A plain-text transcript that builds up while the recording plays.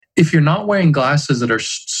if you're not wearing glasses that are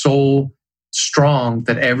so strong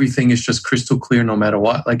that everything is just crystal clear no matter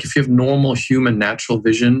what, like if you have normal human natural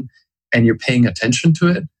vision and you're paying attention to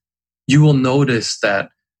it, you will notice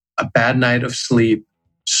that a bad night of sleep,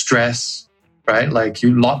 stress, right? Like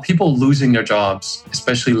people losing their jobs,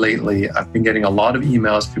 especially lately. I've been getting a lot of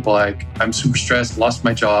emails. People are like, I'm super stressed, lost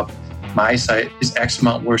my job. My eyesight is X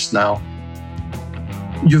amount worse now.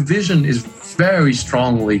 Your vision is very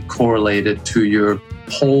strongly correlated to your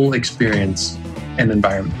whole experience and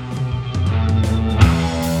environment.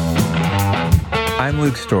 I'm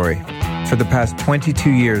Luke Story. For the past 22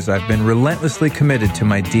 years, I've been relentlessly committed to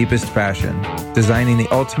my deepest passion, designing the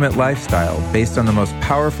ultimate lifestyle based on the most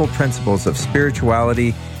powerful principles of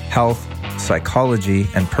spirituality, health, psychology,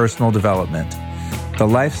 and personal development. The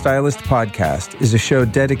Lifestylist Podcast is a show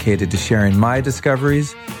dedicated to sharing my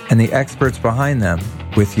discoveries and the experts behind them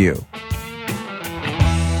with you.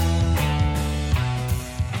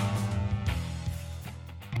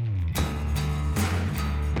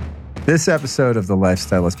 This episode of the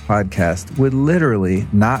Lifestylist Podcast would literally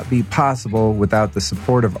not be possible without the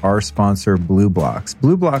support of our sponsor, BlueBlox.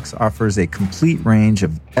 BlueBlox offers a complete range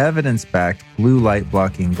of evidence-backed blue light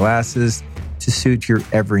blocking glasses to suit your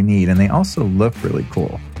every need, and they also look really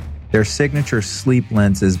cool. Their signature sleep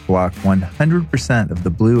lenses block 100% of the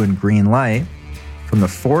blue and green light from the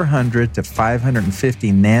 400 to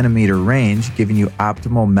 550 nanometer range, giving you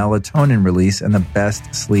optimal melatonin release and the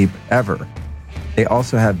best sleep ever. They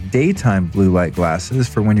also have daytime blue light glasses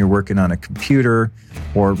for when you're working on a computer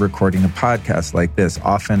or recording a podcast like this.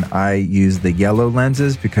 Often I use the yellow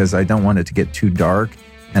lenses because I don't want it to get too dark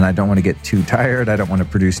and I don't want to get too tired. I don't want to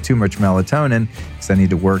produce too much melatonin because I need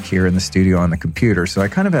to work here in the studio on the computer. So I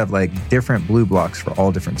kind of have like different blue blocks for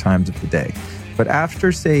all different times of the day. But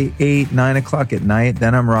after, say, 8, 9 o'clock at night,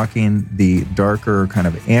 then I'm rocking the darker kind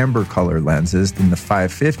of amber color lenses in the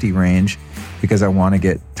 550 range because I want to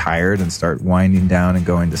get tired and start winding down and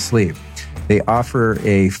going to sleep. They offer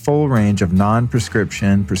a full range of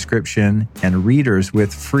non-prescription, prescription, and readers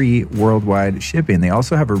with free worldwide shipping. They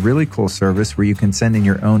also have a really cool service where you can send in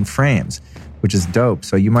your own frames, which is dope.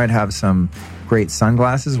 So you might have some great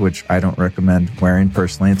sunglasses, which I don't recommend wearing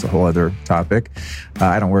personally. It's a whole other topic.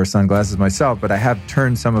 I don't wear sunglasses myself, but I have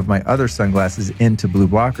turned some of my other sunglasses into blue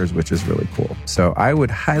blockers, which is really cool. So I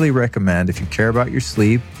would highly recommend, if you care about your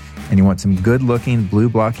sleep and you want some good-looking blue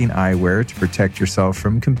blocking eyewear to protect yourself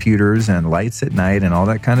from computers and lights at night and all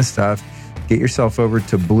that kind of stuff, get yourself over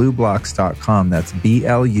to blueblox.com. That's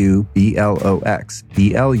BLUBLOX,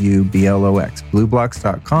 BLUBLOX,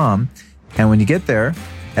 blueblox.com. And when you get there,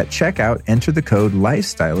 at checkout, enter the code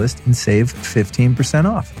LIFESTYLIST and save 15%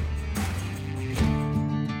 off.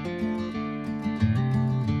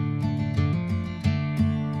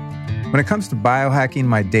 When it comes to biohacking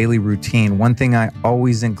my daily routine, one thing I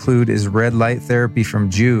always include is red light therapy from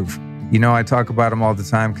Joovv. You know, I talk about them all the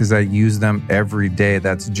time because I use them every day.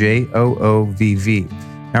 That's JOOVV.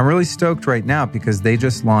 I'm really stoked right now because they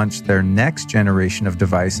just launched their next generation of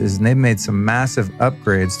devices and they've made some massive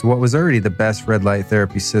upgrades to what was already the best red light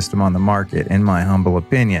therapy system on the market, in my humble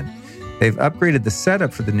opinion. They've upgraded the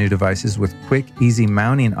setup for the new devices with quick, easy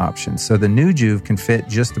mounting options, so the new Joovv can fit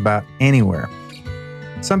just about anywhere.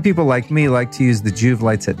 Some people like me like to use the Joovv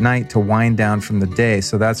lights at night to wind down from the day,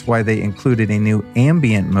 so that's why they included a new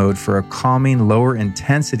ambient mode for a calming, lower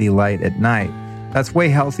intensity light at night. That's way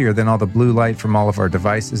healthier than all the blue light from all of our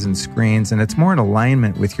devices and screens, and it's more in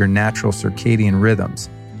alignment with your natural circadian rhythms.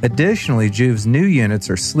 Additionally, Joovv's new units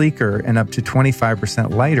are sleeker and up to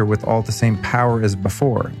 25% lighter with all the same power as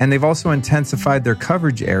before. And they've also intensified their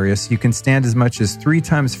coverage area so you can stand as much as 3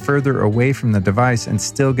 times further away from the device and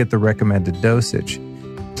still get the recommended dosage.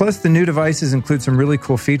 Plus, the new devices include some really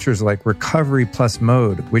cool features like Recovery Plus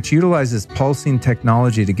Mode, which utilizes pulsing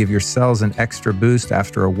technology to give your cells an extra boost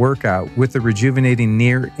after a workout with the rejuvenating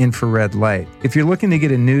near-infrared light. If you're looking to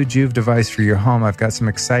get a new Joovv device for your home, I've got some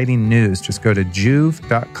exciting news. Just go to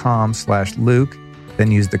joovv.com/Luke, then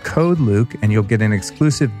use the code Luke, and you'll get an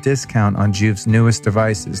exclusive discount on Joovv's newest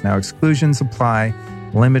devices. Now, exclusions apply,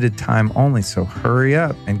 limited time only, so hurry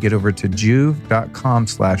up and get over to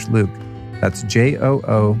joovv.com/Luke. That's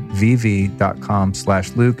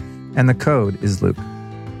JOOVV.com/Luke, and the code is Luke.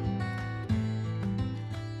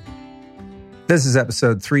 This is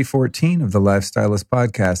episode 314 of the Lifestylist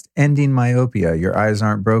Podcast, Ending Myopia, Your Eyes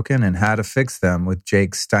Aren't Broken and How to Fix Them with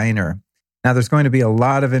Jake Steiner. Now, there's going to be a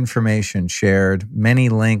lot of information shared, many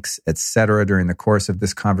links, etc. during the course of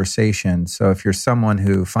this conversation. So if you're someone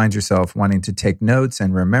who finds yourself wanting to take notes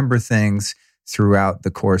and remember things throughout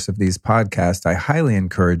the course of these podcasts, I highly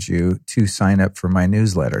encourage you to sign up for my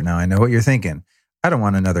newsletter. Now, I know what you're thinking. I don't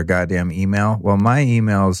want another goddamn email. Well, my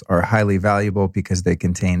emails are highly valuable because they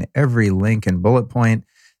contain every link and bullet point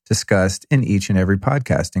discussed in each and every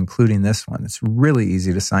podcast, including this one. It's really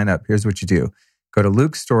easy to sign up. Here's what you do. Go to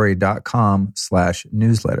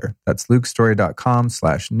lukestory.com/newsletter. That's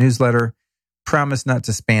lukestory.com/newsletter. Promise not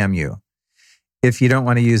to spam you. If you don't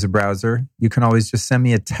want to use a browser, you can always just send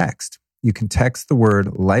me a text. You can text the word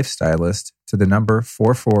lifestylist to the number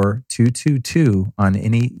 44222 on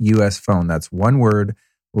any US phone. That's one word,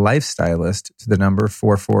 lifestylist, to the number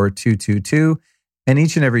 44222. And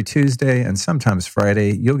each and every Tuesday and sometimes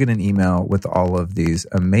Friday, you'll get an email with all of these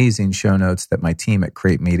amazing show notes that my team at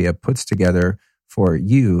Create Media puts together for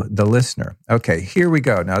you, the listener. Okay, here we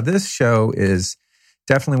go. Now, this show is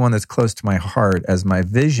definitely one that's close to my heart, as my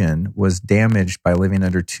vision was damaged by living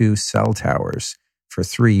under 2 cell towers for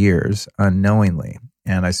 3 years unknowingly.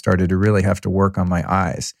 And I started to really have to work on my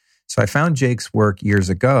eyes. So I found Jake's work years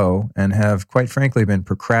ago and have, quite frankly, been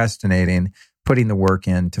procrastinating putting the work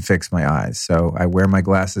in to fix my eyes. So I wear my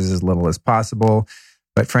glasses as little as possible.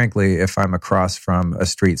 But frankly, if I'm across from a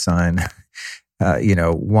street sign,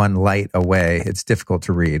 one light away, it's difficult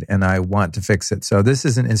to read, and I want to fix it. So this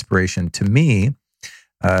is an inspiration to me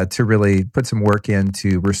to really put some work in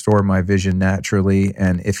to restore my vision naturally.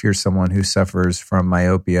 And if you're someone who suffers from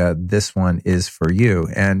myopia, this one is for you.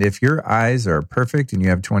 And if your eyes are perfect and you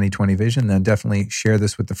have 20/20 vision, then definitely share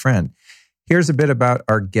this with a friend. Here's a bit about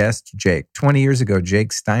our guest, Jake. 20 years ago,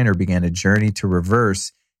 Jake Steiner began a journey to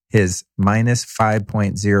reverse his minus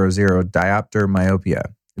 5.00 diopter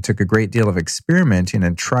myopia. It took a great deal of experimenting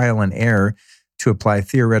and trial and error to apply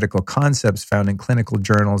theoretical concepts found in clinical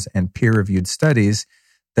journals and peer-reviewed studies,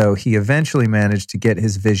 though he eventually managed to get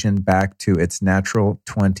his vision back to its natural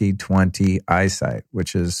 20/20 eyesight,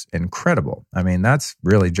 which is incredible. I mean, that's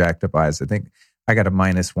really jacked up eyes. I think I got a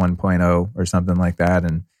minus 1.0 or something like that,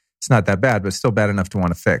 and it's not that bad, but still bad enough to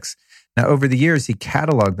want to fix. Now, over the years, he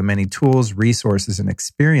cataloged the many tools, resources, and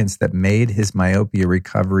experience that made his myopia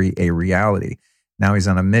recovery a reality. Now he's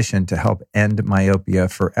on a mission to help end myopia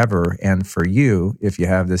forever and for you if you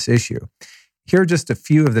have this issue. Here are just a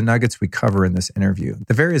few of the nuggets we cover in this interview.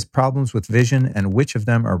 The various problems with vision and which of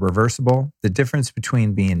them are reversible, the difference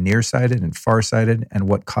between being nearsighted and farsighted and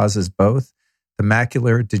what causes both, the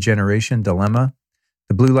macular degeneration dilemma,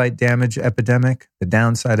 the blue light damage epidemic, the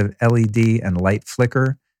downside of LED and light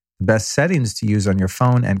flicker, the best settings to use on your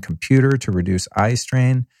phone and computer to reduce eye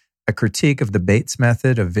strain, a critique of the Bates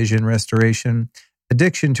method of vision restoration,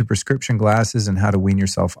 addiction to prescription glasses and how to wean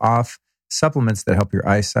yourself off, supplements that help your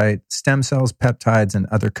eyesight, stem cells, peptides, and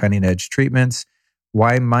other cutting-edge treatments,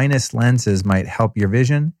 why minus lenses might help your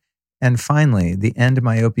vision, and finally, the End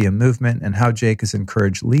Myopia movement and how Jake has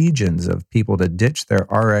encouraged legions of people to ditch their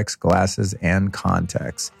RX glasses and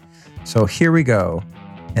contacts. So here we go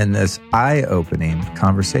in this eye-opening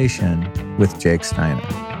conversation with Jake Steiner.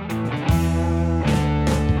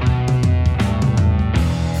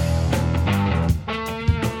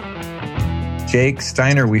 Jake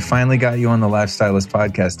Steiner, we finally got you on the Lifestylist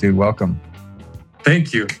podcast, dude. Welcome.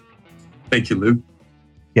 Thank you. Thank you, Luke.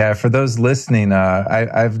 Yeah, for those listening,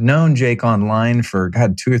 I've known Jake online for,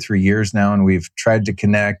 2 or 3 years now, and we've tried to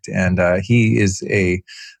connect. And he is a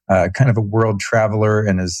kind of a world traveler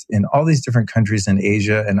and is in all these different countries in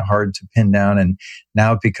Asia and hard to pin down. And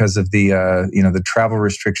now because of the travel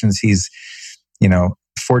restrictions, he's,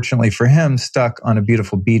 fortunately for him, stuck on a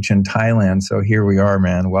beautiful beach in Thailand. So here we are,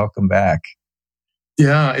 man. Welcome back.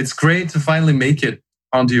 Yeah, it's great to finally make it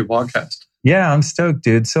onto your podcast. Yeah, I'm stoked,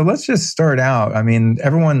 dude. So let's just start out. I mean,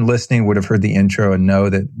 everyone listening would have heard the intro and know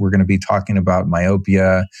that we're going to be talking about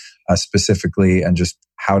myopia specifically and just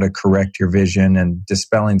how to correct your vision and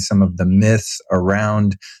dispelling some of the myths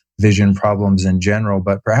around vision problems in general.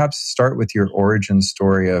 But perhaps start with your origin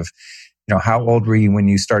story of, how old were you when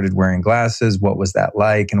you started wearing glasses? What was that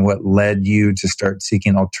like? And what led you to start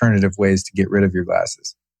seeking alternative ways to get rid of your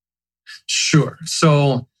glasses? Sure.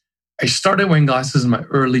 So I started wearing glasses in my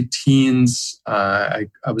early teens. I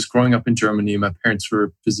was growing up in Germany. My parents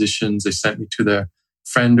were physicians. They sent me to their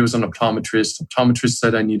friend who was an optometrist. Optometrist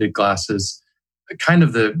said I needed glasses. Kind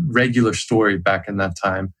of the regular story back in that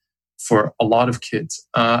time for a lot of kids.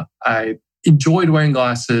 I enjoyed wearing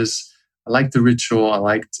glasses. I liked the ritual. I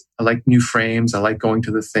liked new frames. I liked going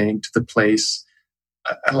to the thing, to the place.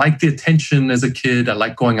 I liked the attention as a kid. I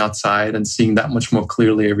liked going outside and seeing that much more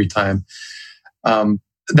clearly every time.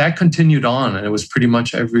 That continued on, and it was pretty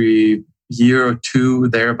much every year or two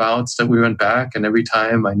thereabouts that we went back, and every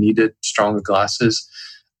time I needed stronger glasses.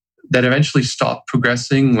 That eventually stopped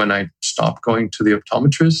progressing when I stopped going to the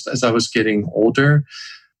optometrist as I was getting older.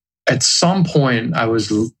 At some point, I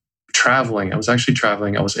was traveling. I was actually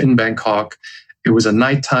traveling. I was in Bangkok, it was a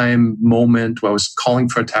nighttime moment where I was calling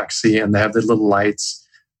for a taxi and they have the little lights,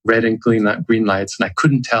 red and green lights. And I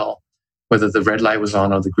couldn't tell whether the red light was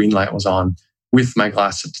on or the green light was on with my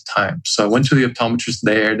glass at the time. So I went to the optometrist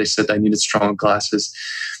there. They said I needed strong glasses.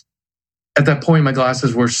 At that point, my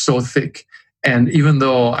glasses were so thick. And even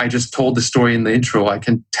though I just told the story in the intro, I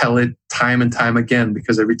can tell it time and time again,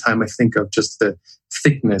 because every time I think of just the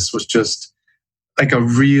thickness was just like a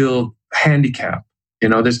real handicap. You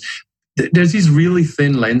know, there's these really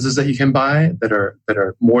thin lenses that you can buy that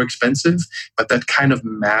are more expensive, but that kind of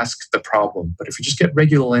mask the problem. But if you just get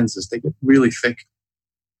regular lenses, they get really thick.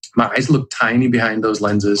 My eyes look tiny behind those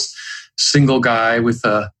lenses. Single guy with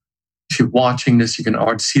if you're watching this, you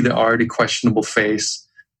can see the already questionable face.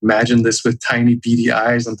 Imagine this with tiny beady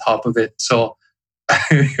eyes on top of it. So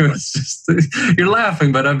it was just, you're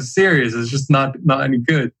laughing, but I'm serious. It's just not any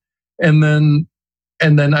good. And then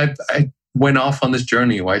I went off on this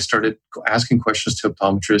journey where I started asking questions to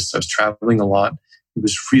optometrists. I was traveling a lot. It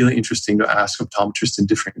was really interesting to ask optometrists in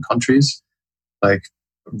different countries, like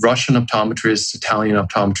Russian optometrists, Italian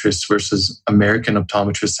optometrists versus American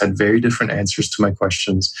optometrists had very different answers to my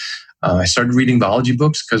questions. I started reading biology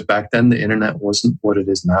books because back then the internet wasn't what it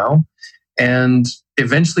is now. And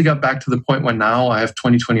eventually got back to the point where now I have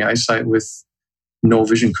 20/20 eyesight with no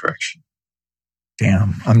vision correction.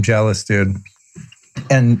 Damn, I'm jealous, dude.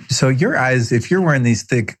 And so your eyes, if you're wearing these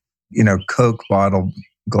thick, Coke bottle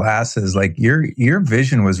glasses, like your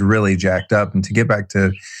vision was really jacked up. And to get back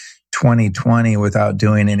to 20/20 without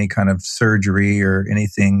doing any kind of surgery or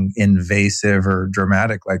anything invasive or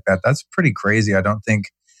dramatic like that, that's pretty crazy. I don't think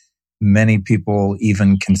many people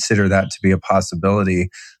even consider that to be a possibility,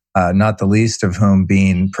 not the least of whom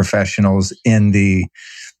being professionals in the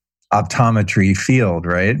optometry field,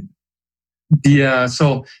 right? Yeah.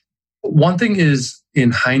 So one thing is, in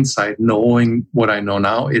hindsight, knowing what I know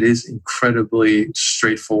now, it is incredibly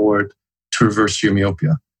straightforward to reverse your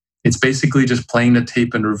myopia. It's basically just playing the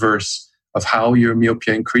tape in reverse of how your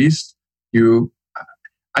myopia increased.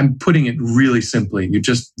 I'm putting it really simply. You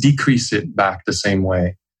just decrease it back the same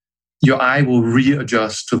way. Your eye will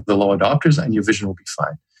readjust to the lower diopters and your vision will be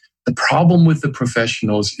fine. The problem with the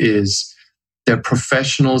professionals is they're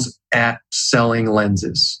professionals at selling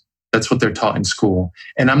lenses. That's what they're taught in school.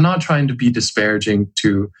 And I'm not trying to be disparaging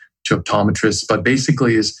to optometrists, but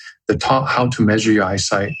basically is they're taught how to measure your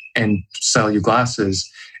eyesight and sell you glasses.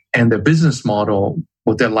 And their business model,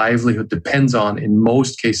 what their livelihood depends on in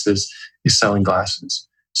most cases, is selling glasses.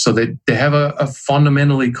 So they have a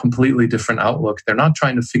fundamentally completely different outlook. They're not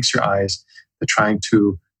trying to fix your eyes. They're trying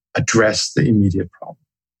to address the immediate problem.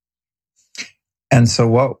 And so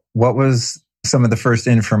what was some of the first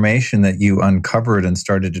information that you uncovered and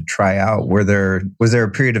started to try out? Was there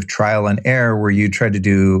a period of trial and error where you tried to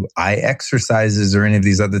do eye exercises or any of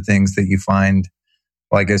these other things that you find?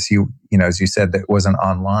 Well, I guess as you said, that wasn't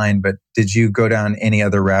online, but did you go down any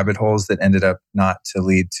other rabbit holes that ended up not to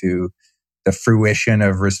lead to the fruition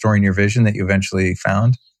of restoring your vision that you eventually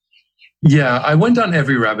found? Yeah, I went down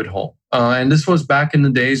every rabbit hole. And this was back in the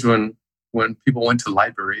days when people went to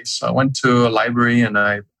libraries. So I went to a library and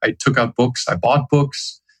I took out books. I bought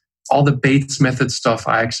books, all the Bates method stuff,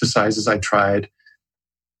 eye exercises I tried.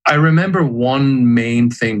 I remember one main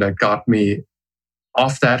thing that got me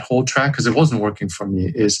off that whole track, because it wasn't working for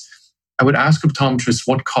me, is I would ask optometrists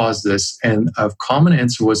what caused this. And a common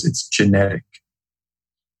answer was it's genetic.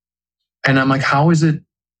 And I'm like, how is it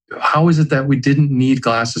that we didn't need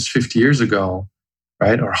glasses 50 years ago,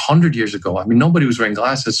 right? Or 100 years ago? I mean, nobody was wearing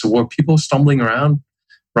glasses. So were people stumbling around,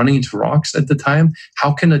 running into rocks at the time?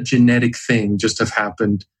 How can a genetic thing just have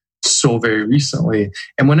happened so very recently?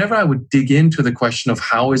 And whenever I would dig into the question of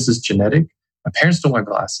how is this genetic, my parents don't wear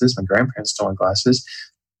glasses, my grandparents don't wear glasses,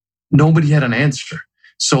 nobody had an answer.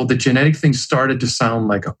 So the genetic thing started to sound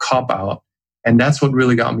like a cop-out. And that's what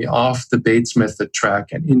really got me off the Bates method track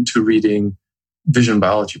and into reading vision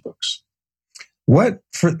biology books.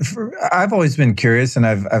 I've always been curious, and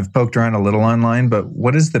I've poked around a little online, but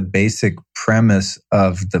what is the basic premise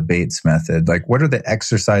of the Bates method? Like, what are the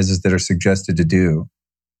exercises that are suggested to do?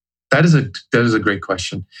 That is a great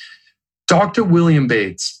question. Dr. William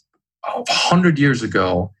Bates, 100 years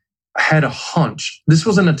ago, had a hunch. This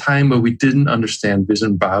was in a time where we didn't understand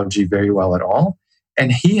vision biology very well at all.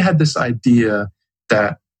 And he had this idea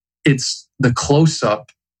that it's the close-up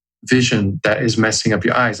vision that is messing up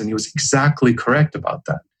your eyes. And he was exactly correct about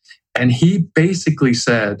that. And he basically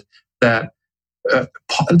said that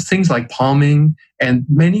things like palming and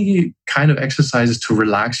many kind of exercises to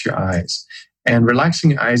relax your eyes. And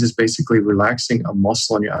relaxing your eyes is basically relaxing a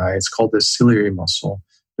muscle in your eye. It's called the ciliary muscle,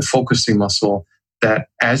 the focusing muscle, that,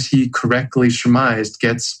 as he correctly surmised,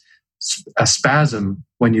 gets a spasm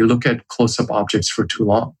when you look at close-up objects for too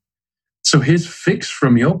long. So his fix for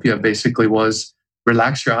myopia basically was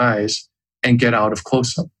relax your eyes and get out of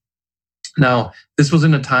close-up. Now, this was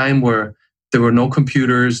in a time where there were no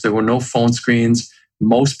computers, there were no phone screens.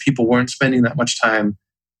 Most people weren't spending that much time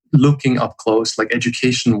looking up close. Like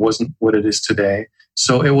education wasn't what it is today.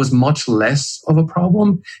 So it was much less of a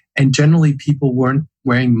problem. And generally, people weren't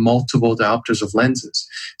wearing multiple diopters of lenses.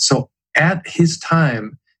 So at his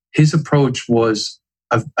time, his approach was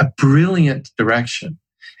a brilliant direction.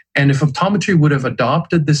 And if optometry would have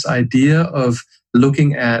adopted this idea of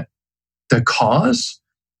looking at the cause,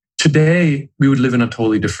 today we would live in a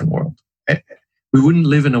totally different world. We wouldn't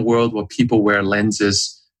live in a world where people wear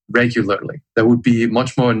lenses regularly. There would be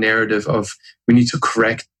much more a narrative of we need to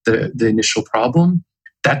correct the initial problem.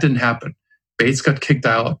 That didn't happen. Bates got kicked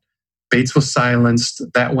out. Bates was silenced.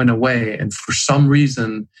 That went away. And for some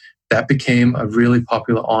reason, that became a really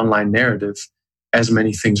popular online narrative, as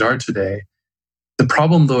many things are today. The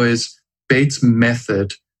problem, though, is Bates'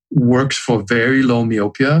 method works for very low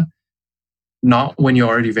myopia, not when you're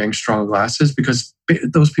already wearing strong glasses, because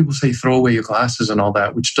those people say throw away your glasses and all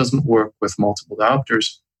that, which doesn't work with multiple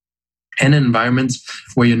diopters, and in environments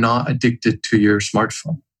where you're not addicted to your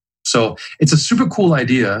smartphone. So it's a super cool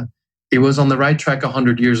idea. It was on the right track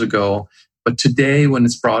 100 years ago, but today when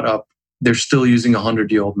it's brought up, they're still using a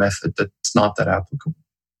 100-year-old method that's not that applicable.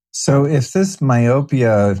 So if this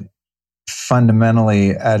myopia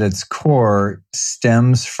fundamentally at its core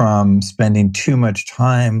stems from spending too much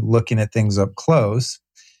time looking at things up close,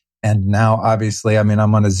 and now obviously, I mean,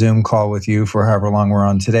 I'm on a Zoom call with you for however long we're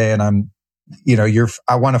on today, and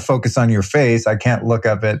I want to focus on your face. I can't look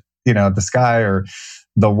up at, the sky or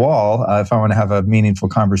the wall if I want to have a meaningful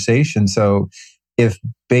conversation. So if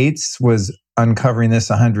Bates was uncovering this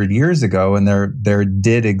 100 years ago, and there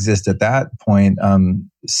did exist at that point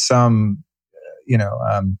some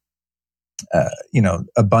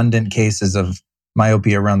abundant cases of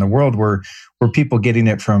myopia around the world, were people getting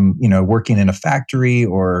it from working in a factory,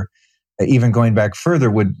 or even going back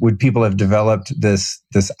further, would people have developed this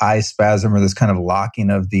eye spasm, or this kind of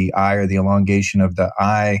locking of the eye, or the elongation of the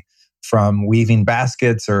eye from weaving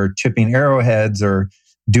baskets or chipping arrowheads or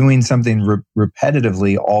doing something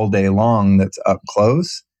repetitively all day long that's up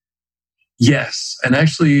close? Yes. And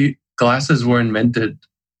actually, glasses were invented,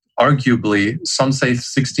 arguably, some say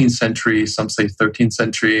 16th century, some say 13th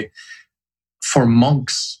century, for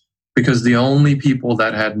monks, because the only people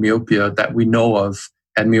that had myopia that we know of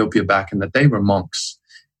had myopia back in the day were monks.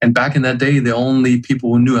 And back in that day, the only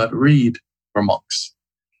people who knew how to read were monks.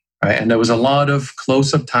 Right? And there was a lot of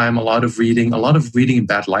close-up time, a lot of reading in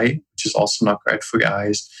bad light, which is also not great for your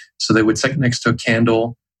eyes. So they would sit next to a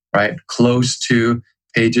candle, right, close to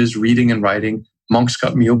pages, reading and writing. Monks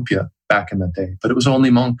got myopia back in the day, but it was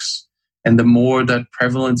only monks. And the more that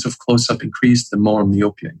prevalence of close-up increased, the more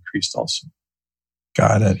myopia increased also.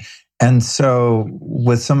 Got it. And so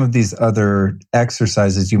with some of these other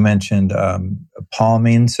exercises, you mentioned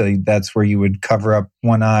palming. So that's where you would cover up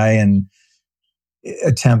one eye and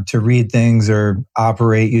attempt to read things or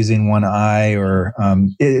operate using one eye. Or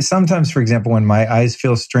sometimes, for example, when my eyes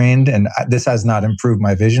feel strained, and this has not improved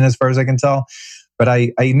my vision as far as I can tell, but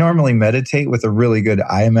I normally meditate with a really good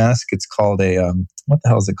eye mask. It's called what the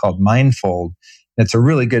hell is it called? Mindfold. It's a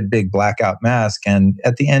really good big blackout mask. And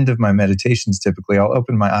at the end of my meditations, typically I'll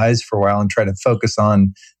open my eyes for a while and try to focus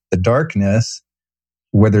on the darkness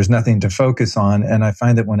where there's nothing to focus on. And I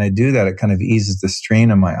find that when I do that, it kind of eases the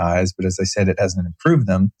strain on my eyes. But as I said, it hasn't improved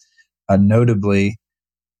them notably.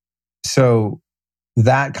 So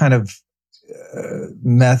that kind of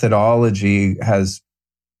methodology has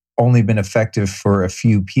only been effective for a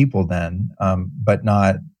few people then, but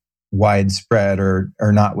not widespread, or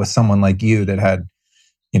not with someone like you that had,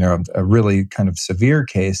 a really kind of severe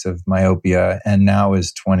case of myopia, and now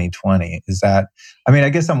is 2020. Is that, I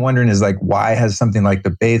guess I'm wondering is like, why has something like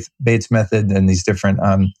the Bates method and these different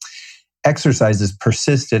exercises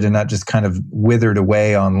persisted and not just kind of withered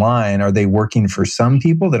away online? Are they working for some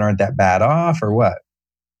people that aren't that bad off, or what?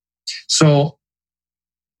 So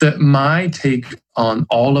my take on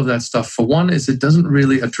all of that stuff, for one, is it doesn't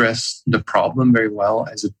really address the problem very well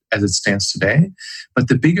as it stands today. But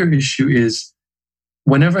the bigger issue is,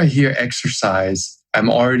 whenever I hear exercise, I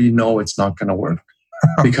already know it's not going to work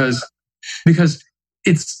because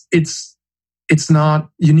it's not.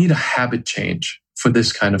 You need a habit change for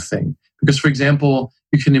this kind of thing. Because, for example,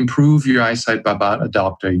 you can improve your eyesight by about a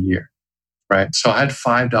diopter a year, right? So I had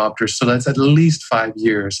 5 diopters, so that's at least 5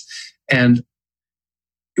 years. And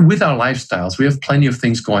with our lifestyles, we have plenty of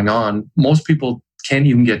things going on. Most people can't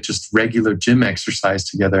even get just regular gym exercise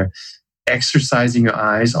together. exercising your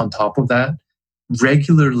eyes on top of that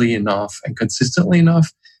regularly enough and consistently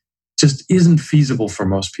enough just isn't feasible for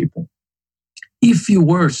most people. If you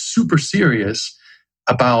were super serious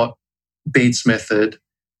about Bates' method,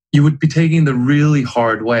 you would be taking the really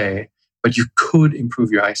hard way, but you could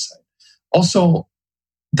improve your eyesight. Also,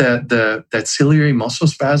 that ciliary muscle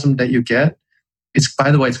spasm that you get,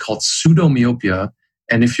 by the way, it's called pseudomyopia.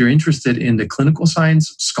 And if you're interested in the clinical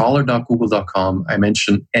science, scholar.google.com, I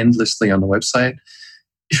mentioned endlessly on the website.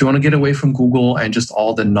 If you want to get away from Google and just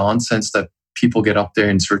all the nonsense that people get up there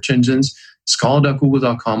in search engines,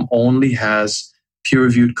 scholar.google.com only has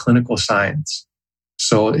peer-reviewed clinical science.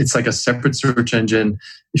 So it's like a separate search engine.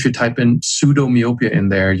 If you type in pseudomyopia in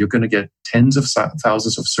there, you're going to get tens of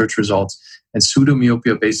thousands of search results. And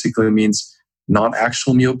pseudomyopia basically means not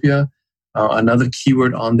actual myopia. Another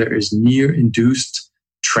keyword on there is near-induced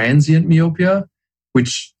transient myopia,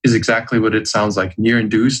 which is exactly what it sounds like.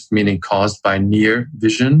 Near-induced, meaning caused by near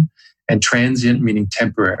vision, and transient, meaning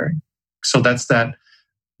temporary. So that's that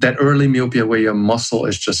early myopia where your muscle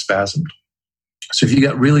is just spasmed. So if you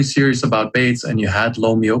got really serious about Bates and you had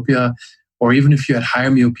low myopia, or even if you had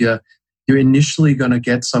higher myopia, you're initially going to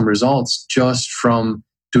get some results just from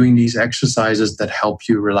doing these exercises that help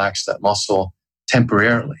you relax that muscle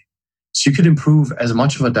temporarily. So you could improve as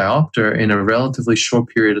much of a diopter in a relatively short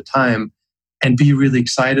period of time and be really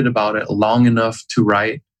excited about it long enough to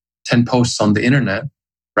write 10 posts on the internet,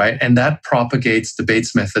 right? And that propagates the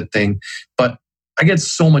Bates method thing. But I get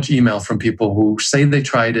so much email from people who say they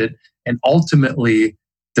tried it, and ultimately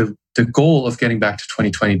the goal of getting back to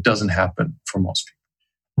 2020 doesn't happen for most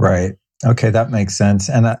people. Right. Okay, that makes sense.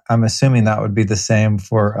 And I'm assuming that would be the same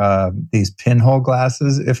for these pinhole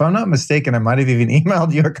glasses. If I'm not mistaken, I might have even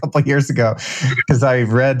emailed you a couple of years ago because I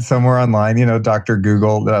read somewhere online, Dr.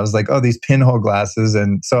 Google, that I was like, oh, these pinhole glasses.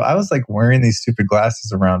 And so I was like wearing these stupid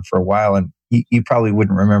glasses around for a while. And you probably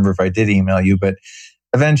wouldn't remember if I did email you, but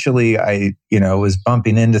eventually I, was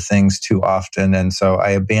bumping into things too often. And so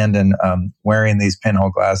I abandoned wearing these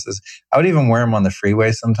pinhole glasses. I would even wear them on the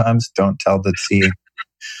freeway sometimes. Don't tell the C.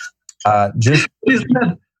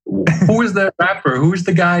 Who is that rapper? Who is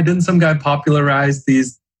the guy? Didn't some guy popularize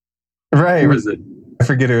these? Right. Who is it? I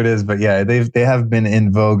forget who it is, but yeah, they have been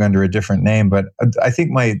in vogue under a different name. But I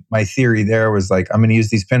think my theory there was like, I'm going to use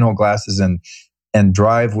these pinhole glasses and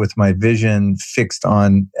drive with my vision fixed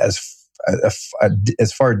on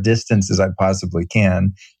as far distance as I possibly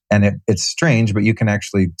can. And it's strange, but you can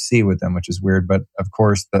actually see with them, which is weird. But of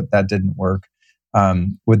course, that didn't work.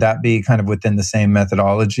 Would that be kind of within the same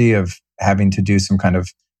methodology of having to do some kind of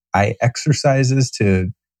eye exercises to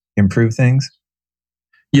improve things?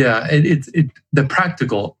 Yeah, the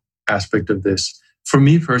practical aspect of this, for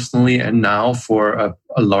me personally, and now for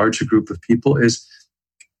a larger group of people, is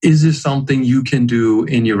this something you can do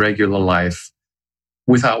in your regular life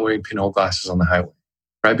without wearing pinhole glasses on the highway,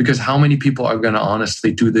 right? Because how many people are going to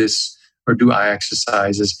honestly do this or do eye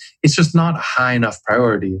exercises? It's just not a high enough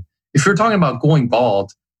priority. If you're talking about going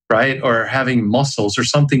bald, right, or having muscles or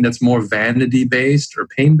something that's more vanity-based or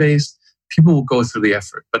pain-based, people will go through the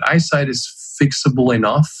effort. But eyesight is fixable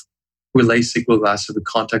enough with LASIK, with glasses, with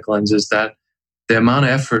contact lenses, that the amount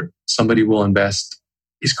of effort somebody will invest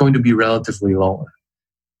is going to be relatively lower,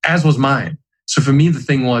 as was mine. So for me, the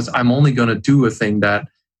thing was, I'm only going to do a thing that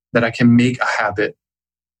I can make a habit,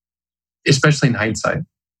 especially in hindsight,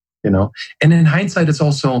 And in hindsight, it's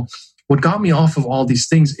also what got me off of all these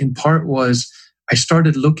things in part was I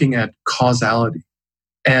started looking at causality.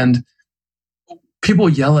 And people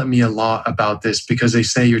yell at me a lot about this because they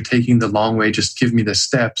say you're taking the long way, just give me the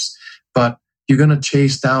steps. But you're going to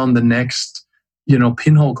chase down the next,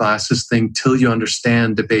 pinhole glasses thing till you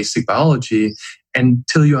understand the basic biology and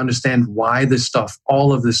till you understand why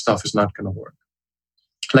all of this stuff is not going to work.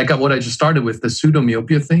 Like what I just started with, the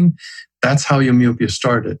pseudomyopia thing, that's how your myopia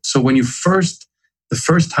started. So when the first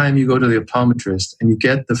time you go to the optometrist and you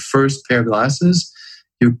get the first pair of glasses,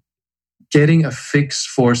 you're getting a fix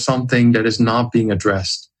for something that is not being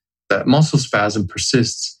addressed. That muscle spasm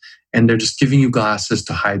persists, and they're just giving you glasses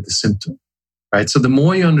to hide the symptom, right? So the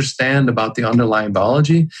more you understand about the underlying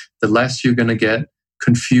biology, the less you're going to get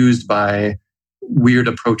confused by weird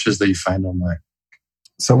approaches that you find online.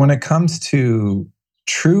 So when it comes to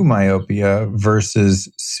true myopia versus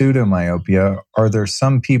pseudomyopia, are there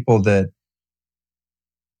some people that,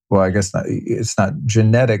 well, I guess it's not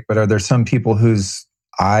genetic, but are there some people whose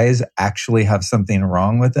eyes actually have something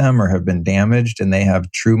wrong with them or have been damaged and they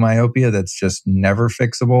have true myopia that's just never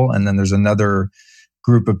fixable? And then there's another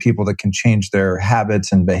group of people that can change their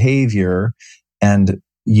habits and behavior and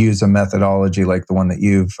use a methodology like the one that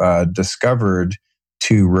you've discovered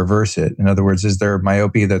to reverse it? In other words, is there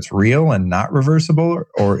myopia that's real and not reversible,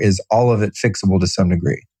 or is all of it fixable to some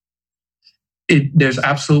degree? There's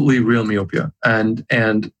absolutely real myopia, and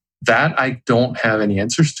that I don't have any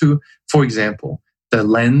answers to. For example, the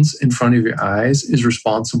lens in front of your eyes is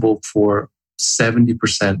responsible for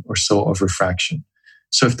 70% or so of refraction.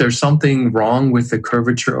 So if there's something wrong with the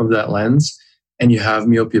curvature of that lens and you have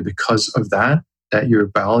myopia because of that your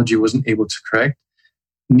biology wasn't able to correct,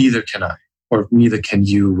 neither can I, or neither can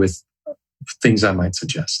you with things I might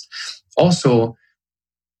suggest. Also,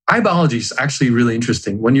 eye biology is actually really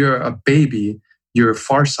interesting. When you're a baby, you're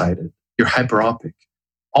farsighted, you're hyperopic.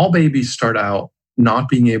 All babies start out not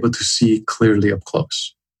being able to see clearly up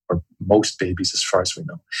close, or most babies as far as we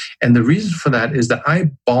know. And the reason for that is the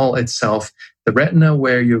eyeball itself, the retina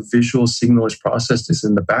where your visual signal is processed, is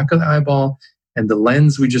in the back of the eyeball, and the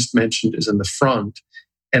lens we just mentioned is in the front.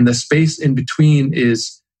 And the space in between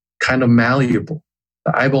is kind of malleable.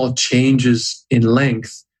 The eyeball changes in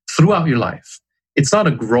length throughout your life. It's not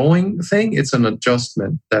a growing thing, it's an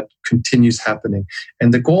adjustment that continues happening.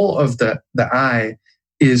 And the goal of the eye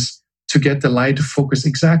is to get the light to focus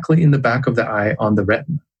exactly in the back of the eye on the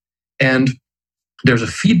retina. And there's a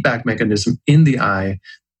feedback mechanism in the eye.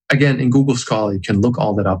 Again, in Google Scholar, you can look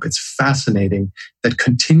all that up. It's fascinating, that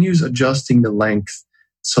continues adjusting the length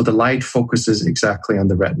so the light focuses exactly on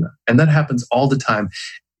the retina. And that happens all the time.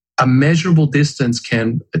 A measurable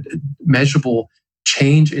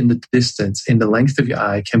change in the distance, in the length of your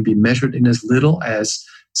eye, can be measured in as little as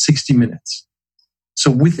 60 minutes. So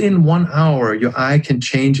within 1 hour, your eye can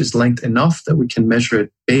change its length enough that we can measure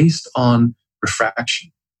it based on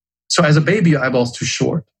refraction. So as a baby, your eyeball's too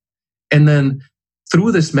short. And then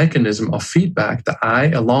through this mechanism of feedback, the eye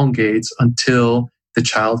elongates until the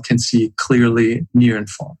child can see clearly near and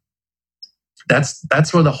far.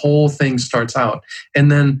 That's where the whole thing starts out. And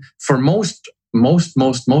then for most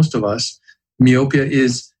of us, myopia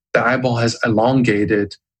is the eyeball has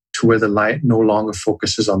elongated to where the light no longer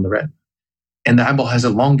focuses on the retina. And the eyeball has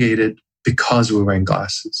elongated because we're wearing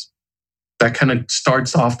glasses. That kind of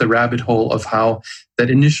starts off the rabbit hole of how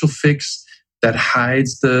that initial fix that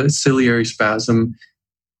hides the ciliary spasm,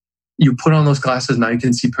 you put on those glasses, now you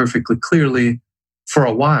can see perfectly clearly for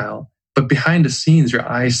a while. But behind the scenes, your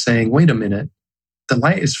eye is saying, wait a minute, the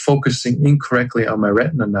light is focusing incorrectly on my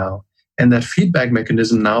retina now. And that feedback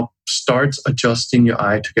mechanism now starts adjusting your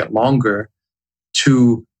eye to get longer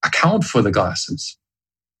to account for the glasses,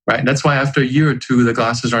 right? And that's why after a year or two, the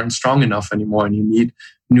glasses aren't strong enough anymore and you need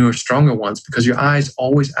newer, stronger ones, because your eye is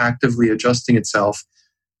always actively adjusting itself,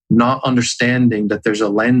 not understanding that there's a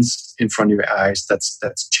lens in front of your eyes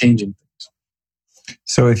that's changing things.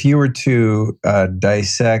 So if you were to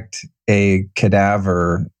dissect a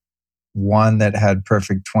cadaver, one that had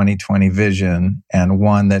perfect 20/20 vision and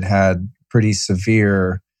one that had pretty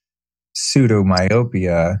severe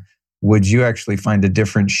pseudomyopia, would you actually find a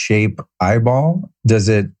different shape eyeball?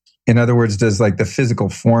 In other words, does like the physical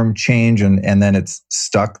form change and then it's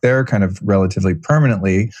stuck there kind of relatively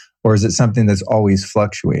permanently, or is it something that's always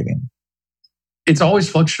fluctuating? It's always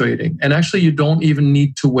fluctuating. And actually, you don't even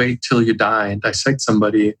need to wait till you die and dissect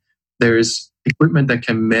somebody. There's equipment that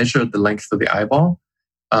can measure the length of the eyeball.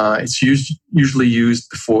 It's usually used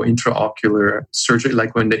before intraocular surgery,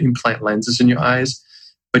 like when they implant lenses in your eyes.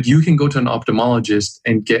 But you can go to an ophthalmologist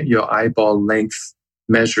and get your eyeball length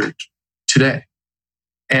measured today.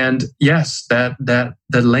 And yes, that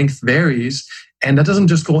the length varies, and that doesn't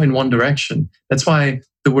just go in one direction. That's why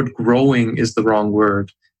the word growing is the wrong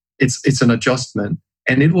word. It's an adjustment,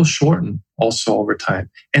 and it will shorten also over time.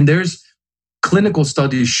 And there's clinical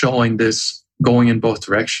studies showing this going in both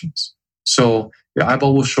directions. So your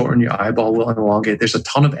eyeball will shorten, your eyeball will elongate. There's a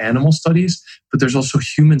ton of animal studies, but there's also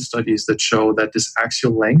human studies that show that this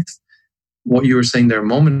axial length, what you were saying there a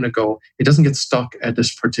moment ago, it doesn't get stuck at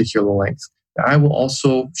this particular length. The eye will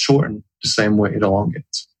also shorten the same way it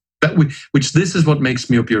elongates. Which this is what makes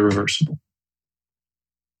myopia reversible.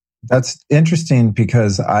 That's interesting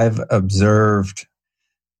because I've observed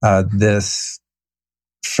this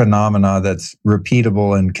phenomena that's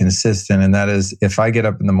repeatable and consistent, and that is if I get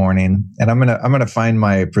up in the morning, and I'm gonna find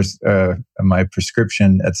my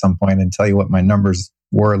prescription at some point and tell you what my numbers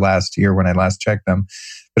were last year when I last checked them.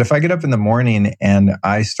 But if I get up in the morning and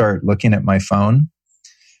I start looking at my phone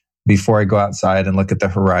before I go outside and look at the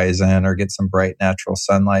horizon or get some bright natural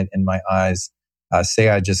sunlight in my eyes, say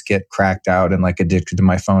I just get cracked out and like addicted to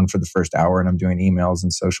my phone for the first hour and I'm doing emails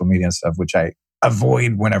and social media and stuff, which I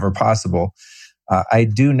avoid whenever possible. I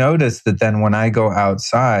do notice that then when I go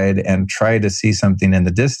outside and try to see something in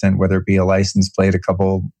the distance, whether it be a license plate, a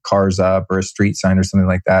couple cars up, or a street sign or something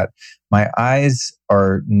like that, my eyes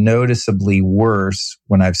are noticeably worse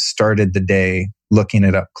when I've started the day looking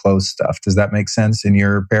at up close stuff. Does that make sense in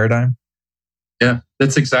your paradigm? Yeah,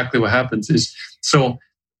 that's exactly what happens. So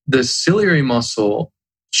the ciliary muscle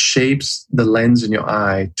shapes the lens in your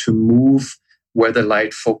eye to move where the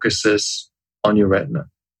light focuses on your retina.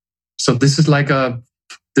 So this is like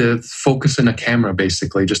the focus in a camera,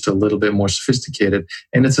 basically, just a little bit more sophisticated.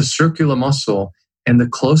 And it's a circular muscle. And the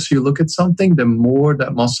closer you look at something, the more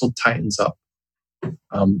that muscle tightens up.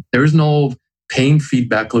 There is no pain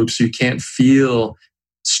feedback loop, so you can't feel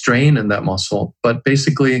strain in that muscle. But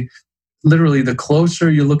basically, literally, the closer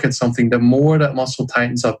you look at something, the more that muscle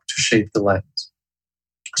tightens up to shape the lens.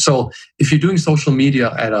 So if you're doing social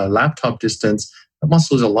media at a laptop distance, the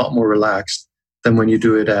muscle is a lot more relaxed than when you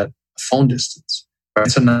do it at a phone distance. Right?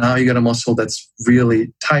 So now you got a muscle that's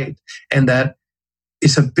really tight, and that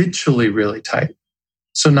is habitually really tight.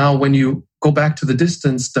 So now when you go back to the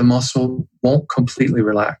distance, the muscle won't completely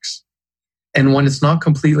relax. And when it's not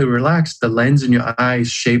completely relaxed, the lens in your eye is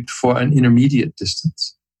shaped for an intermediate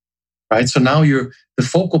distance. Right? So now the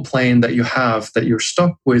focal plane that you have, that you're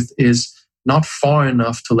stuck with, is not far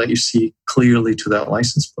enough to let you see clearly to that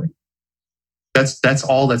license plate. That's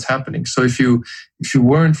all that's happening. So if you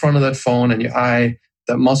were in front of that phone and your eye,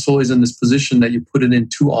 that muscle is in this position that you put it in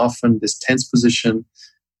too often, this tense position,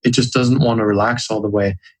 it just doesn't want to relax all the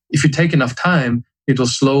way. If you take enough time, it'll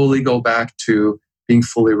slowly go back to being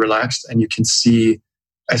fully relaxed, and you can see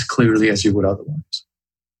as clearly as you would otherwise.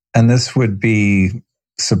 And this would be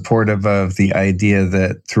supportive of the idea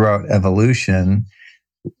that throughout evolution,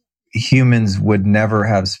 humans would never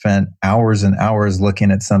have spent hours and hours looking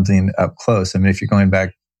at something up close. I mean, if you're going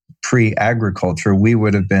back pre-agriculture, we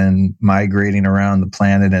would have been migrating around the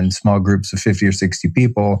planet in small groups of 50 or 60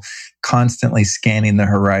 people, constantly scanning the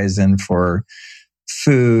horizon for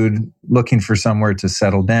food, looking for somewhere to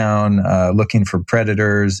settle down, looking for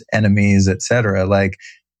predators, enemies, etc. Like,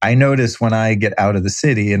 I notice when I get out of the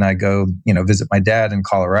city and I go, visit my dad in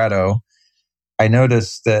Colorado, I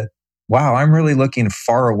notice that, wow, I'm really looking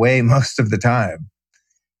far away most of the time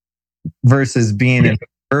versus being in an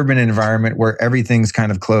urban environment where everything's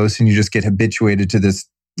kind of close and you just get habituated to this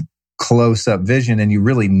close-up vision and you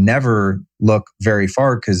really never look very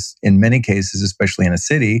far because in many cases, especially in a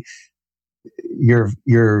city, your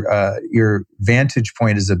vantage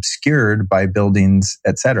point is obscured by buildings,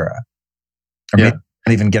 etc. Or maybe you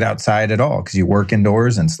don't even get outside at all because you work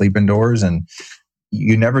indoors and sleep indoors and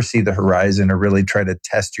you never see the horizon or really try to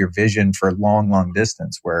test your vision for long, long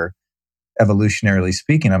distance where evolutionarily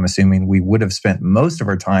speaking, I'm assuming we would have spent most of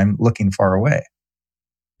our time looking far away.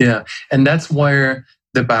 Yeah. And that's where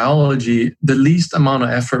the biology, the least amount of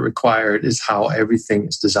effort required is how everything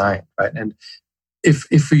is designed, right? And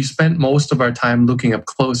if we spent most of our time looking up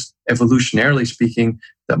close, evolutionarily speaking,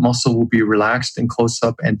 that muscle will be relaxed and close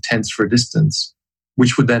up and tense for distance,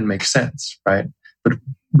 which would then make sense, right? But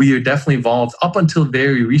we are definitely evolved up until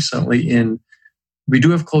very recently we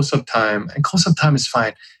do have close-up time, and close-up time is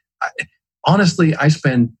fine. Honestly, I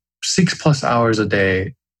spend 6+ hours a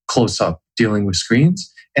day close-up dealing with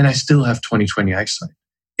screens, and I still have 20/20 eyesight.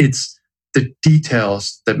 It's the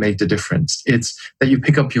details that make the difference. It's that you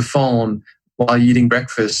pick up your phone while you're eating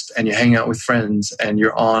breakfast and you hang out with friends and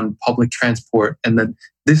you're on public transport, and then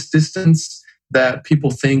this distance that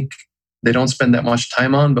people think they don't spend that much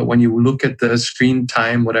time on, but when you look at the screen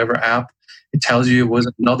time, whatever app, it tells you it was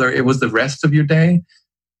the rest of your day.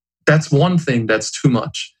 That's one thing that's too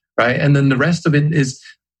much, right? And then the rest of it is,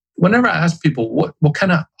 whenever I ask people, what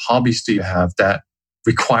kind of hobbies do you have that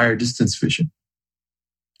require distance vision?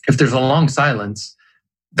 If there's a long silence,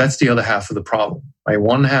 that's the other half of the problem, right?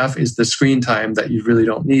 One half is the screen time that you really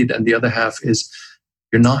don't need, and the other half is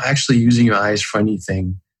you're not actually using your eyes for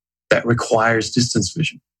anything that requires distance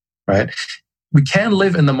vision. Right? We can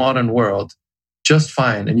live in the modern world just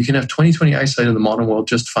fine, and you can have 20/20 eyesight in the modern world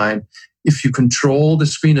just fine if you control the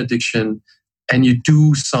screen addiction and you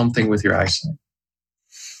do something with your eyesight.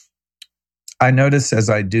 I notice as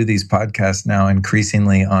I do these podcasts now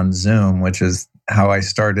increasingly on Zoom, which is how I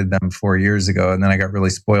started them 4 years ago, and then I got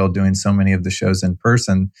really spoiled doing so many of the shows in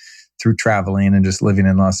person through traveling and just living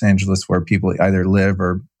in Los Angeles where people either live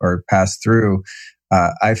or pass through.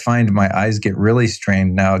 I find my eyes get really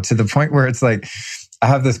strained now to the point where it's like, I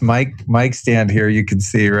have this mic stand here, you can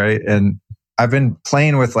see, right? And I've been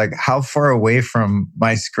playing with like, how far away from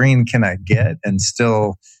my screen can I get and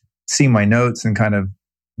still see my notes and kind of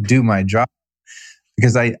do my job?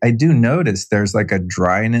 Because I do notice there's like a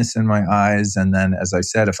dryness in my eyes. And then, as I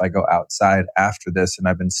said, if I go outside after this and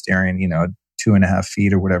I've been staring, 2.5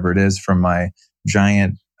 feet or whatever it is from my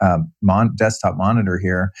giant desktop monitor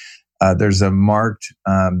here, there's a marked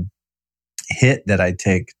hit that I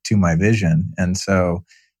take to my vision. And so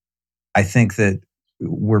I think that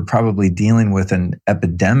we're probably dealing with an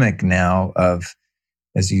epidemic now of,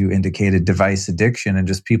 as you indicated, device addiction and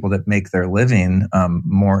just people that make their living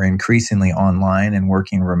more increasingly online and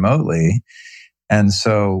working remotely. And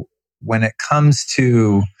so when it comes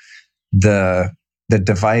to the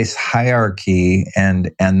device hierarchy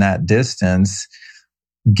and that distance,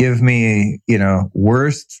 give me,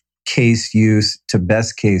 worst case use to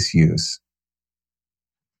best case use.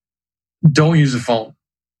 Don't use a phone.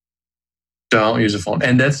 Don't use a phone.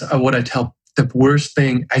 And that's what I tell. The worst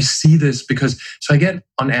thing, I see this because, so I get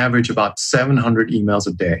on average about 700 emails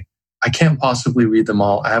a day. I can't possibly read them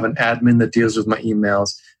all. I have an admin that deals with my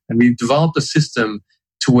emails, and we've developed a system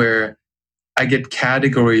to where I get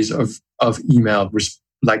categories of email.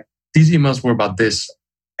 Like, these emails were about this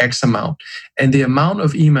X amount. And the amount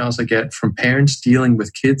of emails I get from parents dealing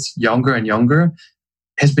with kids younger and younger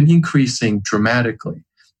has been increasing dramatically.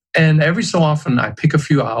 And every so often, I pick a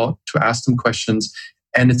few out to ask them questions.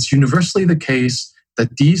 And it's universally the case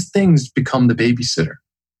that these things become the babysitter,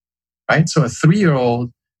 right? So a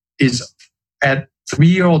 3-year-old is at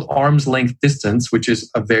 3-year-old arm's length distance, which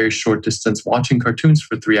is a very short distance, watching cartoons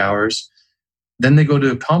for 3 hours. Then they go to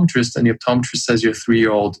the optometrist, and the optometrist says your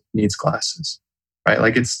 3-year-old needs glasses, right?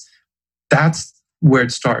 Like, that's where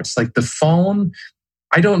it starts. Like, the phone,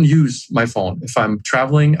 I don't use my phone. If I'm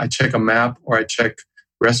traveling, I check a map or I check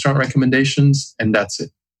restaurant recommendations, and that's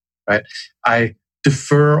it, right? I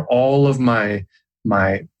defer all of my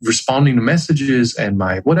responding to messages and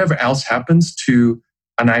my whatever else happens to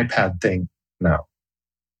an iPad thing now.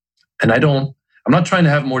 And I'm not trying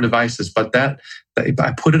to have more devices, but that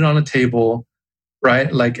I put it on a table,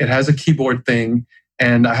 right? Like, it has a keyboard thing,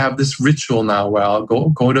 and I have this ritual now where I'll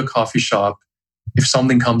go to a coffee shop if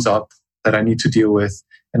something comes up that I need to deal with,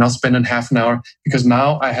 and I'll spend half an hour, because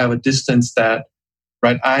now I have a distance that,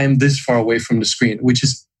 right, I am this far away from the screen, which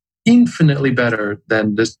is infinitely better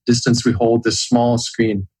than this distance we hold this small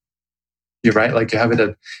screen. You're right. Like,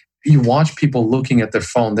 you watch people looking at their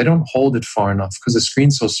phone. They don't hold it far enough because the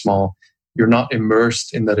screen's so small. You're not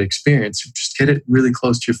immersed in that experience. You just get it really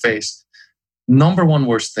close to your face. Number one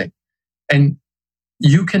worst thing. And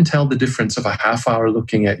you can tell the difference of a half hour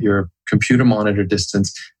looking at your computer monitor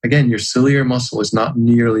distance. Again, your ciliary muscle is not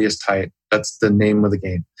nearly as tight. That's the name of the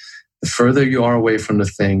game. The further you are away from the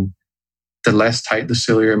thing, the less tight the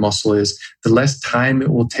ciliary muscle is, the less time it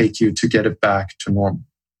will take you to get it back to normal.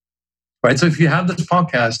 Right? So if you have this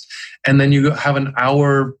podcast and then you have an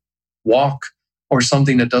hour walk or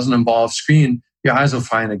something that doesn't involve screen, your eyes will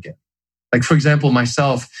fine again. Like, for example,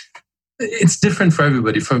 myself, it's different for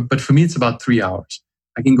everybody, but for me, it's about 3 hours.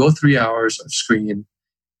 I can go 3 hours of screen,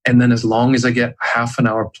 and then as long as I get half an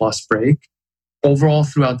hour plus break, overall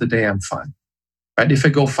throughout the day, I'm fine. Right? If I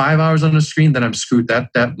go 5 hours on the screen, then I'm screwed.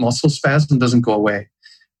 That muscle spasm doesn't go away.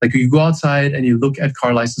 Like, you go outside and you look at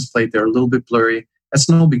car license plate, they're a little bit blurry. That's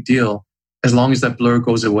no big deal, as long as that blur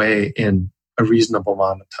goes away in a reasonable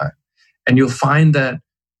amount of time. And you'll find that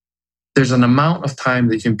there's an amount of time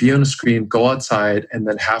that you can be on a screen, go outside, and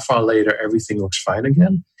then half hour later, everything looks fine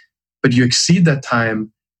again. But you exceed that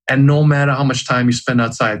time, and no matter how much time you spend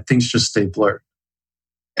outside, things just stay blurred.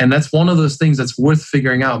 And that's one of those things that's worth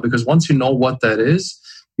figuring out, because once you know what that is,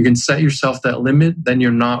 you can set yourself that limit, then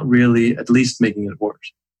you're not really at least making it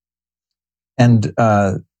worse. And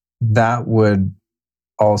that would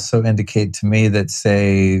also indicate to me that,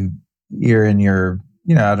 say, you're in your,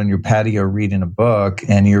 out on your patio reading a book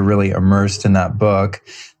and you're really immersed in that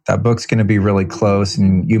book's going to be really close,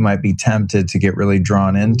 and you might be tempted to get really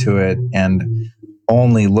drawn into it and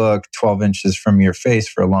only look 12 inches from your face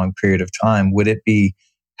for a long period of time. Would it be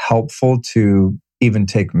helpful to even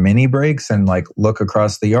take mini breaks and like look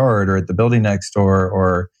across the yard or at the building next door,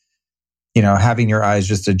 or having your eyes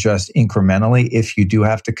just adjust incrementally if you do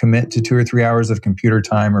have to commit to 2 or 3 hours of computer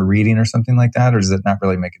time or reading or something like that? Or does it not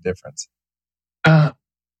really make a difference?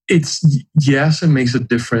 Yes, it makes a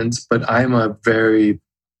difference, but I'm very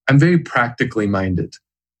practically minded.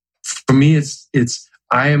 For me,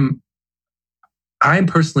 I'm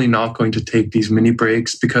personally not going to take these mini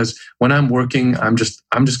breaks, because when I'm working, I'm just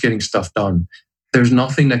getting stuff done. There's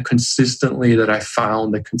nothing that I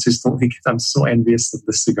found that consistently, I'm so envious of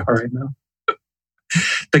the cigar right now,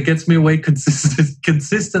 that gets me away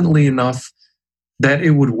consistently enough that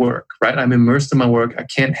it would work, right? I'm immersed in my work. I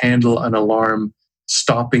can't handle an alarm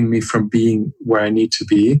stopping me from being where I need to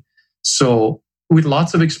be. So with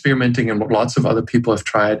lots of experimenting and what lots of other people have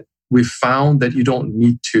tried, we've found that you don't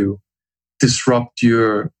need to disrupt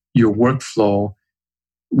your workflow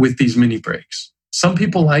with these mini breaks. Some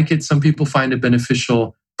people like it, some people find it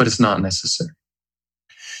beneficial, but it's not necessary.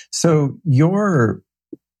 So your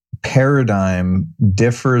paradigm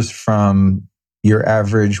differs from your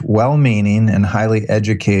average well-meaning and highly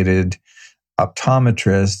educated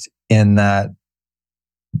optometrist in that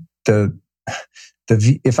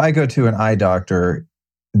if I go to an eye doctor,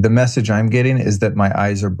 the message I'm getting is that my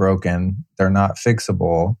eyes are broken. They're not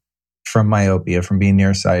fixable from myopia, from being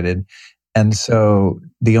nearsighted. And so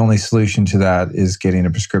the only solution to that is getting a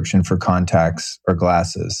prescription for contacts or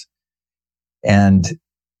glasses. And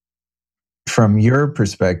from your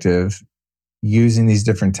perspective, using these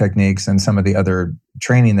different techniques and some of the other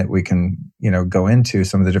training that we can, go into,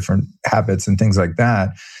 some of the different habits and things like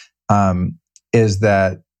that, is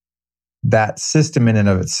that system in and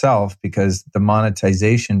of itself, because the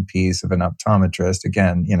monetization piece of an optometrist,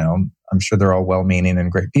 again, I'm sure they're all well-meaning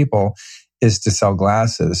and great people, is to sell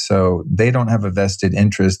glasses. So they don't have a vested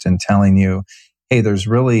interest in telling you, hey, there's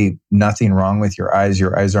really nothing wrong with your eyes.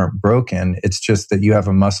 Your eyes aren't broken. It's just that you have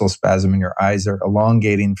a muscle spasm and your eyes are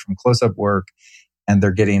elongating from close-up work and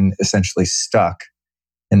they're getting essentially stuck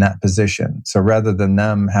in that position. So rather than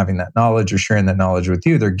them having that knowledge or sharing that knowledge with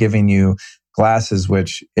you, they're giving you glasses,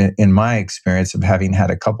 which in my experience of having had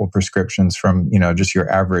a couple prescriptions from, just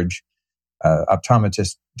your average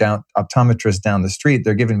optometrist down the street,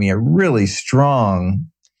 they're giving me a really strong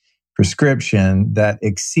prescription that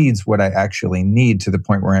exceeds what I actually need, to the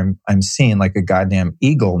point where I'm seeing like a goddamn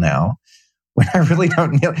eagle now, when I really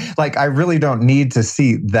don't need to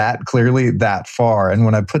see that clearly that far. And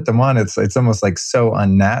when I put them on, it's almost like so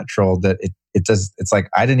unnatural that it's like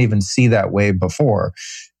I didn't even see that way before.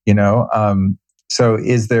 So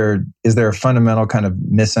is there a fundamental kind of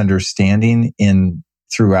misunderstanding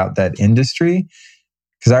throughout that industry?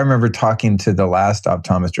 Because I remember talking to the last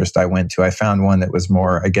optometrist I went to, I found one that was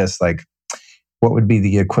more, I guess, like what would be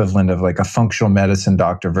the equivalent of like a functional medicine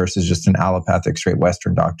doctor versus just an allopathic straight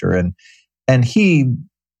Western doctor. And he,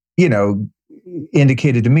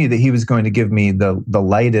 indicated to me that he was going to give me the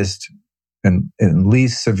lightest and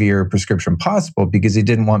least severe prescription possible, because he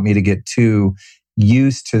didn't want me to get too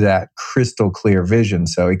used to that crystal clear vision.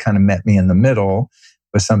 So he kind of met me in the middle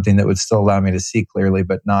with something that would still allow me to see clearly,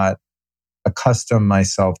 but not accustom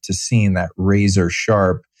myself to seeing that razor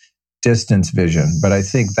sharp distance vision. But I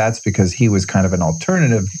think that's because he was kind of an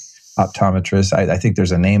alternative optometrist. I think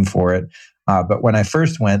there's a name for it. But when I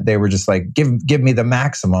first went, they were just like, give me the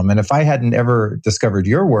maximum. And if I hadn't ever discovered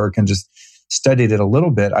your work and just studied it a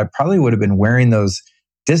little bit, I probably would have been wearing those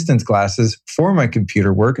distance glasses for my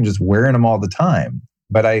computer work and just wearing them all the time.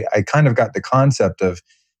 But I kind of got the concept of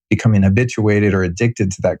becoming habituated or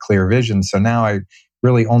addicted to that clear vision. So now I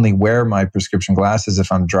really only wear my prescription glasses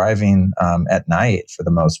if I'm driving at night for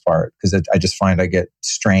the most part, because I just find I get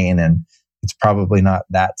strain, and it's probably not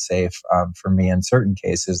that safe for me in certain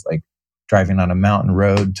cases, like driving on a mountain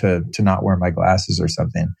road to not wear my glasses or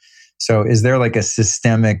something. So is there like a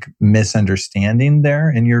systemic misunderstanding there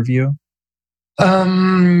in your view?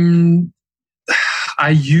 I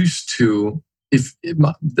used to,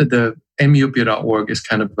 the myopia.org is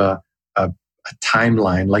kind of a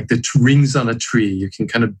timeline, like the rings on a tree. You can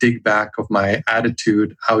kind of dig back of my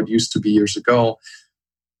attitude, how it used to be years ago.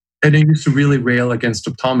 And I used to really rail against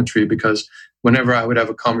optometry, because whenever I would have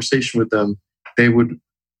a conversation with them, they would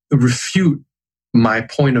refute my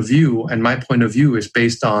point of view. And my point of view is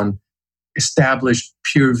based on established,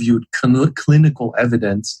 peer-reviewed clinical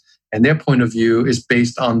evidence. And their point of view is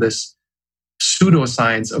based on this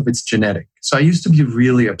pseudoscience of its genetic. So I used to be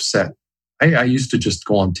really upset. I used to just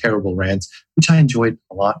go on terrible rants, which I enjoyed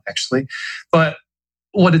a lot, actually. But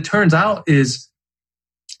what it turns out is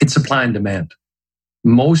it's supply and demand.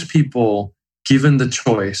 Most people, given the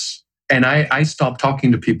choice, and I stopped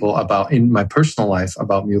talking to people about, in my personal life,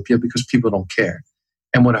 about myopia, because people don't care.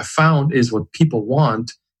 And what I found is what people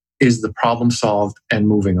want is the problem solved and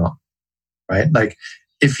moving on, right? Like,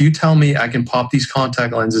 if you tell me I can pop these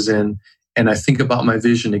contact lenses in and I think about my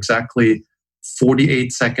vision exactly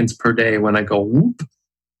 48 seconds per day when I go whoop,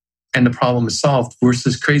 and the problem is solved,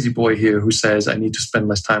 versus crazy boy here who says I need to spend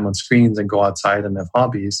less time on screens and go outside and have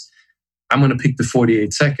hobbies, I'm going to pick the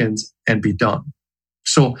 48 seconds and be done.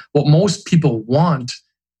 So what most people want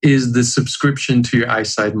is the subscription to your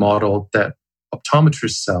eyesight model that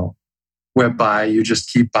optometrists sell, whereby you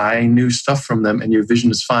just keep buying new stuff from them and your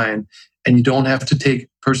vision is fine. And you don't have to take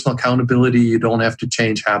personal accountability. You don't have to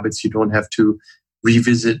change habits. You don't have to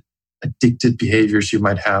revisit addicted behaviors you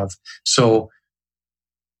might have. So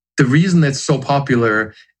the reason that's so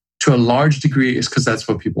popular, to a large degree is because that's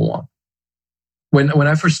what people want. When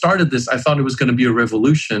I first started this, I thought it was going to be a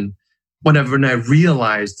revolution. When I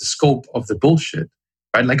realized the scope of the bullshit,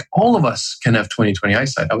 right? Like all of us can have 20/20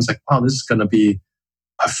 eyesight. I was like, wow, this is going to be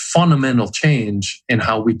a fundamental change in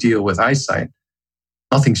how we deal with eyesight.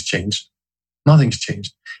 Nothing's changed. Nothing's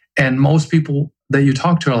changed. And most people that you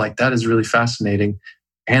talk to are like, that is really fascinating.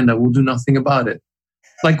 And I will do nothing about it.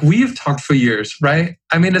 Like we've talked for years, right?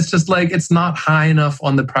 I mean, it's just like, it's not high enough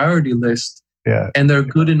on the priority list. Yeah. And there are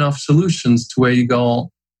good enough solutions to where you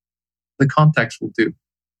go, the contacts will do.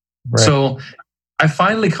 Right. So I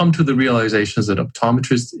finally come to the realizations that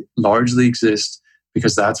optometrists largely exist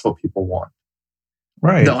because that's what people want.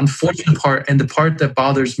 Right. The unfortunate part and the part that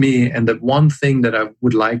bothers me and the one thing that I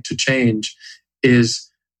would like to change is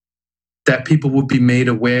that people would be made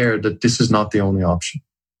aware that this is not the only option.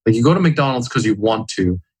 Like you go to McDonald's because you want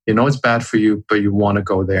to. You know it's bad for you, but you want to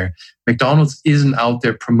go there. McDonald's isn't out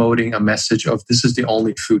there promoting a message of this is the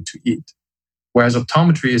only food to eat. Whereas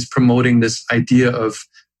optometry is promoting this idea of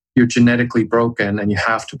you're genetically broken and you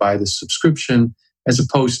have to buy this subscription, as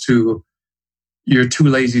opposed to you're too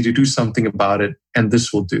lazy to do something about it and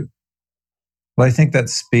this will do. Well, I think that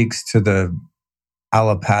speaks to the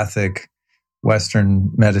allopathic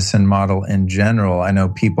Western medicine model in general. I know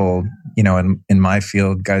people, in my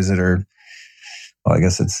field, guys that are, well, I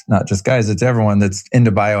guess it's not just guys, it's everyone that's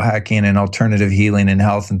into biohacking and alternative healing and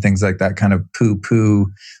health and things like that, kind of poo-poo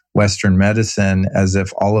Western medicine as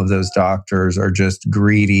if all of those doctors are just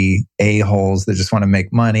greedy a-holes that just want to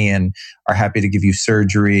make money and are happy to give you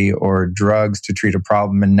surgery or drugs to treat a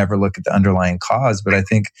problem and never look at the underlying cause. But I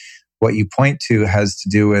think what you point to has to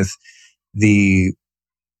do with the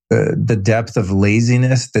depth of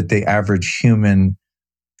laziness that the average human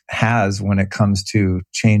has when it comes to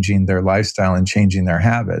changing their lifestyle and changing their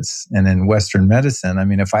habits. And in Western medicine, I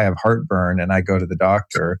mean, if I have heartburn and I go to the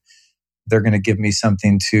doctor, they're going to give me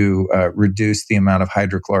something to reduce the amount of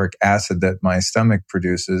hydrochloric acid that my stomach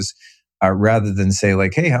produces, rather than say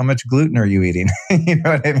like, hey, how much gluten are you eating? You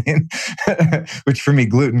know what I mean? Which for me,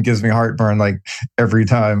 gluten gives me heartburn like every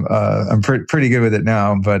time. I'm pretty good with it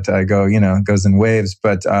now, but I go, it goes in waves.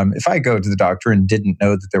 But if I go to the doctor and didn't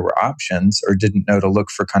know that there were options or didn't know to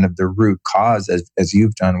look for kind of the root cause as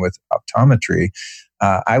you've done with optometry,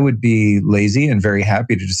 I would be lazy and very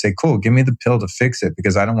happy to just say, cool, give me the pill to fix it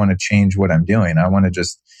because I don't want to change what I'm doing. I want to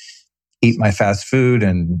just eat my fast food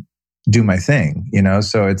and do my thing,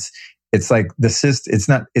 So it's like the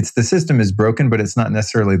system is broken, but it's not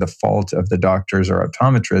necessarily the fault of the doctors or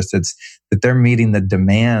optometrists. It's that they're meeting the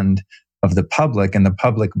demand of the public, and the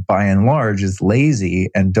public by and large is lazy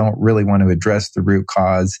and don't really want to address the root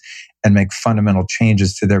cause and make fundamental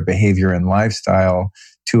changes to their behavior and lifestyle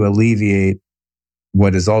to alleviate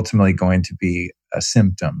what is ultimately going to be a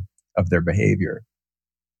symptom of their behavior.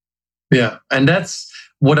 Yeah, and that's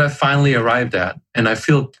what I finally arrived at. And I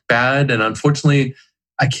feel bad, and unfortunately,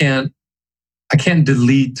 I can't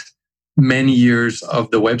delete many years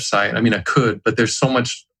of the website. I mean, I could, but there's so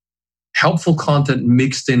much helpful content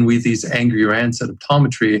mixed in with these angry rants at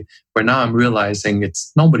optometry where now I'm realizing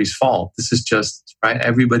it's nobody's fault. This is just, right?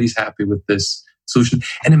 Everybody's happy with this solution.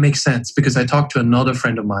 And it makes sense because I talked to another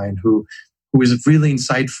friend of mine who is really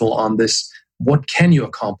insightful on this. What can you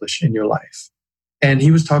accomplish in your life? And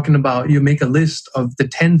he was talking about you make a list of the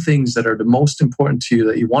 10 things that are the most important to you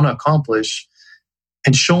that you want to accomplish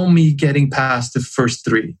and show me getting past the first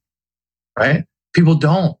 3, right? People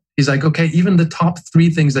don't. He's like, okay, even the top 3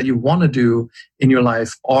 things that you want to do in your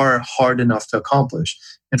life are hard enough to accomplish.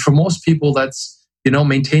 And for most people, that's,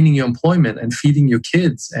 maintaining your employment and feeding your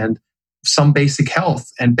kids and some basic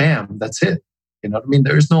health, and bam, that's it. You know what I mean?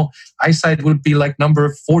 There is no, eyesight would be like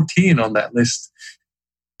number 14 on that list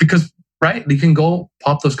because, right, you can go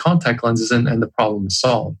pop those contact lenses and the problem is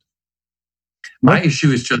solved. My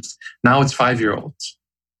issue is just now it's 5-year-olds,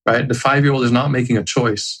 right? The 5-year-old is not making a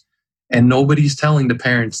choice, and nobody's telling the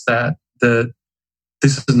parents that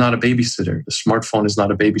this is not a babysitter. The smartphone is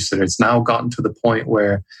not a babysitter. It's now gotten to the point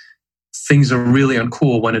where things are really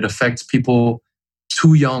uncool when it affects people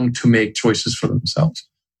too young to make choices for themselves.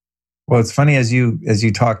 Well, it's funny as you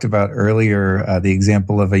talked about earlier, the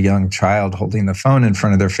example of a young child holding the phone in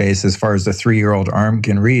front of their face as far as the 3-year-old arm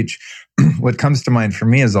can reach. What comes to mind for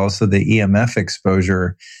me is also the EMF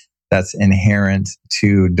exposure that's inherent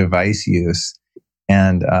to device use.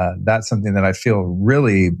 And that's something that I feel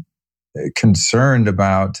really concerned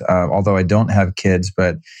about, although I don't have kids,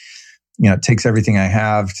 but it takes everything I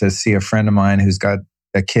have to see a friend of mine who's got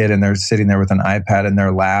a kid and they're sitting there with an iPad in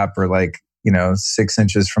their lap or 6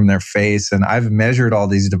 inches from their face. And I've measured all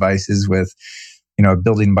these devices with, a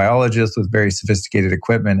building biologist with very sophisticated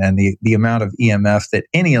equipment, and the amount of EMF that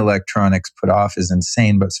any electronics put off is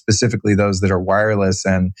insane, but specifically those that are wireless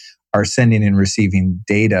and are sending and receiving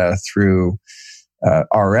data through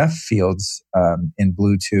RF fields in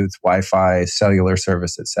Bluetooth, Wi-Fi, cellular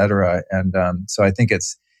service, etc. And so I think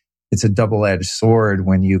it's a double-edged sword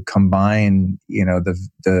when you combine,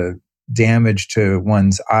 the damage to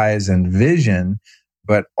one's eyes and vision,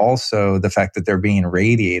 but also the fact that they're being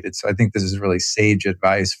radiated. So I think this is really sage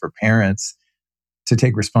advice for parents to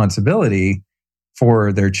take responsibility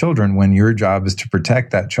for their children when your job is to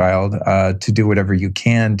protect that child, to do whatever you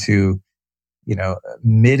can to,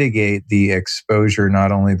 mitigate the exposure,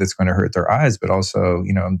 not only that's going to hurt their eyes, but also,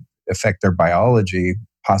 affect their biology,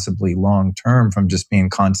 possibly long term, from just being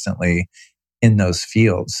constantly in those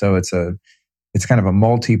fields. So it's kind of a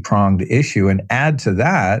multi-pronged issue. And add to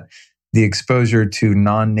that the exposure to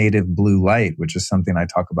non-native blue light, which is something I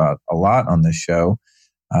talk about a lot on this show,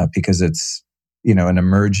 because it's, an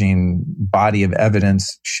emerging body of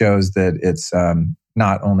evidence shows that it's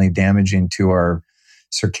not only damaging to our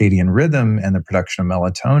circadian rhythm and the production of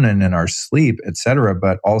melatonin and our sleep, et cetera,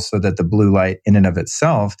 but also that the blue light in and of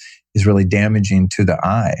itself is really damaging to the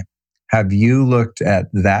eye. Have you looked at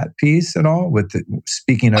that piece at all?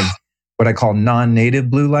 Speaking of what I call non-native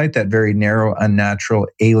blue light, that very narrow, unnatural,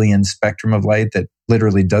 alien spectrum of light that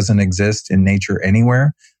literally doesn't exist in nature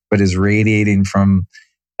anywhere, but is radiating from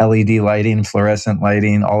LED lighting, fluorescent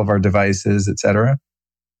lighting, all of our devices, et cetera?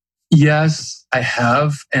 Yes, I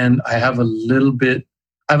have. And I have a little bit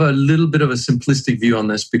of a simplistic view on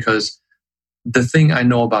this, because the thing I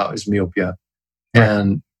know about is myopia. Right.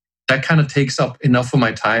 And that kind of takes up enough of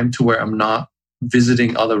my time to where I'm not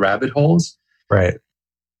visiting other rabbit holes. Right.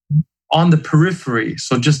 On the periphery,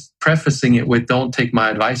 so just prefacing it with don't take my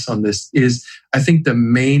advice on this, is I think the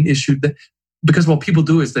main issue because what people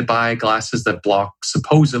do is they buy glasses that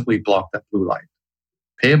supposedly block that blue light.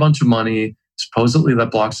 Pay a bunch of money, supposedly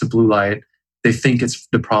that blocks the blue light. They think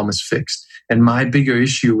the problem is fixed. And my bigger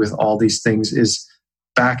issue with all these things is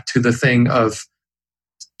back to the thing of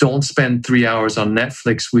don't spend 3 hours on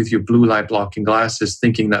Netflix with your blue light blocking glasses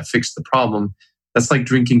thinking that fixed the problem. That's like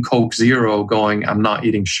drinking Coke Zero going, I'm not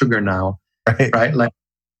eating sugar now, right? Like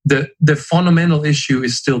the fundamental issue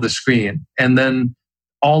is still the screen. And then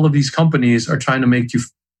all of these companies are trying to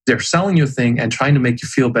they're selling you a thing and trying to make you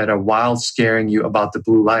feel better while scaring you about the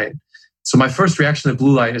blue light. So my first reaction to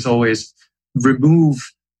blue light is always remove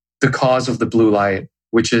the cause of the blue light,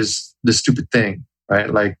 which is the stupid thing,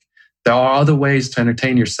 right? Like there are other ways to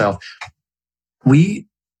entertain yourself. We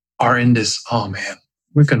are in this, oh man,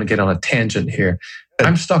 we're going to get on a tangent here.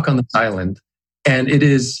 I'm stuck on this island and it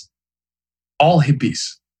is all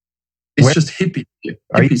hippies. It's just hippies.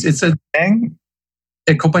 It's a thing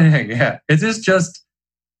in Copenhagen. Yeah. It is just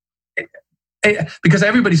because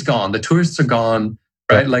everybody's gone. The tourists are gone,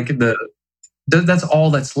 right? Like that's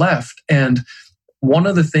all that's left. And one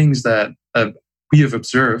of the things that we have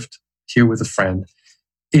observed here with a friend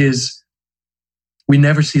is we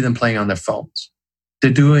never see them playing on their phones.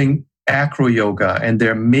 They're doing acro yoga and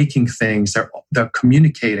they're making things. They're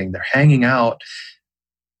communicating. They're hanging out.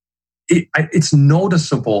 It's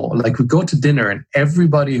noticeable. Like we go to dinner and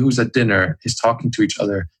everybody who's at dinner is talking to each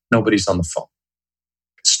other. Nobody's on the phone.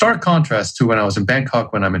 Stark contrast to when I was in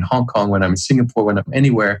Bangkok, when I'm in Hong Kong, when I'm in Singapore, when I'm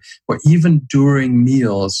anywhere, where even during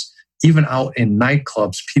meals, even out in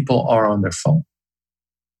nightclubs, people are on their phone,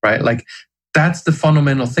 right? Like that's the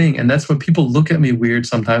fundamental thing. And that's when people look at me weird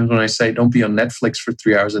sometimes when I say, don't be on Netflix for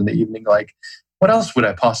 3 hours in the evening. Like, what else would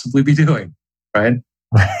I possibly be doing, right?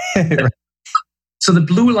 So the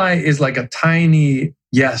blue light is like a tiny,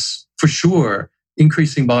 yes, for sure,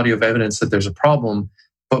 increasing body of evidence that there's a problem.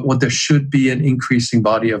 But what there should be an increasing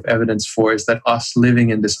body of evidence for is that us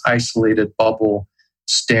living in this isolated bubble,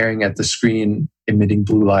 staring at the screen, emitting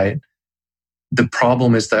blue light, the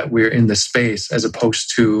problem is that we're in the space as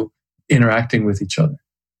opposed to interacting with each other.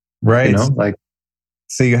 Right.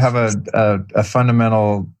 So you have a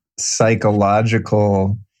fundamental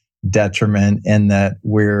psychological detriment in that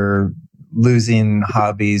we're losing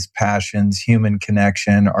hobbies, passions, human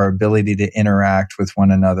connection, our ability to interact with one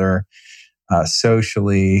another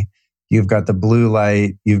socially. You've got the blue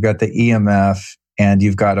light, you've got the EMF, and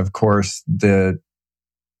you've got, of course, the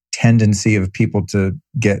tendency of people to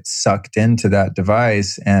get sucked into that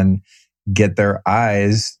device and get their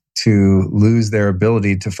eyes to lose their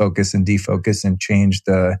ability to focus and defocus and change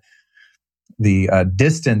the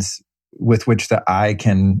distance with which the eye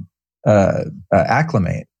can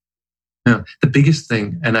acclimate. Yeah, the biggest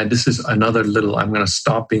thing, and this is another little, I'm going to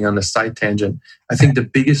stop being on the side tangent. I think the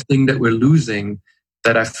biggest thing that we're losing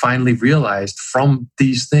that I finally realized from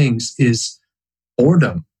these things is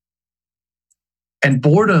boredom. And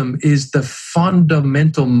boredom is the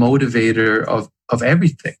fundamental motivator of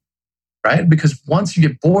everything, right? Because once you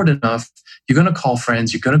get bored enough, you're going to call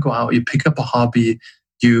friends, you're going to go out, you pick up a hobby,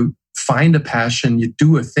 you find a passion, you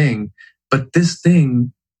do a thing. But this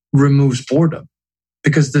thing removes boredom,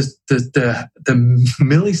 because the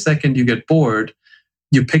millisecond you get bored,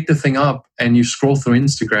 you pick the thing up and you scroll through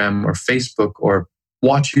Instagram or Facebook or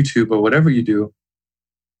watch YouTube or whatever you do,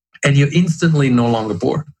 and you're instantly no longer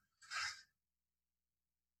bored.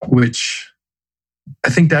 Which I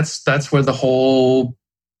think that's where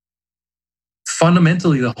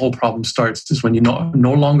fundamentally the whole problem starts, is when you're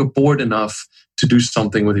no longer bored enough to do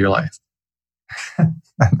something with your life.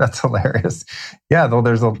 That's hilarious. Yeah, though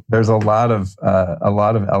there's a lot of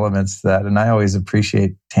elements to that, and I always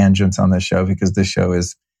appreciate tangents on this show, because this show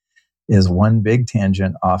is one big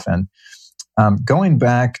tangent often. Going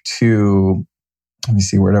back to, let me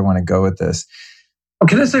see, where do I want to go with this? Oh,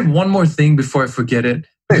 can I say one more thing before I forget it?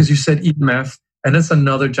 Because you said EMF, and that's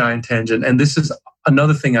another giant tangent. And this is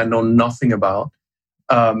another thing I know nothing about.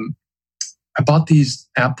 I bought these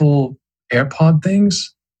Apple AirPod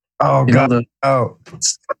things. Oh, God.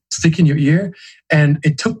 Stick in your ear. And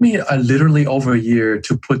it took me literally over a year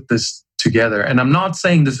to put this together. And I'm not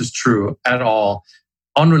saying this is true at all,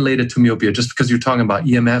 unrelated to myopia, just because you're talking about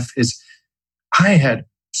EMF, I had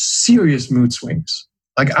serious mood swings.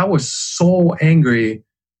 Like, I was so angry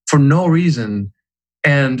for no reason.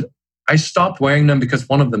 And I stopped wearing them because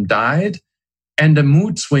one of them died, and the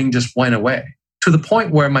mood swing just went away, to the point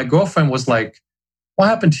where my girlfriend was like, "What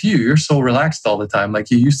happened to you? You're so relaxed all the time. Like,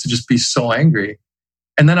 you used to just be so angry."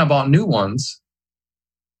 And then I bought new ones,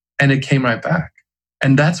 and it came right back.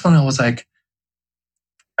 And that's when I was like,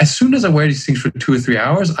 as soon as I wear these things for 2 or 3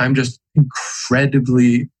 hours, I'm just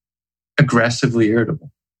incredibly aggressively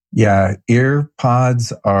irritable. Yeah, ear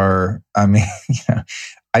pods are, I mean,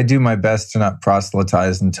 I do my best to not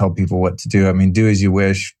proselytize and tell people what to do. I mean, do as you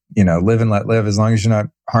wish, live and let live. As long as you're not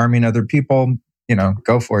harming other people,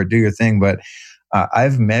 go for it, do your thing. But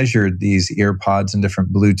I've measured these ear pods and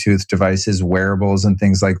different Bluetooth devices, wearables and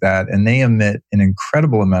things like that, and they emit an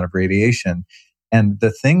incredible amount of radiation. And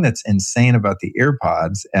the thing that's insane about the ear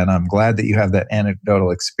pods, and I'm glad that you have that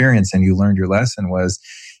anecdotal experience and you learned your lesson, was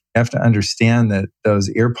you have to understand that those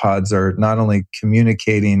ear pods are not only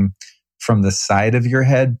communicating from the side of your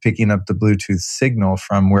head, picking up the Bluetooth signal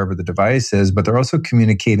from wherever the device is, but they're also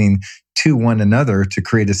communicating to one another to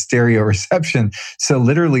create a stereo reception. So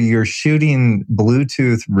literally you're shooting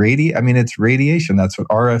Bluetooth it's radiation. That's what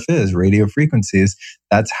RF is, radio frequencies.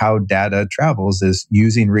 That's how data travels, is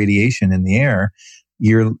using radiation in the air.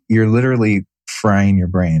 You're literally frying your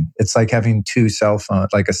brain. It's like having two cell phones,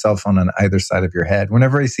 like a cell phone on either side of your head.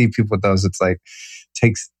 Whenever I see people with those, it's like,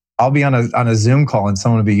 I'll be on a Zoom call and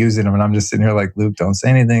someone will be using them, and I'm just sitting here like, Luke, don't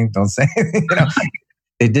say anything. Don't say anything.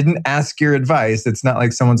 They didn't ask your advice. It's not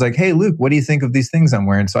like someone's like, hey, Luke, what do you think of these things I'm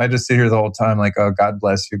wearing? So I just sit here the whole time like, oh, God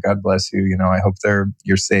bless you. God bless you. I hope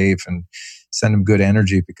you're safe, and send them good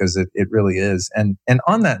energy, because it really is. And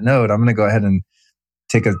on that note, I'm going to go ahead and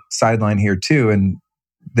take a sideline here too. And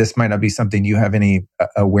this might not be something you have any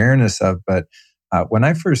awareness of, but when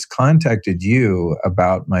I first contacted you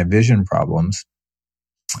about my vision problems,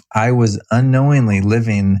 I was unknowingly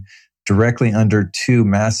living directly under two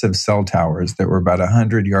massive cell towers that were about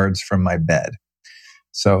 100 yards from my bed.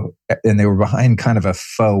 So, and they were behind kind of a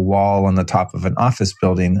faux wall on the top of an office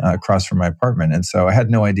building across from my apartment. And so I had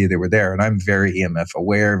no idea they were there. And I'm very EMF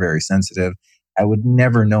aware, very sensitive. I would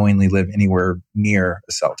never knowingly live anywhere near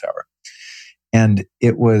a cell tower. And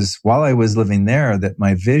it was while I was living there that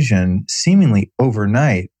my vision seemingly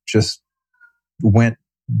overnight just went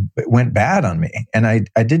bad on me. And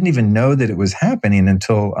I didn't even know that it was happening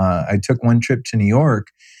until I took one trip to New York,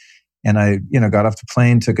 and I got off the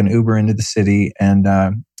plane, took an Uber into the city, and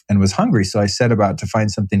was hungry. So I set about to find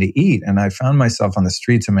something to eat. And I found myself on the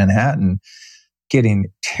streets of Manhattan getting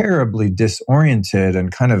terribly disoriented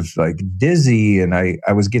and kind of like dizzy. And I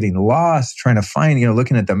was getting lost trying to find,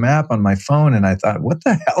 looking at the map on my phone. And I thought, what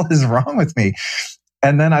the hell is wrong with me?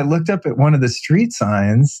 And then I looked up at one of the street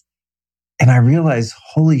signs, and I realized,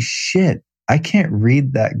 holy shit, I can't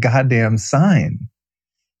read that goddamn sign.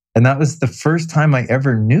 And that was the first time I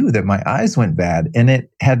ever knew that my eyes went bad. And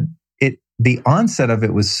the onset of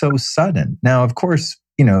it was so sudden. Now, of course,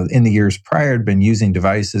 in the years prior, I'd been using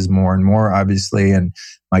devices more and more, obviously, and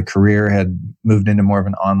my career had moved into more of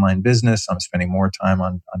an online business. I'm spending more time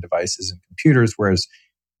on devices and computers, whereas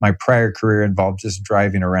my prior career involved just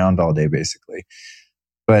driving around all day, basically.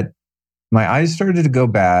 But my eyes started to go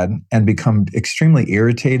bad and become extremely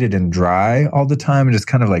irritated and dry all the time, and just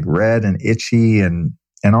kind of like red and itchy and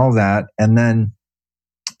all that. And then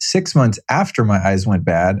 6 months after my eyes went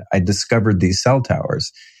bad, I discovered these cell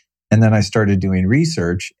towers. And then I started doing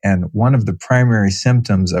research. And one of the primary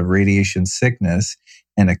symptoms of radiation sickness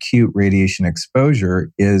and acute radiation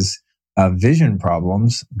exposure is vision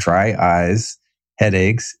problems, dry eyes,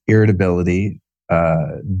 headaches, irritability,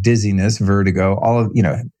 dizziness, vertigo, all of,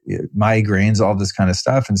 migraines, all this kind of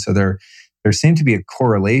stuff. And so there seemed to be a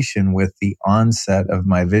correlation with the onset of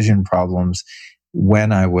my vision problems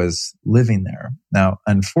when I was living there. Now,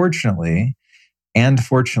 unfortunately, and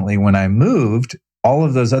fortunately, when I moved, all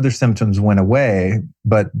of those other symptoms went away,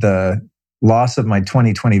 but the loss of my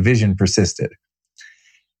 20/20 vision persisted.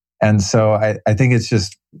 And so I think it's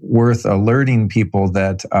just worth alerting people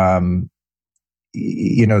that,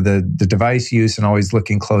 the device use and always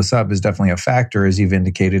looking close up is definitely a factor, as you've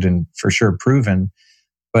indicated, and for sure proven.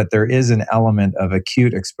 But there is an element of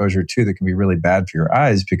acute exposure too that can be really bad for your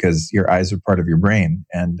eyes, because your eyes are part of your brain.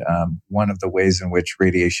 And one of the ways in which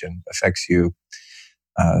radiation affects you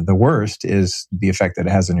the worst is the effect that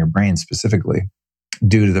it has on your brain specifically,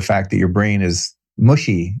 due to the fact that your brain is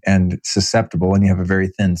mushy and susceptible and you have a very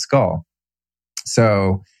thin skull.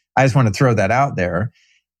 So I just want to throw that out there.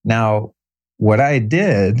 Now, what I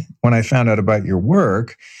did when I found out about your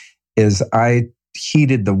work is I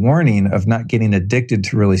heeded the warning of not getting addicted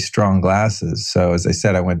to really strong glasses. So as I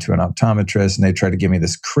said, I went to an optometrist and they tried to give me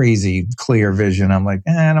this crazy clear vision. I'm like,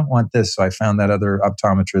 I don't want this. So I found that other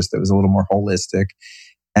optometrist that was a little more holistic.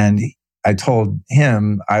 And I told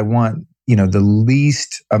him, I want, the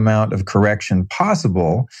least amount of correction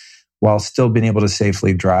possible while still being able to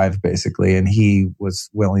safely drive, basically. And he was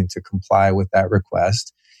willing to comply with that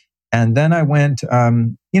request. And then I went,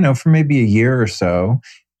 for maybe a year or so,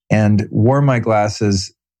 and wore my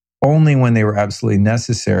glasses only when they were absolutely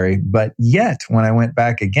necessary. But yet, when I went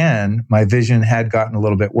back again, my vision had gotten a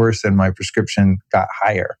little bit worse and my prescription got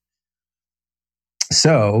higher.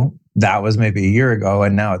 So that was maybe a year ago.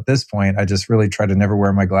 And now at this point, I just really try to never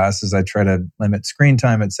wear my glasses. I try to limit screen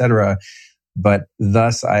time, etc. But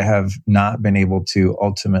thus, I have not been able to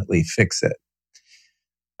ultimately fix it.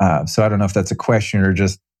 So I don't know if that's a question or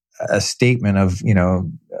just a statement of,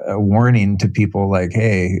 a warning to people like,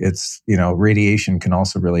 hey, it's, radiation can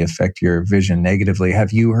also really affect your vision negatively.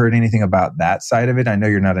 Have you heard anything about that side of it? I know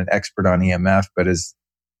you're not an expert on EMF, but is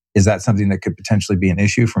that something that could potentially be an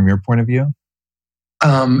issue from your point of view?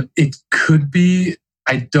 It could be.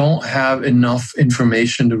 I don't have enough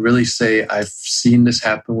information to really say I've seen this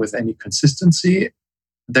happen with any consistency.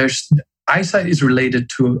 Eyesight is related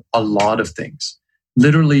to a lot of things.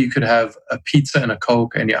 Literally, you could have a pizza and a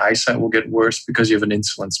Coke and your eyesight will get worse because you have an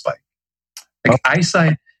insulin spike.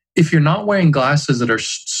 Eyesight, if you're not wearing glasses that are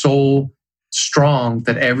so strong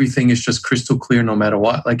that everything is just crystal clear no matter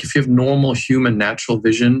what, like if you have normal human natural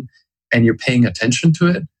vision and you're paying attention to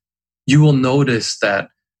it, you will notice that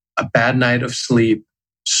a bad night of sleep,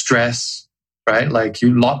 stress, right? Like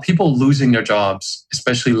people losing their jobs,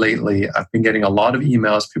 especially lately. I've been getting a lot of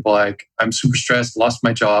emails. People like, I'm super stressed, lost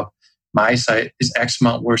my job. My eyesight is X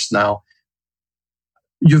amount worse now.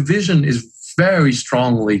 Your vision is very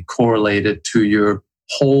strongly correlated to your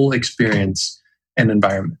whole experience and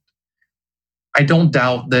environment. I don't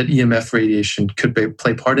doubt that EMF radiation could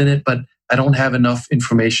play part in it, but I don't have enough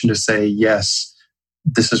information to say, yes,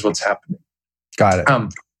 this is what's happening. Got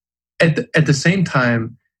it. At the same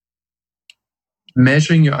time,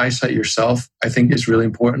 measuring your eyesight yourself, I think, is really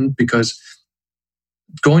important, because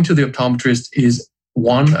going to the optometrist is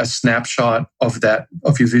a snapshot of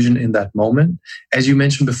your vision in that moment. As you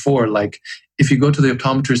mentioned before, like if you go to the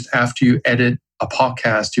optometrist after you edit a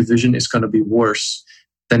podcast, your vision is going to be worse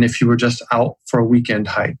than if you were just out for a weekend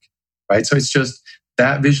hike, right? So it's just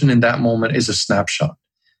that vision in that moment is a snapshot.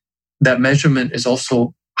 That measurement is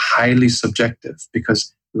also highly subjective,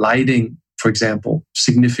 because lighting, for example,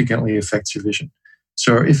 significantly affects your vision.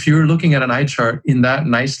 So if you're looking at an eye chart in that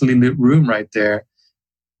nicely lit room right there,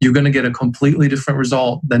 you're going to get a completely different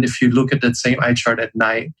result than if you look at that same eye chart at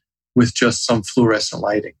night with just some fluorescent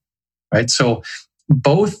lighting, right? So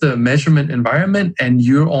both the measurement environment and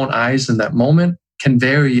your own eyes in that moment can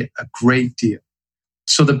vary a great deal.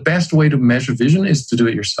 So the best way to measure vision is to do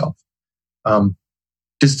it yourself.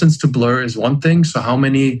 Distance to blur is one thing. So how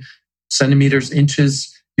many centimeters,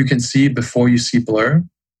 inches you can see before you see blur,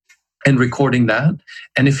 and recording that.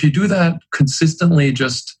 And if you do that consistently,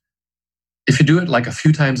 if you do it like a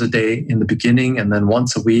few times a day in the beginning, and then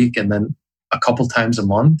once a week, and then a couple times a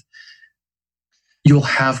month, you'll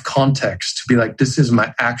have context to be like, this is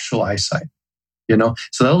my actual eyesight,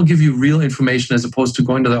 So that'll give you real information, as opposed to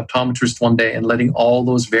going to the optometrist one day and letting all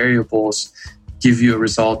those variables give you a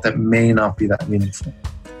result that may not be that meaningful.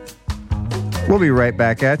 We'll be right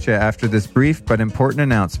back at you after this brief but important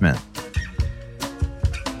announcement.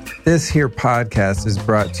 This here podcast is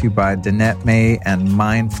brought to you by Danette May and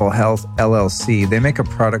Mindful Health LLC. They make a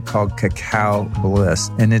product called Cacao Bliss,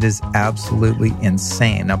 and it is absolutely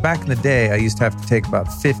insane. Now, back in the day, I used to have to take about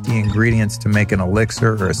 50 ingredients to make an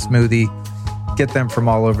elixir or a smoothie, get them from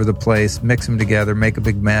all over the place, mix them together, make a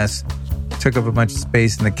big mess. Took up a bunch of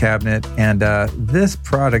space in the cabinet. And this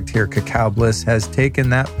product here, Cacao Bliss, has taken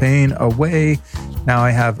that pain away. Now I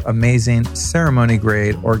have amazing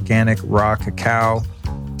ceremony-grade organic raw cacao,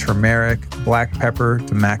 turmeric, black pepper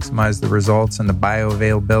to maximize the results and the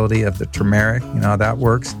bioavailability of the turmeric. You know how that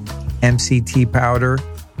works. MCT powder,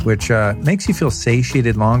 which makes you feel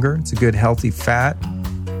satiated longer. It's a good healthy fat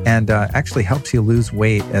and actually helps you lose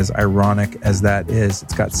weight, as ironic as that is.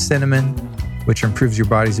 It's got cinnamon, which improves your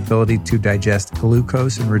body's ability to digest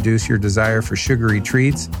glucose and reduce your desire for sugary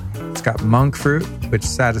treats. It's got monk fruit, which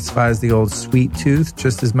satisfies the old sweet tooth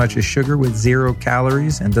just as much as sugar with 0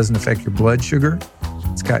 calories and doesn't affect your blood sugar.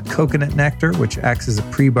 It's got coconut nectar, which acts as a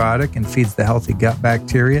prebiotic and feeds the healthy gut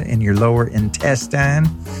bacteria in your lower intestine.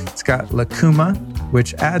 It's got lucuma,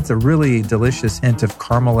 which adds a really delicious hint of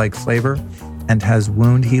caramel-like flavor and has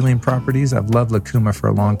wound healing properties. I've loved lucuma for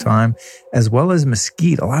a long time, as well as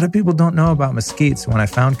mesquite. A lot of people don't know about mesquite, so when I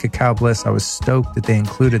found Cacao Bliss, I was stoked that they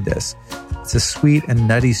included this. It's a sweet and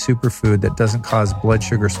nutty superfood that doesn't cause blood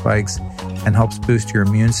sugar spikes and helps boost your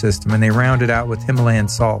immune system. And they round it out with Himalayan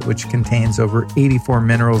salt, which contains over 84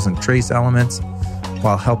 minerals and trace elements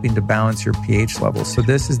while helping to balance your pH levels. So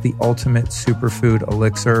this is the ultimate superfood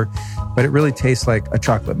elixir, but it really tastes like a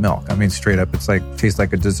chocolate milk. I mean, straight up, it's like tastes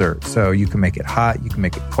like a dessert. So you can make it hot, you can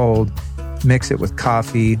make it cold, mix it with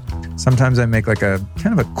coffee. Sometimes I make like a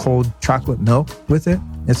kind of a cold chocolate milk with it.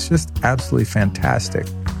 It's just absolutely fantastic.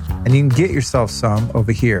 And you can get yourself some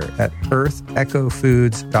over here at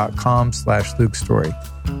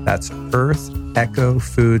earthechofoods.com/LukeStory. That's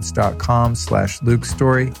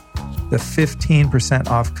earthechofoods.com/LukeStory. The 15%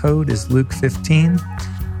 off code is Luke15.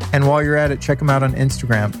 And while you're at it, check them out on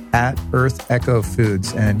Instagram at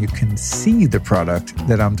earthechofoods. And you can see the product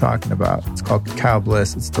that I'm talking about. It's called Cacao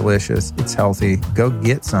Bliss. It's delicious. It's healthy. Go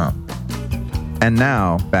get some. And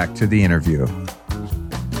now back to the interview.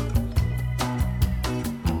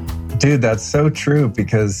 Dude, that's so true,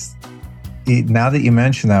 because now that you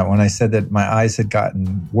mention that, when I said that my eyes had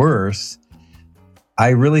gotten worse, I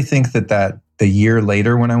really think that the year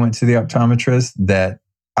later when I went to the optometrist, that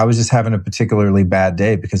I was just having a particularly bad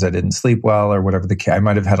day because I didn't sleep well or whatever I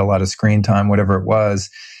might have had a lot of screen time, whatever it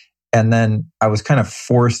was. And then I was kind of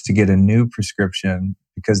forced to get a new prescription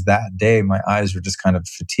because that day my eyes were just kind of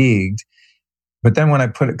fatigued. But then when I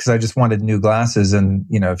put it, because I just wanted new glasses, and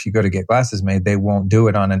if you go to get glasses made, they won't do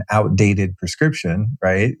it on an outdated prescription,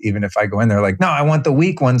 right? Even if I go in there like, no, I want the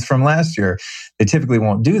weak ones from last year. They typically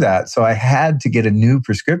won't do that. So I had to get a new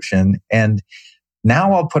prescription, and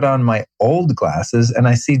now I'll put on my old glasses and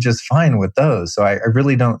I see just fine with those. So I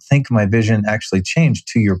really don't think my vision actually changed,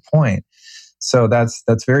 to your point. So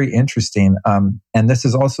that's very interesting. And this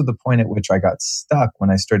is also the point at which I got stuck when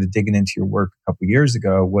I started digging into your work a couple of years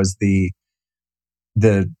ago, was the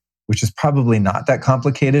which is probably not that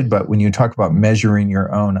complicated, but when you talk about measuring your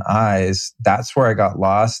own eyes, that's where I got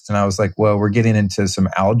lost. And I was like, well, we're getting into some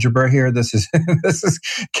algebra here. This is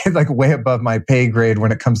like way above my pay grade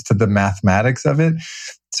when it comes to the mathematics of it.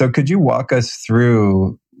 So could you walk us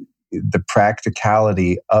through the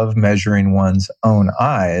practicality of measuring one's own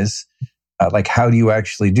eyes? Like, how do you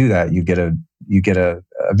actually do that? You get a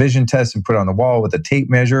vision test and put it on the wall with a tape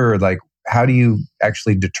measure, or like, how do you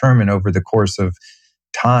actually determine over the course of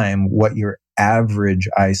time what your average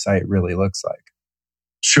eyesight really looks like?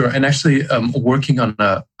 Sure. And actually working on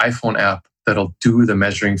an iPhone app that'll do the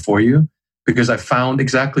measuring for you, because I found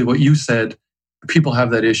exactly what you said. People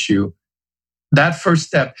have that issue. That first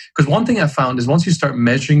step, because one thing I found is once you start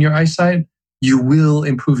measuring your eyesight, you will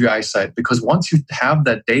improve your eyesight, because once you have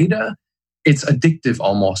that data, it's addictive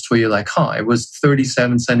almost, where you're like, it was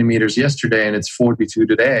 37 centimeters yesterday and it's 42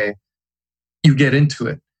 today. You get into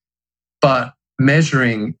it. But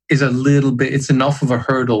measuring is it's enough of a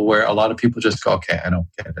hurdle where a lot of people just go, okay, I don't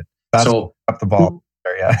get it. So up the ball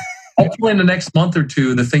there, yeah. Hopefully in the next month or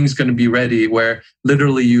two, the thing's going to be ready where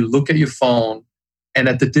literally you look at your phone and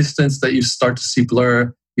at the distance that you start to see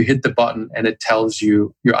blur, you hit the button and it tells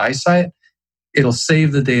you your eyesight. It'll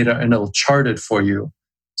save the data and it'll chart it for you.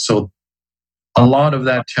 So a lot of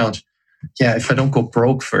that challenge. Yeah, if I don't go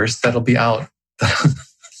broke first, that'll be out.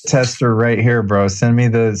 Tester right here, bro. Send me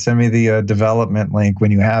the development link when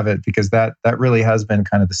you have it, because that really has been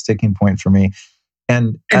kind of the sticking point for me.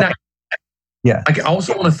 And Yeah. I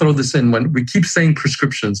also want to throw this in when we keep saying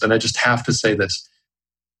prescriptions, and I just have to say this.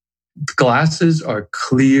 Glasses are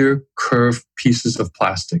clear, curved pieces of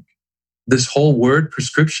plastic. This whole word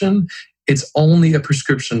prescription, it's only a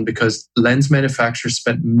prescription because lens manufacturers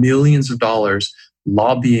spent millions of dollars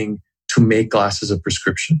lobbying to make glasses a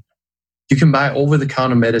prescription. You can buy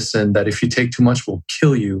over-the-counter medicine that if you take too much will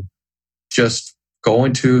kill you. Just go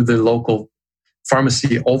into the local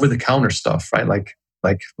pharmacy, over-the-counter stuff, right? Like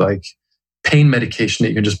pain medication that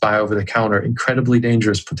you can just buy over the counter, incredibly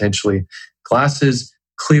dangerous potentially. Glasses,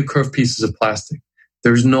 clear curved pieces of plastic.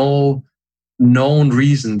 There's no known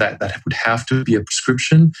reason that would have to be a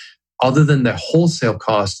prescription other than the wholesale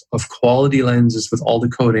cost of quality lenses with all the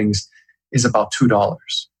coatings is about $2.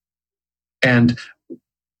 And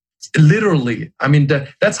literally, I mean,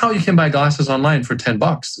 that's how you can buy glasses online for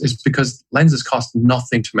 $10 is because lenses cost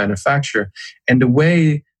nothing to manufacture. And the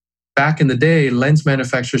way back in the day, lens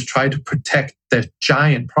manufacturers tried to protect their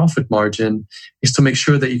giant profit margin is to make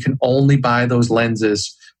sure that you can only buy those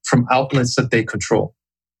lenses from outlets that they control,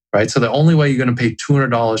 right? So the only way you're going to pay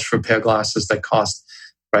 $200 for a pair of glasses that cost,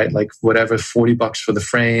 right, like whatever, $40 for the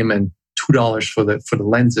frame and $2 for the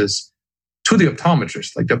lenses to the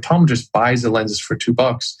optometrist. Like the optometrist buys the lenses for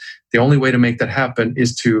 $2. The only way to make that happen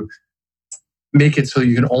is to make it so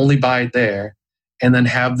you can only buy it there and then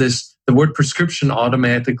have this. The word prescription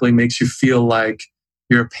automatically makes you feel like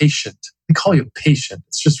you're a patient. They call you a patient.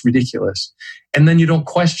 It's just ridiculous. And then you don't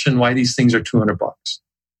question why these things are $200.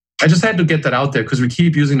 I just had to get that out there because we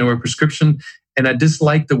keep using the word prescription. And I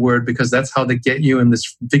dislike the word because that's how they get you in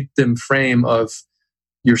this victim frame of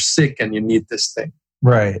you're sick and you need this thing.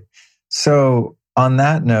 Right. So on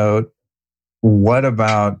that note, what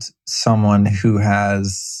about someone who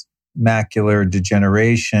has macular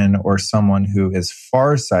degeneration or someone who is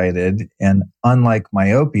farsighted and, unlike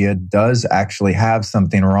myopia, does actually have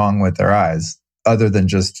something wrong with their eyes other than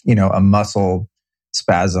just, a muscle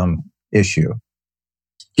spasm issue?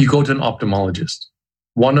 You go to an ophthalmologist.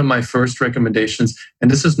 One of my first recommendations, and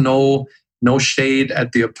this is no shade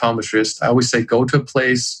at the optometrist. I always say go to a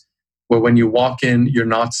place where when you walk in, you're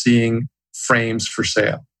not seeing frames for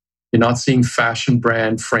sale. You're not seeing fashion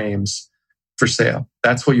brand frames for sale.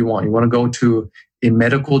 That's what you want. You want to go to a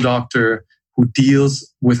medical doctor who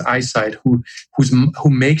deals with eyesight, who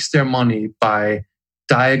makes their money by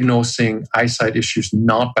diagnosing eyesight issues,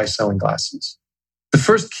 not by selling glasses. The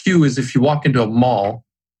first cue is if you walk into a mall,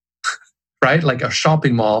 right, like a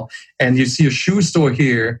shopping mall, and you see a shoe store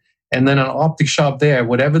here, and then an optic shop there.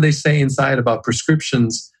 Whatever they say inside about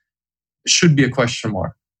prescriptions should be a question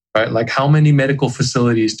mark, right? Like how many medical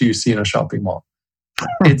facilities do you see in a shopping mall?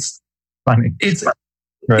 It's funny.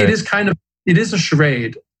 Right. It is a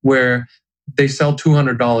charade where they sell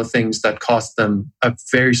 $200 things that cost them a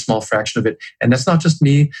very small fraction of it. And that's not just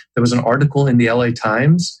me. There was an article in the LA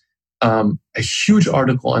Times, a huge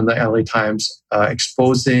article in the LA Times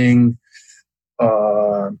exposing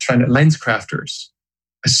lens crafters.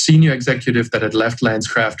 A senior executive that had left lens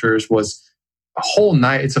crafters was a whole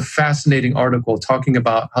night. It's a fascinating article talking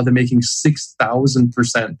about how they're making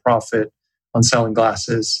 6,000% profit on selling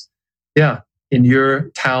glasses. Yeah. In your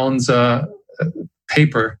town's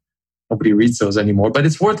paper. Nobody reads those anymore, but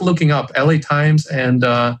it's worth looking up. LA Times and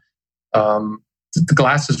the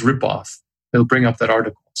glasses ripoff. It'll bring up that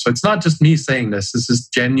article. So it's not just me saying this. This is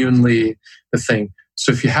genuinely the thing.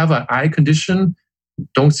 So if you have an eye condition,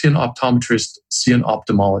 don't see an optometrist, see an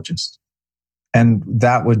ophthalmologist. And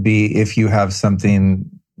that would be if you have something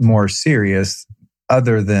more serious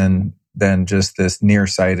other than just this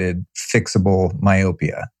nearsighted fixable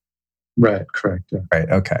myopia. Right, correct. Yeah. Right,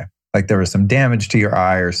 okay. Like there was some damage to your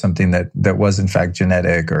eye or something that was in fact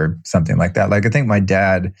genetic or something like that. Like I think my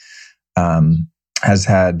dad has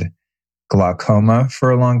had glaucoma for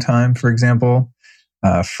a long time, for example,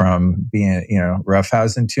 from being,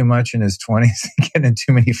 roughhousing too much in his 20s and getting in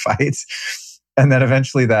too many fights. And then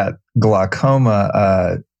eventually that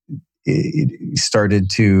glaucoma it started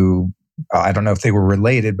to, I don't know if they were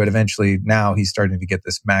related, but eventually now he's starting to get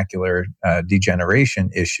this macular degeneration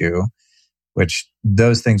issue, which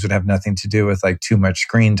those things would have nothing to do with like too much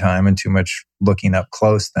screen time and too much looking up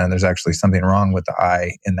close. Then there's actually something wrong with the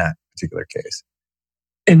eye in that particular case.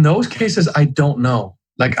 In those cases, I don't know.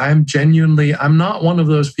 Like I'm not one of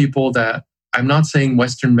those people that I'm not saying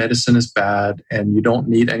Western medicine is bad and you don't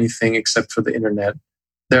need anything except for the internet.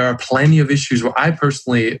 There are plenty of issues where I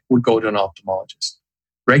personally would go to an ophthalmologist.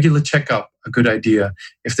 Regular checkup, a good idea.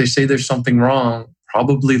 If they say there's something wrong,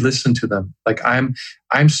 probably listen to them. Like I'm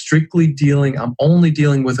only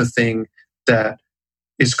dealing with a thing that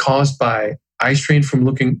is caused by eye strain from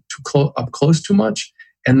looking up close too much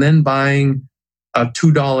and then buying a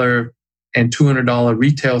 $2 and $200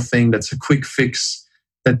 retail thing that's a quick fix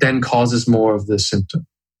that then causes more of the symptom.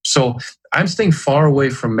 So I'm staying far away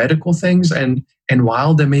from medical things. And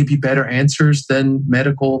while there may be better answers than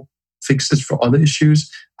medical fixes for other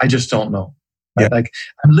issues, I just don't know. Right? Yeah. Like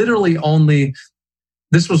I'm literally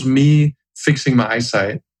this was me fixing my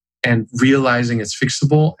eyesight and realizing it's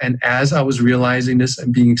fixable. And as I was realizing this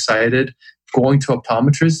and being excited, going to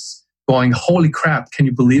optometrists, going, holy crap, can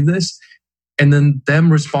you believe this? And then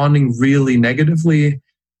them responding really negatively,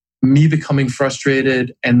 me becoming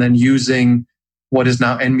frustrated, and then using what is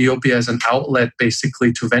now myopia as an outlet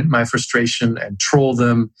basically to vent my frustration and troll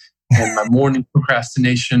them and my morning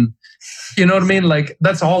procrastination. You know what I mean? Like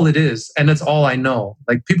that's all it is. And that's all I know.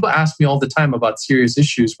 Like people ask me all the time about serious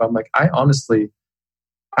issues, but I'm like, I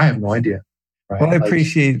have no idea. Right? Well, I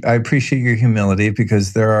appreciate your humility,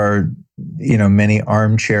 because there are, many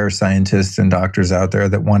armchair scientists and doctors out there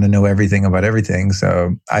that want to know everything about everything.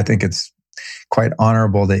 So I think it's quite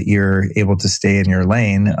honorable that you're able to stay in your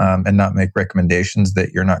lane and not make recommendations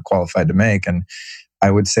that you're not qualified to make. And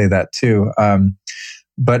I would say that too.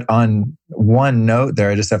 But on one note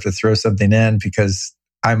there, I just have to throw something in, because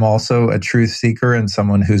I'm also a truth seeker and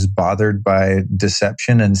someone who's bothered by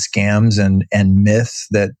deception and scams and myths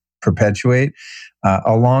that perpetuate.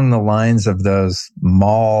 Along the lines of those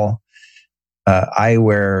mall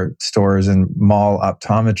eyewear stores and mall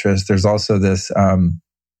optometrists, there's also this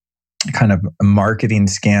kind of marketing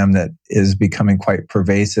scam that is becoming quite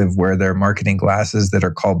pervasive, where they're marketing glasses that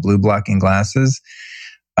are called blue blocking glasses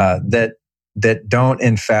that don't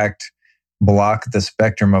in fact block the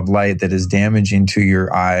spectrum of light that is damaging to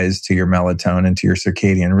your eyes, to your melatonin, to your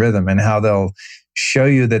circadian rhythm, and how they'll show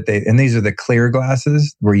you that and these are the clear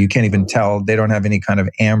glasses where you can't even tell, they don't have any kind of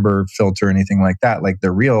amber filter or anything like that, like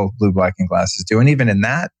the real blue blocking glasses do. And even in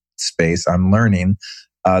that space, I'm learning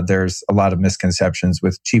there's a lot of misconceptions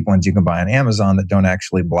with cheap ones you can buy on Amazon that don't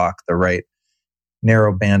actually block the right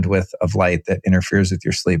narrow bandwidth of light that interferes with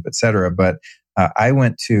your sleep, et cetera. But I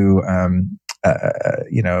went to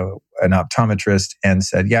an optometrist and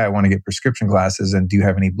said, yeah, I want to get prescription glasses. And do you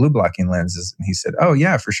have any blue blocking lenses? And he said, oh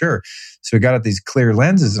yeah, for sure. So we got out these clear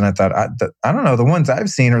lenses, and I thought, I don't know, the ones I've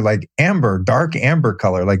seen are like dark amber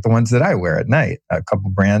color, like the ones that I wear at night. A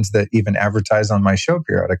couple brands that even advertise on my show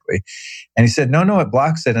periodically. And he said, no, it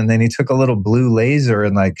blocks it. And then he took a little blue laser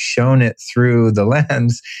and like shone it through the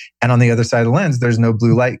lens. And on the other side of the lens, there's no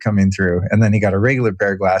blue light coming through. And then he got a regular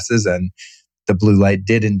pair of glasses, and the blue light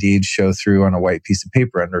did indeed show through on a white piece of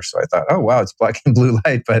paper under. So I thought, oh, wow, it's blocking blue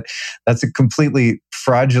light. But that's a completely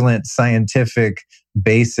fraudulent scientific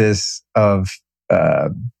basis of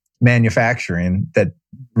manufacturing that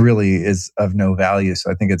really is of no value.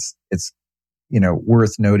 So I think it's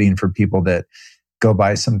worth noting for people that go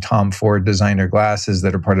buy some Tom Ford designer glasses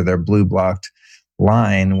that are part of their blue blocked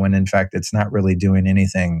line, when in fact it's not really doing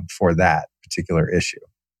anything for that particular issue.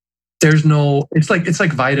 It's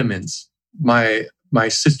like vitamins. My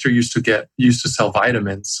sister used to sell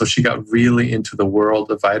vitamins, so she got really into the world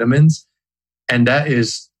of vitamins, and that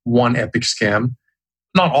is one epic scam.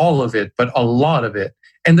 Not all of it, but a lot of it.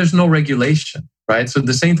 And there's no regulation, right? So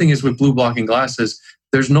the same thing is with blue blocking glasses.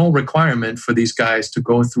 There's no requirement for these guys to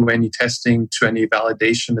go through any testing, to any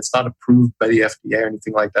validation. It's not approved by the FDA or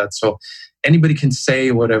anything like that. So anybody can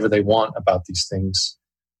say whatever they want about these things.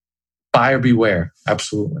 Buyer beware,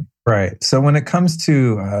 absolutely. Right. So when it comes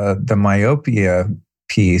to the myopia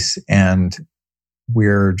piece, and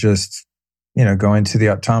we're just, going to the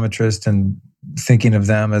optometrist and thinking of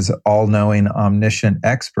them as all-knowing, omniscient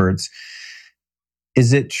experts,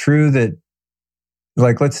 is it true that,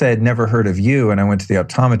 like, let's say I'd never heard of you and I went to the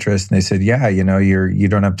optometrist and they said, yeah, you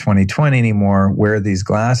don't have 20/20 anymore, wear these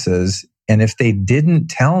glasses. And if they didn't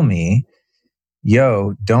tell me,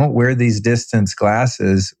 yo, don't wear these distance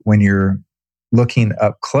glasses when you're looking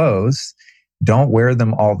up close, don't wear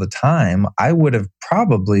them all the time, I would have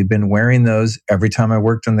probably been wearing those every time I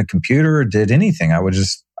worked on the computer or did anything. I would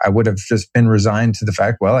have just been resigned to the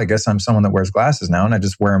fact, well, I guess I'm someone that wears glasses now and I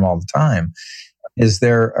just wear them all the time. Is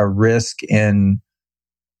there a risk in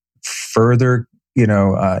further,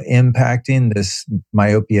 impacting this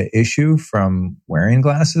myopia issue from wearing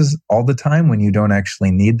glasses all the time when you don't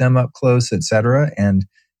actually need them up close, et cetera? And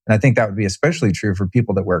I think that would be especially true for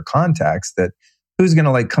people that wear contacts, that who's going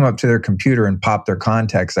to come up to their computer and pop their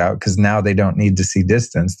contacts out because now they don't need to see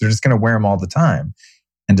distance. They're just going to wear them all the time.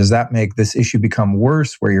 And does that make this issue become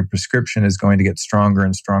worse, where your prescription is going to get stronger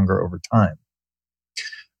and stronger over time?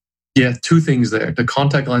 Yeah, two things there. The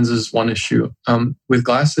contact lens is one issue. With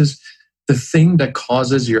glasses, the thing that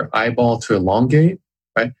causes your eyeball to elongate,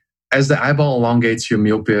 right? As the eyeball elongates, your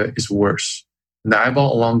myopia is worse. And the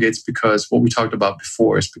eyeball elongates because what we talked about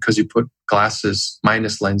before is because you put glasses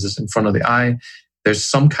minus lenses in front of the eye. There's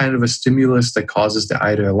some kind of a stimulus that causes the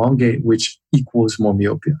eye to elongate, which equals more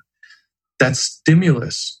myopia. That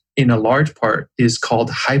stimulus, in a large part, is called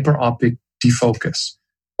hyperopic defocus.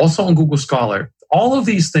 Also on Google Scholar. All of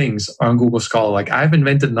these things are on Google Scholar. Like, I've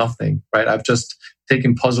invented nothing, right? I've just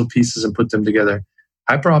taken puzzle pieces and put them together.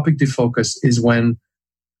 Hyperopic defocus is when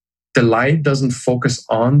the light doesn't focus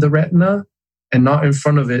on the retina and not in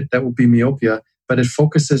front of it. That would be myopia, but it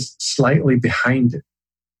focuses slightly behind it.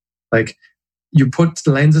 Like, you put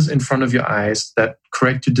lenses in front of your eyes that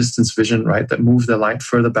correct your distance vision, right? That move the light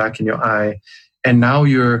further back in your eye. And now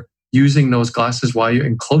you're using those glasses while you're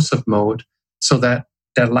in close-up mode so that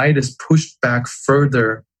that light is pushed back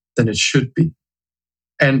further than it should be.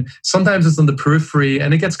 And sometimes it's on the periphery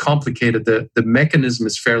and it gets complicated. The mechanism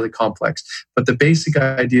is fairly complex. But the basic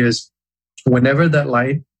idea is whenever that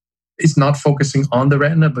light is not focusing on the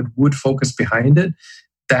retina but would focus behind it,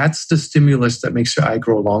 that's the stimulus that makes your eye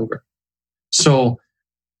grow longer. So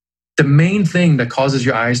the main thing that causes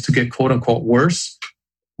your eyes to get quote unquote worse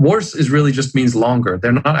is really just means longer.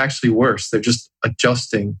 They're not actually worse. They're just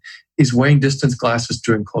adjusting, is wearing distance glasses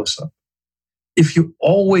during close-up. If you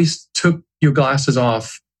always took your glasses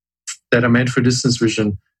off that are meant for distance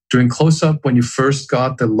vision during close-up when you first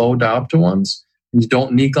got the low diopter ones, and you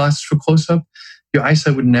don't need glasses for close-up, your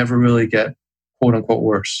eyesight would never really get quote unquote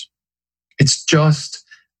worse. It's just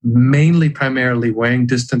mainly primarily wearing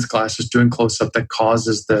distance glasses during close-up that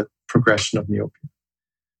causes the progression of myopia.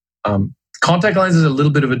 Contact lenses is a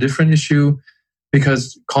little bit of a different issue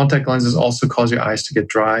because contact lenses also cause your eyes to get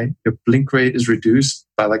dry. Your blink rate is reduced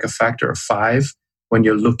by like a factor of 5 when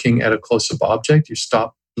you're looking at a close-up object. You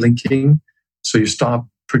stop blinking, so you stop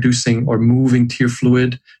producing or moving tear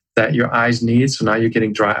fluid that your eyes need. So now you're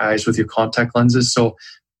getting dry eyes with your contact lenses. So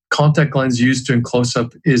contact lens used during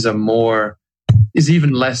close-up is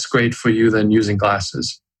even less great for you than using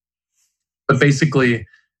glasses. But basically,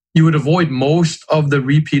 you would avoid most of the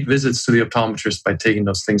repeat visits to the optometrist by taking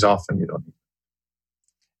those things off when you don't need them.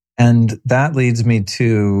 And that leads me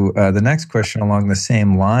to the next question along the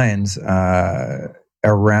same lines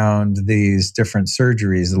around these different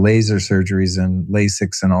surgeries, laser surgeries and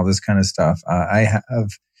LASIKs and all this kind of stuff. I have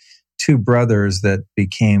 2 brothers that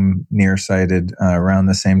became nearsighted around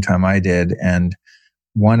the same time I did, and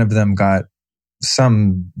one of them got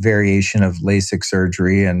some variation of LASIK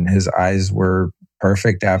surgery, and his eyes were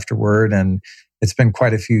perfect afterward. And it's been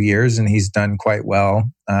quite a few years, and he's done quite well.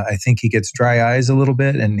 I think he gets dry eyes a little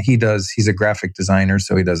bit, and he's a graphic designer,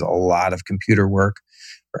 so he does a lot of computer work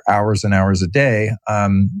for hours and hours a day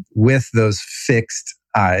with those fixed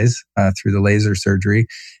eyes through the laser surgery.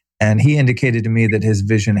 And he indicated to me that his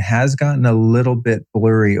vision has gotten a little bit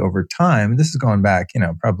blurry over time. This is going back,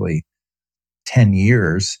 probably 10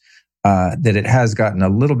 years, that it has gotten a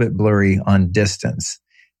little bit blurry on distance.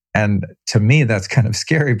 And to me, that's kind of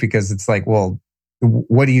scary because it's like, well,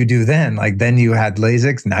 what do you do then? Like, then you had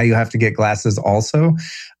LASIK, now you have to get glasses also.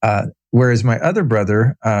 Whereas my other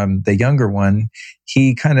brother, the younger one,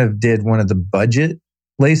 he kind of did one of the budget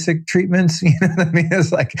LASIK treatments. You know what I mean?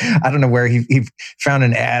 It's like, I don't know where he found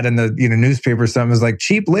an ad in the newspaper or something. It was like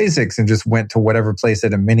cheap LASIKs and just went to whatever place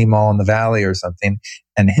at a mini mall in the valley or something.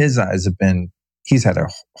 And his eyes he's had a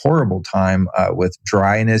horrible time with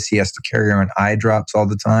dryness. He has to carry around eye drops all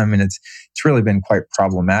the time. And it's really been quite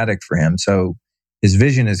problematic for him. So his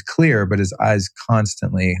vision is clear, but his eyes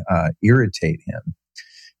constantly irritate him.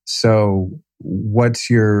 So what's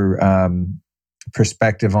your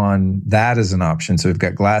perspective on that as an option? So we've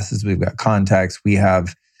got glasses, we've got contacts, we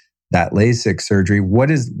have that LASIK surgery. What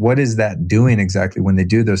is that doing exactly when they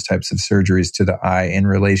do those types of surgeries to the eye in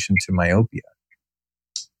relation to myopia?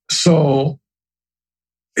 So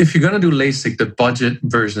if you're going to do LASIK, the budget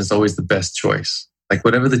version is always the best choice. Like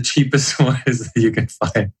whatever the cheapest one is that you can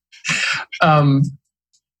find.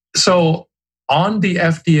 So on the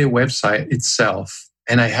FDA website itself,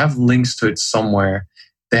 and I have links to it somewhere,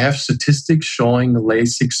 they have statistics showing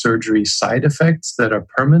LASIK surgery side effects that are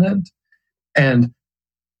permanent. And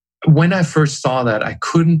when I first saw that, I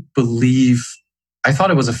couldn't believe, I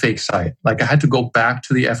thought it was a fake site. Like I had to go back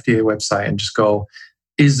to the FDA website and just go,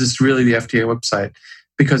 is this really the FDA website?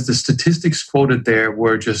 Because the statistics quoted there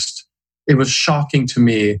were it was shocking to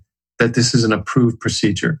me that this is an approved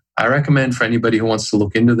procedure. I recommend for anybody who wants to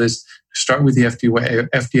look into this, start with the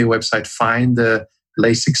FDA website, find the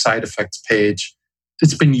LASIK side effects page.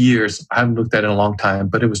 It's been years. I haven't looked at it in a long time,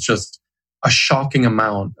 but it was just a shocking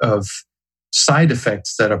amount of side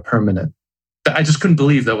effects that are permanent. I just couldn't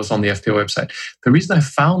believe that was on the FDA website. The reason I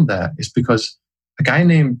found that is because a guy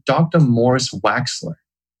named Dr. Morris Waxler,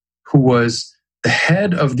 who was the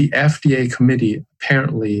head of the FDA committee,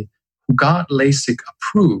 apparently, who got LASIK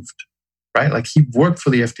approved, right? Like he worked for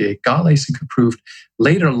the FDA, got LASIK approved,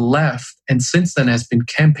 later left, and since then has been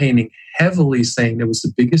campaigning heavily saying it was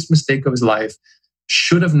the biggest mistake of his life,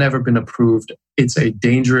 should have never been approved. It's a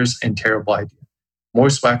dangerous and terrible idea.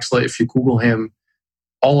 Maurice Waxler, if you Google him,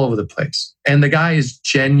 all over the place. And the guy is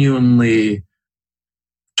genuinely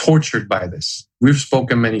tortured by this. We've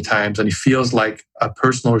spoken many times, and he feels like a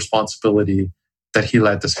personal responsibility that he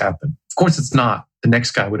let this happen. Of course, it's not. The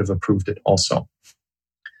next guy would have approved it also.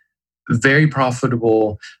 Very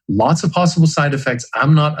profitable, lots of possible side effects.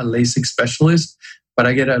 I'm not a LASIK specialist, but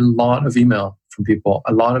I get a lot of email from people,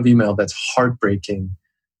 a lot of email that's heartbreaking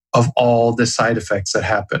of all the side effects that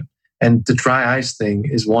happen. And the dry eyes thing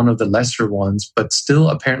is one of the lesser ones, but still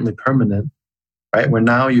apparently permanent, right? Where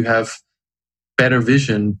now you have better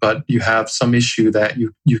vision, but you have some issue that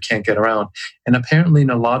you can't get around. And apparently in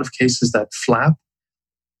a lot of cases that flap,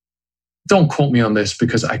 don't quote me on this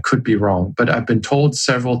because I could be wrong, but I've been told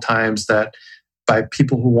several times that by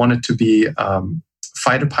people who wanted to be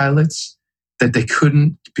fighter pilots, that they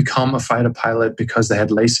couldn't become a fighter pilot because they had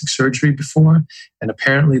LASIK surgery before. And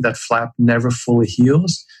apparently that flap never fully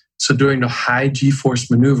heals. So during the high G-force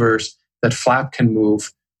maneuvers, that flap can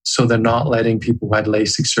move. So they're not letting people who had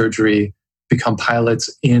LASIK surgery become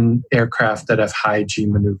pilots in aircraft that have high G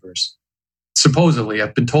maneuvers. Supposedly,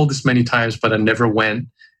 I've been told this many times, but I never went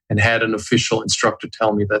and had an official instructor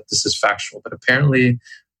tell me that this is factual. But apparently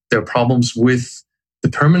there are problems with the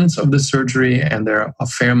permanence of the surgery and there are a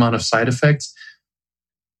fair amount of side effects.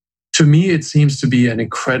 To me, it seems to be an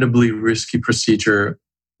incredibly risky procedure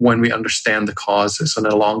when we understand the cause. It's an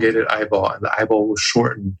elongated eyeball, and the eyeball will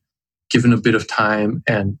shorten given a bit of time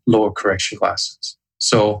and lower correction glasses.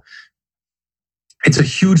 So it's a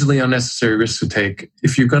hugely unnecessary risk to take.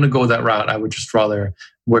 If you're going to go that route, I would just rather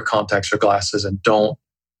wear contacts or glasses and don't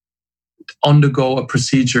undergo a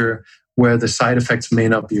procedure where the side effects may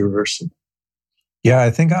not be reversible. Yeah,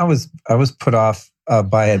 I think I was put off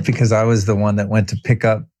by it because I was the one that went to pick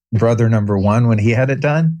up brother number one when he had it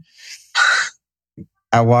done.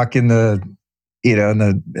 I walk in the in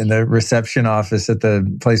the reception office at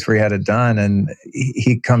the place where he had it done, and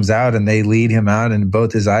he comes out and they lead him out, and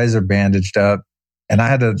both his eyes are bandaged up, and I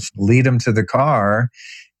had to lead him to the car,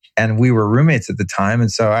 and we were roommates at the time,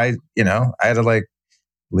 and so I had to like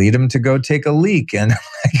lead him to go take a leak and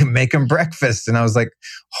make him breakfast. And I was like,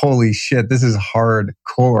 holy shit, this is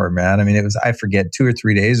hardcore, man. I mean, it was, I forget, 2 or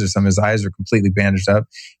 3 days or something. His eyes were completely bandaged up.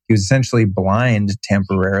 He was essentially blind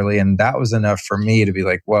temporarily. And that was enough for me to be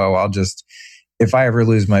like, whoa, if I ever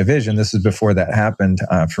lose my vision, this is before that happened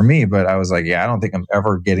for me. But I was like, yeah, I don't think I'm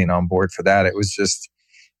ever getting on board for that.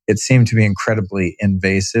 It seemed to be incredibly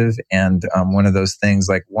invasive. And one of those things,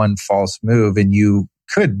 like one false move and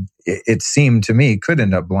it seemed to me, could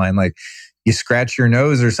end up blind. Like you scratch your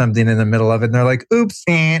nose or something in the middle of it and they're like, oops,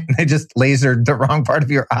 and they just lasered the wrong part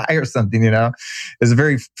of your eye or something, It's a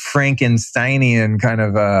very Frankensteinian kind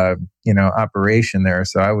of, operation there.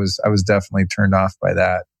 So I was definitely turned off by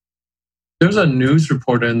that. There's a news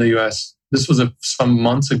reporter in the US, this was some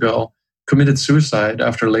months ago, committed suicide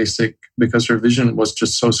after LASIK because her vision was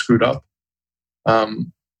just so screwed up.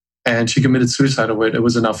 And she committed suicide over it. It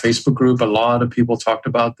was in our Facebook group. A lot of people talked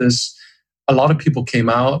about this. A lot of people came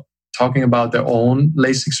out talking about their own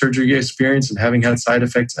LASIK surgery experience and having had side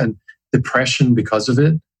effects and depression because of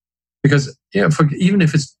it. Because even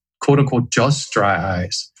if it's quote unquote just dry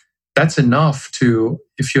eyes, that's enough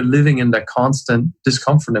if you're living in that constant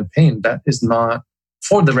discomfort and pain, that is not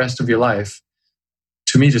for the rest of your life.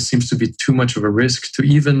 To me, just seems to be too much of a risk to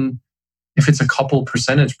even if it's a couple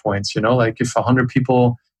percentage points, like if 100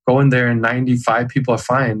 people go in there and 95 people are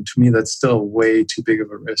fine, to me, that's still way too big of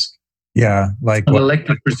a risk. Yeah. Like an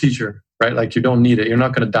elective procedure, right? Like you don't need it. You're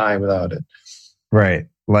not going to die without it. Right.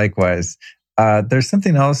 Likewise. There's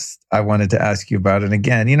something else I wanted to ask you about. And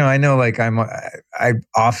again, I know like I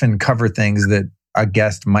often cover things that a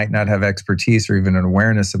guest might not have expertise or even an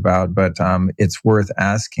awareness about, but it's worth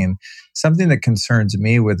asking. Something that concerns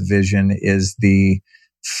me with vision is the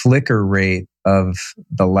flicker rate of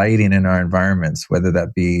the lighting in our environments, whether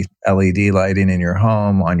that be LED lighting in your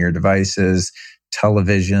home, on your devices,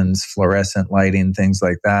 televisions, fluorescent lighting, things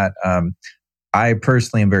like that. I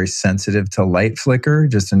personally am very sensitive to light flicker,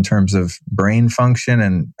 just in terms of brain function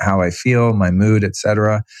and how I feel, my mood,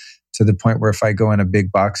 etc. To the point where if I go in a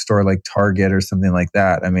big box store like Target or something like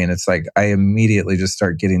that, I mean, it's like I immediately just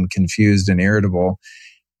start getting confused and irritable.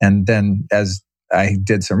 And then as I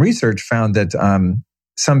did some research, found that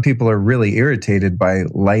some people are really irritated by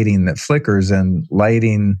lighting that flickers, and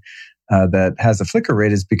lighting that has a flicker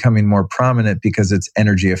rate is becoming more prominent because it's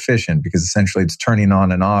energy efficient, because essentially it's turning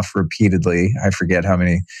on and off repeatedly. I forget how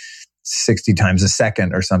many, 60 times a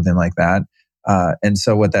second or something like that. And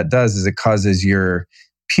so what that does is it causes your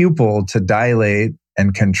pupil to dilate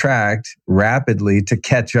and contract rapidly to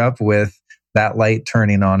catch up with that light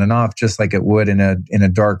turning on and off, just like it would in a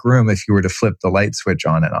dark room if you were to flip the light switch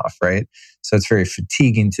on and off, right? So it's very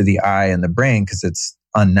fatiguing to the eye and the brain because it's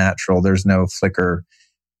unnatural. There's no flicker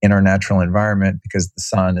in our natural environment because the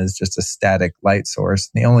sun is just a static light source.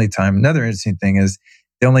 The only time, another interesting thing is,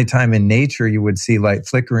 the only time in nature you would see light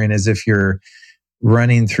flickering is if you're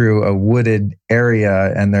running through a wooded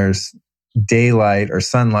area and there's daylight or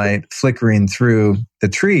sunlight flickering through the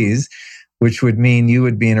trees, which would mean you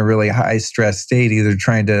would be in a really high stress state, either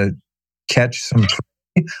trying to catch some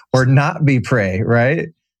prey or not be prey, right?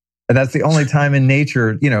 And that's the only time in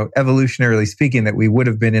nature, evolutionarily speaking, that we would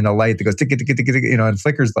have been in a light that goes tick, tick, tick, tick, tick, and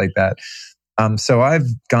flickers like that. So I've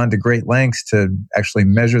gone to great lengths to actually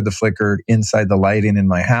measure the flicker inside the lighting in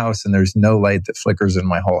my house, and there's no light that flickers in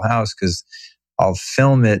my whole house because I'll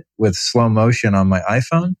film it with slow motion on my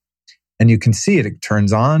iPhone, and you can see it. It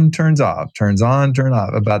turns on, turns off, turns on, turn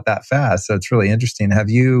off about that fast. So it's really interesting.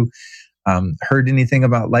 Have you heard anything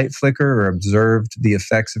about light flicker or observed the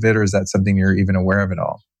effects of it, or is that something you're even aware of at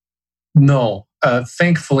all? No,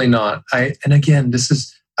 thankfully not. I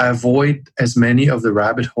avoid as many of the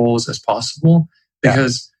rabbit holes as possible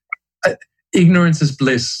because ignorance is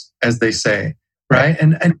bliss, as they say, right?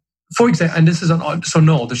 And for example, and this is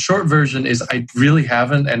the short version is I really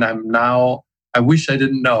haven't, and I wish I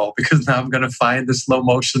didn't know, because now I'm going to find the slow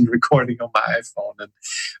motion recording on my iPhone.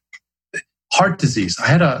 And heart disease. I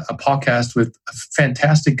had a podcast with a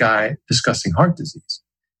fantastic guy discussing heart disease,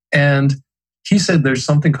 and he said there's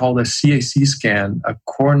something called a CAC scan, a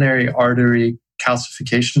coronary artery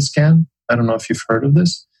calcification scan. I don't know if you've heard of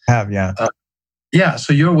this. Yeah.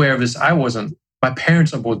 So you're aware of this. I wasn't. My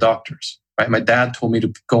parents are both doctors, right? My dad told me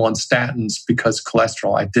to go on statins because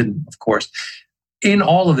cholesterol. I didn't, of course. In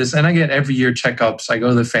all of this, and I get every year checkups. I go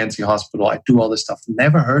to the fancy hospital. I do all this stuff.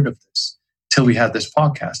 Never heard of this till we had this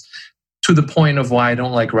podcast, to the point of why I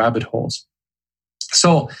don't like rabbit holes.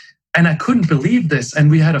 So, and I couldn't believe this. And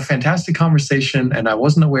we had a fantastic conversation, and I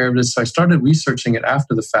wasn't aware of this. So I started researching it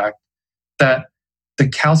after the fact, that the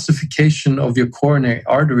calcification of your coronary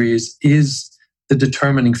arteries is the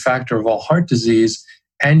determining factor of all heart disease.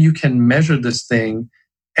 And you can measure this thing.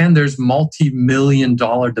 And there's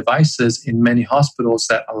multi-million-dollar devices in many hospitals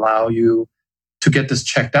that allow you to get this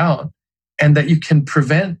checked out, and that you can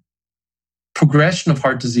prevent progression of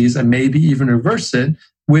heart disease and maybe even reverse it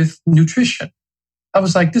with nutrition. I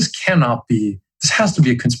was like, this has to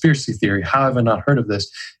be a conspiracy theory. How have I not heard of this?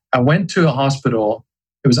 I went to a hospital.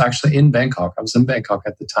 It was actually in Bangkok. I was in Bangkok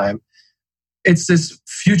at the time. It's this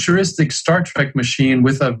futuristic Star Trek machine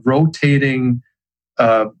with a rotating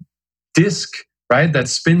disc, right, that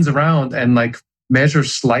spins around and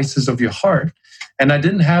measures slices of your heart. And I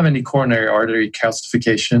didn't have any coronary artery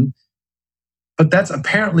calcification, but that's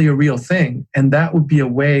apparently a real thing. And that would be a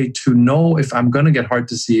way to know if I'm going to get heart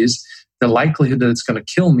disease, the likelihood that it's going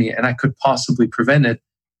to kill me, and I could possibly prevent it.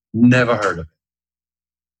 Never heard of it.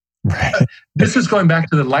 Right. This is going back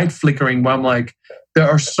to the light flickering, where I'm like, there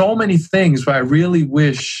are so many things where I really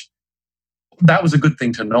wish that was a good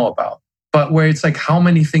thing to know about. But where it's like, how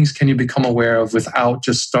many things can you become aware of without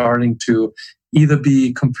just starting to either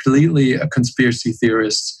be completely a conspiracy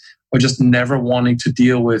theorist or just never wanting to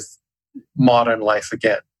deal with modern life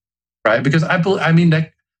again, right? Because I mean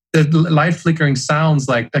that the light flickering sounds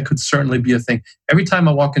like that could certainly be a thing. Every time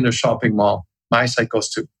I walk into a shopping mall, my eyesight goes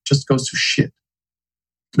to shit.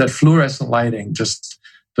 That fluorescent lighting just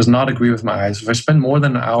does not agree with my eyes. If I spend more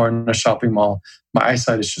than an hour in a shopping mall, my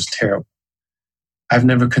eyesight is just terrible. I've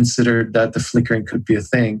never considered that the flickering could be a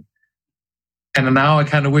thing. And now I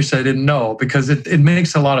kind of wish I didn't know, because it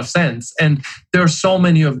makes a lot of sense. And there are so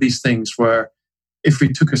many of these things where if we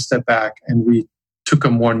took a step back and we took a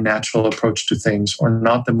more natural approach to things, or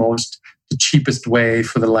not the cheapest way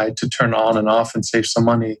for the light to turn on and off and save some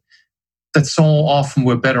money, that so often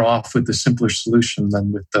we're better off with the simpler solution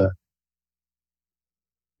than with the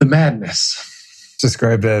madness.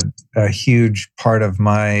 Described a huge part of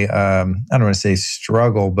my, I don't want to say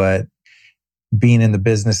struggle, but being in the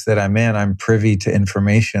business that I'm in, I'm privy to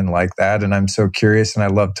information like that. And I'm so curious and I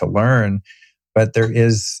love to learn. But there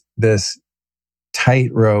is this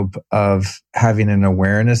tightrope of having an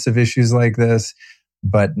awareness of issues like this,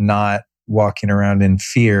 but not walking around in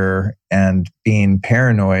fear and being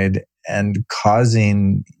paranoid and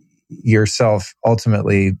causing yourself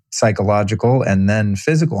ultimately psychological and then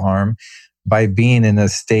physical harm by being in a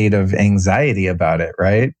state of anxiety about it,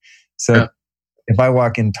 right? So Yeah. if I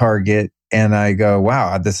walk in Target and I go,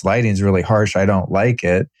 wow, this lighting is really harsh, I don't like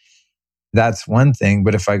it, that's one thing.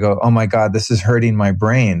 But if I go, oh my God, this is hurting my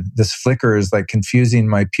brain, this flicker is like confusing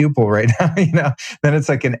my pupil right now, then it's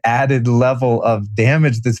like an added level of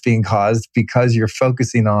damage that's being caused because you're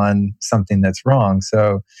focusing on something that's wrong.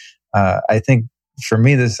 So I think for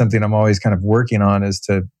me, this is something I'm always kind of working on, is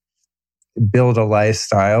to build a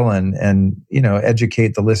lifestyle and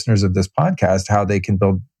educate the listeners of this podcast how they can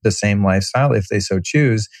build the same lifestyle if they so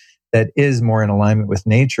choose, that is more in alignment with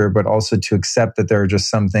nature, but also to accept that there are just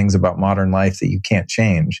some things about modern life that you can't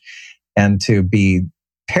change, and to be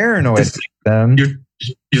paranoid about them.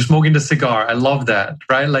 You're smoking the cigar. I love that,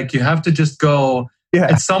 right? Like you have to just go,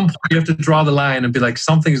 at some point you have to draw the line and be like,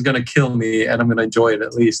 something's going to kill me and I'm going to enjoy it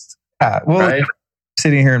at least. Well, right?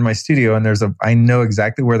 Sitting here in my studio and I know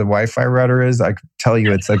exactly where the Wi-Fi router is. I could tell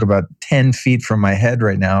you it's like about 10 feet from my head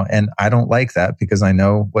right now. And I don't like that because I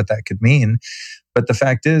know what that could mean. But the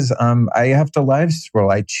fact is, I have to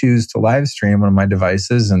I choose to live stream on my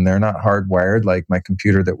devices, and they're not hardwired like my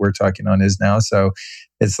computer that we're talking on is now. So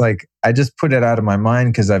it's like, I just put it out of my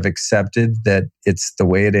mind because I've accepted that it's the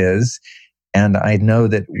way it is. And I know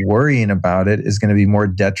that worrying about it is going to be more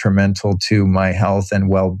detrimental to my health and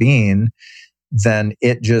well-being than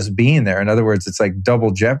it just being there. In other words, it's like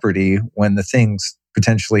double jeopardy when the thing's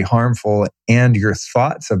potentially harmful and your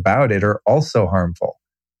thoughts about it are also harmful.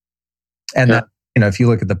 And that, if you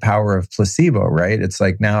look at the power of placebo, right? It's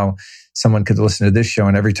like now someone could listen to this show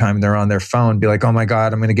and every time they're on their phone be like, oh my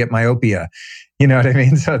God, I'm going to get myopia. You know what I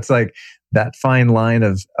mean? So it's like that fine line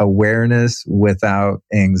of awareness without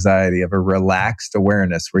anxiety, of a relaxed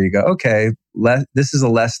awareness where you go, okay, this is a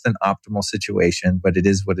less than optimal situation, but it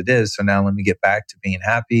is what it is. So now let me get back to being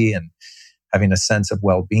happy and having a sense of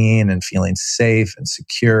well-being and feeling safe and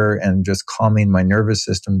secure and just calming my nervous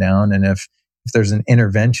system down. And if there's an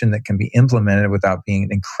intervention that can be implemented without being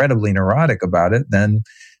incredibly neurotic about it, then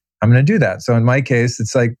I'm going to do that. So in my case,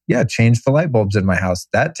 it's like, change the light bulbs in my house.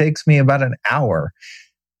 That takes me about an hour.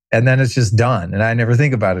 And then it's just done. And I never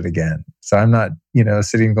think about it again. So I'm not,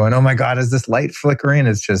 sitting going, oh my God, is this light flickering?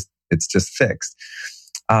 It's just fixed.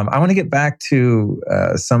 I want to get back to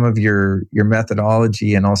some of your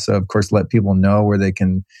methodology, and also, of course, let people know where they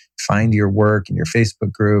can find your work and your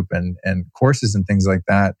Facebook group and courses and things like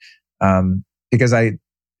that. Because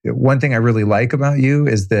one thing I really like about you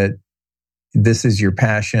is that this is your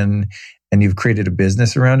passion and you've created a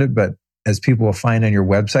business around it. But as people will find on your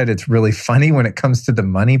website, it's really funny when it comes to the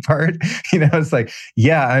money part. It's like,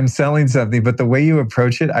 I'm selling something, but the way you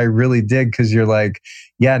approach it, I really dig, because you're like,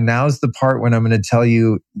 now's the part when I'm going to tell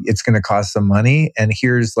you it's going to cost some money. And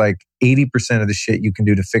here's like 80% of the shit you can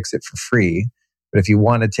do to fix it for free. But if you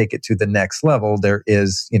want to take it to the next level, there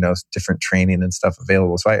is, different training and stuff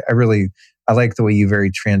available. So I like the way you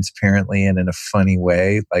very transparently and in a funny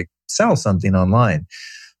way, like sell something online.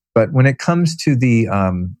 But when it comes to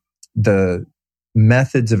the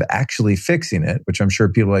methods of actually fixing it, which I'm sure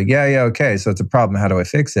people are like, okay, so it's a problem. How do I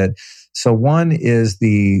fix it? So one is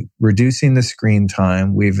the reducing the screen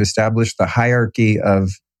time. We've established the hierarchy of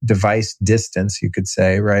device distance, you could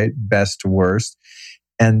say, right? Best to worst.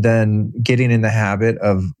 And then getting in the habit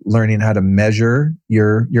of learning how to measure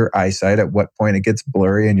your eyesight, at what point it gets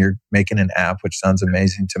blurry, and you're making an app, which sounds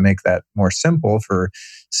amazing, to make that more simple for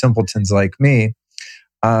simpletons like me.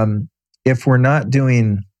 If we're not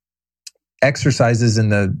doing exercises in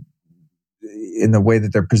the way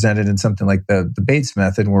that they're presented in something like the Bates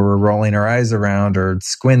method, where we're rolling our eyes around or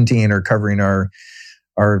squinting or covering our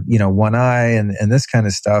one eye and this kind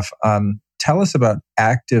of stuff, tell us about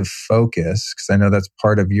active focus, because I know that's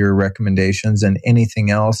part of your recommendations, and anything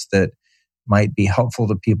else that might be helpful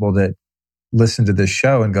to people that listen to this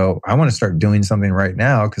show and go, I want to start doing something right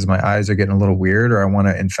now because my eyes are getting a little weird, or I want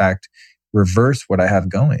to, in fact, reverse what I have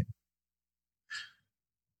going.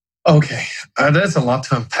 Okay, that's a lot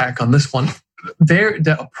to unpack on this one.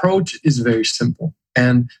 The approach is very simple.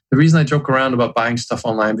 And the reason I joke around about buying stuff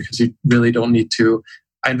online, because you really don't need to.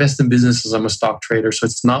 I invest in businesses. I'm a stock trader, so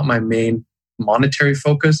it's not my main monetary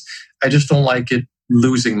focus. I just don't like it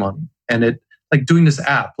losing money. And it, like doing this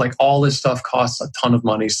app, like all this stuff costs a ton of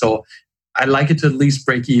money. So I like it to at least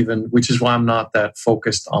break even, which is why I'm not that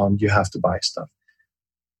focused on you have to buy stuff.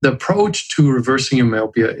 The approach to reversing your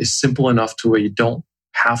myopia is simple enough to where you don't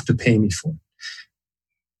have to pay me for it.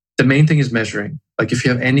 The main thing is measuring. Like if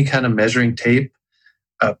you have any kind of measuring tape,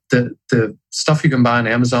 the stuff you can buy on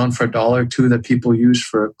Amazon for $1 or $2 that people use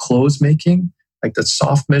for clothes making, like the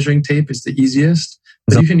soft measuring tape is the easiest.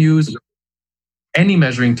 But you can use any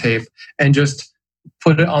measuring tape and just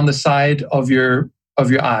put it on the side of your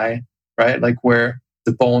eye, right? Like where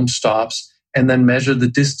the bone stops, and then measure the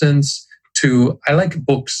distance to, I like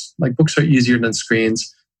books. Like books are easier than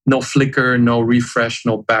screens. No flicker, no refresh,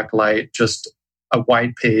 no backlight, just a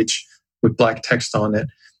white page with black text on it.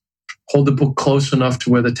 Hold the book close enough to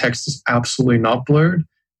where the text is absolutely not blurred,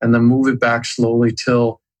 and then move it back slowly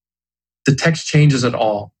till the text changes at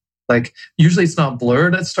all. Like usually it's not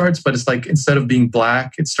blurred at starts, but it's like instead of being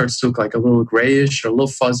black, it starts to look like a little grayish or a little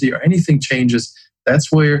fuzzy, or anything changes.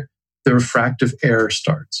 That's where the refractive error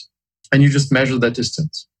starts. And you just measure that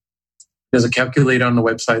distance. There's a calculator on the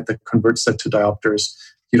website that converts that to diopters.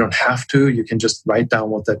 You don't have to. You can just write down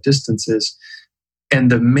what that distance is. And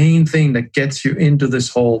the main thing that gets you into this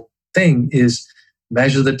whole thing is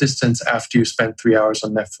measure the distance after you spend 3 hours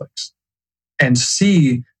on Netflix and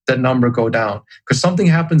see that number go down. Because something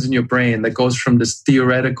happens in your brain that goes from this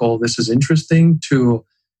theoretical, this is interesting, to,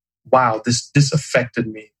 wow, this affected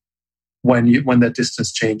me when that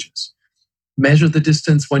distance changes. Measure the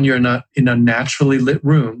distance when you're in a naturally lit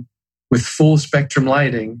room with full spectrum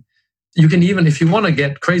lighting. You can even, if you want to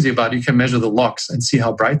get crazy about it, you can measure the lux and see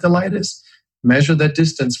how bright the light is. Measure that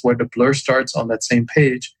distance where the blur starts on that same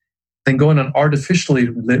page. Then go in an artificially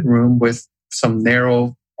lit room with some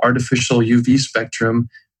narrow artificial UV spectrum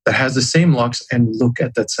that has the same lux and look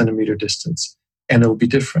at that centimeter distance, and it'll be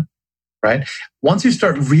different, right? Once you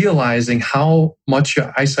start realizing how much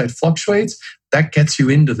your eyesight fluctuates, that gets you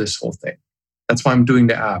into this whole thing. That's why I'm doing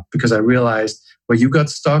the app, because I realized where you got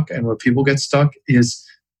stuck and where people get stuck is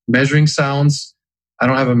measuring sounds. I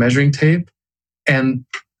don't have a measuring tape. And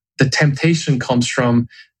the temptation comes from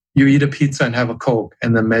you eat a pizza and have a Coke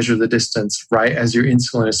and then measure the distance right as your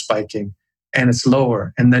insulin is spiking and it's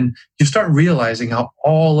lower. And then you start realizing how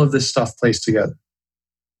all of this stuff plays together,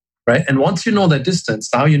 right? And once you know that distance,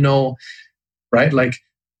 now you know, right? Like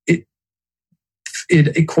it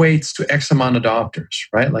equates to X amount of diopters,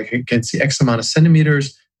 right? Like you can see X amount of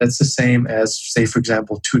centimeters. That's the same as, say, for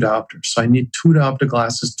example, 2 diopters. So I need 2 diopter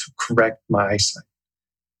glasses to correct my eyesight.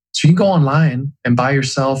 So you can go online and buy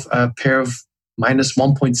yourself a pair of minus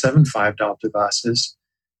 1.75 diopter glasses.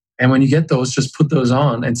 And when you get those, just put those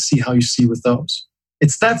on and see how you see with those.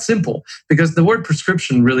 It's that simple, because the word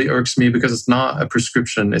prescription really irks me, because it's not a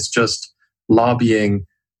prescription. It's just lobbying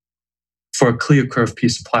for a clear curved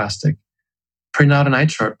piece of plastic. Print out an eye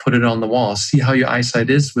chart, put it on the wall, see how your eyesight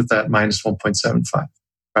is with that minus 1.75,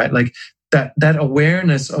 right? Like that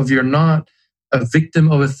awareness of you're not a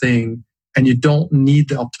victim of a thing and you don't need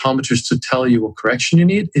the optometrist to tell you what correction you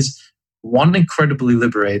need is, 1, incredibly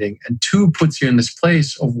liberating, and 2, puts you in this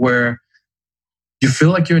place of where you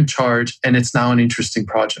feel like you're in charge and it's now an interesting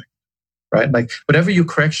project, right? Like whatever your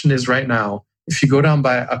correction is right now, if you go down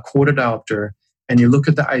by a quarter diopter and you look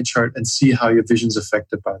at the eye chart and see how your vision's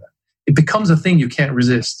affected by that, it becomes a thing you can't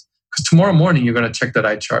resist. Because tomorrow morning you're going to check that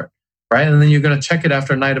eye chart, right? And then you're going to check it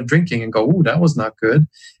after a night of drinking and go, ooh, that was not good.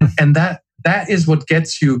 And that is what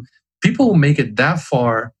gets you. People who make it that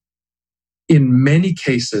far, in many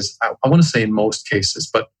cases, I want to say in most cases,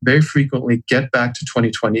 but very frequently get back to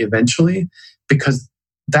 20/20 eventually, because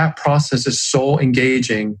that process is so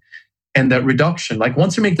engaging. And that reduction, like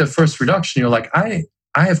once you make the first reduction, you're like, I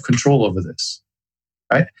have control over this,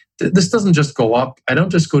 right? This doesn't just go up. I don't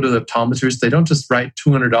just go to the optometrist. They don't just write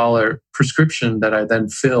 $200 prescription that I then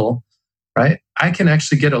fill, right? I can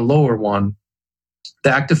actually get a lower one. The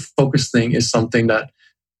active focus thing is something that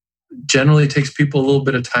generally takes people a little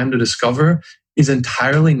bit of time to discover, is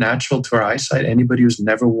entirely natural to our eyesight. Anybody who's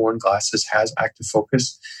never worn glasses has active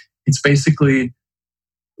focus. It's basically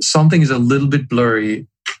something is a little bit blurry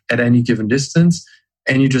at any given distance,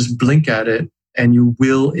 and you just blink at it and you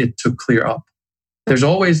will it to clear up. There's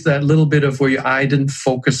always that little bit of where your eye didn't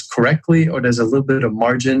focus correctly, or there's a little bit of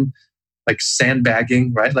margin, like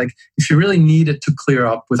sandbagging, right? Like if you really need it to clear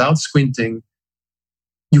up without squinting,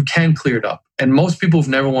 you can clear it up. And most people who've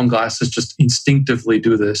never worn glasses just instinctively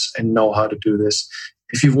do this and know how to do this.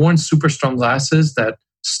 If you've worn super strong glasses that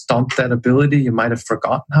stunt that ability, you might have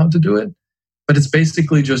forgotten how to do it. But it's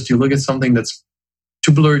basically just you look at something that's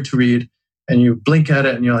too blurry to read and you blink at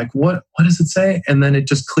it and you're like, what does it say? And then it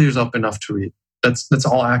just clears up enough to read. That's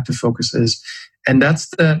all active focus is. And that's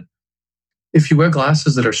that. If you wear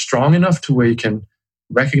glasses that are strong enough to where you can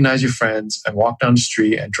recognize your friends and walk down the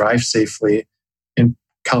street and drive safely, in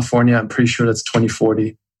California, I'm pretty sure that's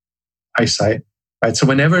 20/40 eyesight, right? So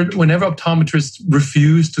whenever optometrists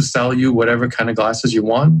refuse to sell you whatever kind of glasses you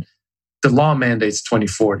want, the law mandates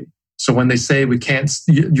 20/40. So when they say you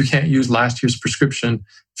can't use last year's prescription,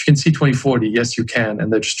 if you can see 20/40, yes, you can,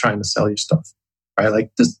 and they're just trying to sell you stuff, right?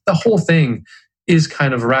 Like the whole thing is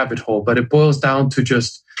kind of a rabbit hole, but it boils down to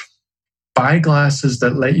just buy glasses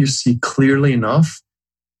that let you see clearly enough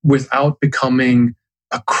without becoming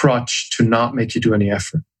a crutch to not make you do any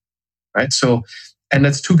effort, right? So, and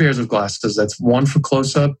that's 2 pairs of glasses. That's one for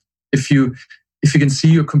close up. If you can see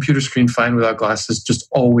your computer screen fine without glasses, just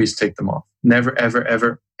always take them off. Never, ever,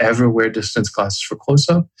 ever, ever wear distance glasses for close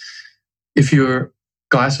up. If your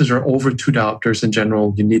glasses are over 2 diopters in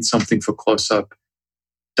general, you need something for close up.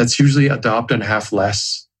 That's usually a diopter and a half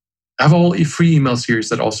less. I have a whole free email series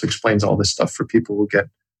that also explains all this stuff for people who get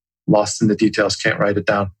lost in the details, can't write it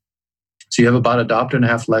down. So you have about a diopter and a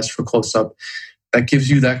half less for close up. That gives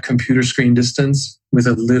you that computer screen distance with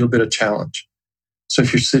a little bit of challenge. So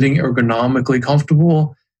if you're sitting ergonomically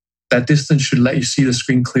comfortable, that distance should let you see the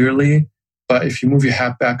screen clearly. But if you move your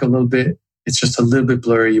hat back a little bit, it's just a little bit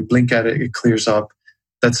blurry. You blink at it, it clears up.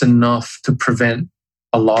 That's enough to prevent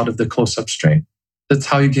a lot of the close-up strain. That's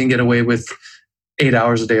how you can get away with 8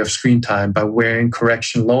 hours a day of screen time, by wearing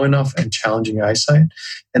correction low enough and challenging your eyesight.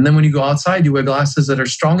 And then when you go outside, you wear glasses that are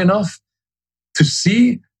strong enough to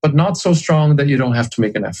see, but not so strong that you don't have to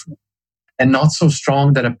make an effort. And not so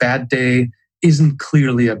strong that a bad day isn't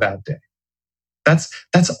clearly a bad day. That's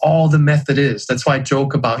all the method is. That's why I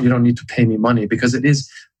joke about you don't need to pay me money, because it is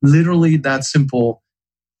literally that simple.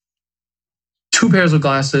 2 pairs of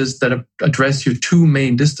glasses that address your 2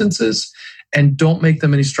 main distances and don't make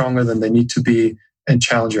them any stronger than they need to be, and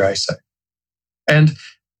challenge your eyesight. And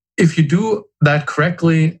if you do that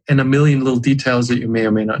correctly, and a million little details that you may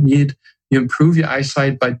or may not need, you improve your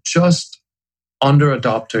eyesight by just under a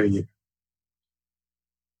diopter a year.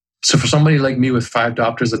 So for somebody like me with 5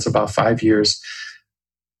 diopters, it's about 5 years.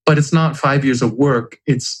 But it's not 5 years of work.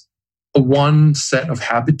 It's one set of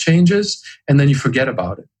habit changes, and then you forget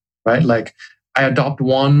about it, right? Like I adopt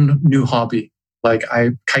one new hobby, like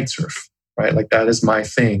I kite surf, right? Like that is my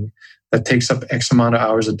thing. That takes up X amount of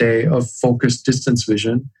hours a day of focused distance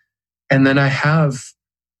vision. And then I have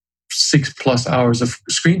 6+ hours of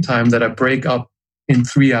screen time that I break up in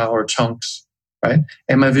 3-hour chunks, right?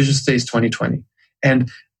 And my vision stays 20/20.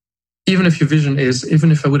 And even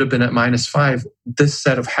if I would have been at -5, this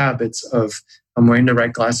set of habits of I'm wearing the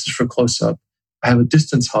right glasses for close up, I have a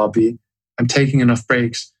distance hobby, I'm taking enough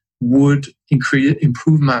breaks, would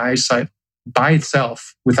improve my eyesight by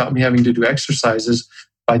itself without me having to do exercises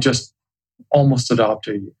by just almost a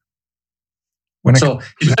diopter a year. So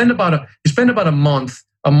you spend about a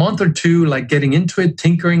month or 2, like getting into it,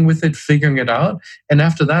 tinkering with it, figuring it out. And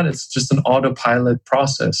after that, it's just an autopilot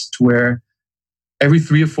process to where every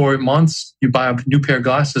 3 or 4 months, you buy a new pair of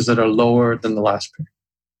glasses that are lower than the last pair.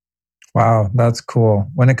 Wow, that's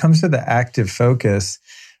cool. When it comes to the active focus,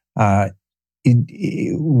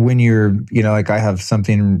 when you're, like I have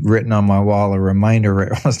something written on my wall, a reminder,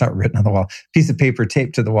 well, it's not written on the wall, piece of paper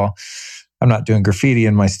taped to the wall. I'm not doing graffiti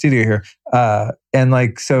in my studio here.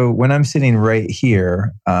 And so when I'm sitting right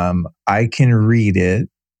here, I can read it,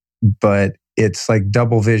 but it's like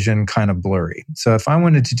double vision, kind of blurry. So if I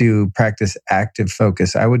wanted to practice active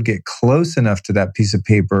focus, I would get close enough to that piece of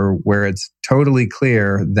paper where it's totally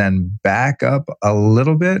clear, then back up a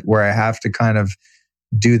little bit where I have to kind of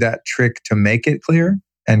do that trick to make it clear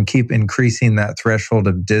and keep increasing that threshold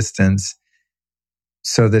of distance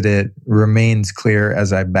so that it remains clear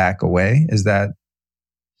as I back away.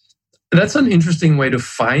 That's an interesting way to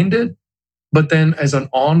find it. But then as an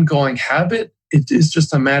ongoing habit, it is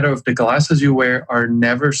just a matter of the glasses you wear are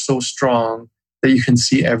never so strong that you can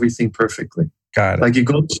see everything perfectly. Got it. Like you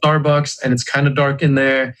go to Starbucks and it's kind of dark in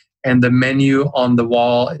there, and the menu on the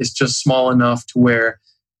wall is just small enough to where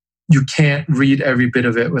you can't read every bit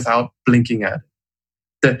of it without blinking at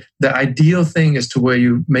it. The ideal thing is to where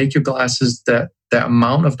you make your glasses the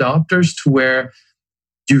amount of diopters to where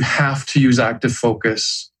you have to use active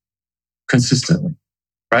focus consistently,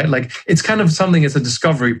 right? Like it's kind of something, it's a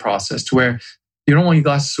discovery process to where you don't want your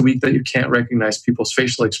glasses so weak that you can't recognize people's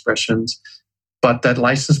facial expressions, but that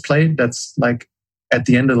license plate that's like at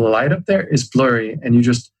the end of the light up there is blurry, and you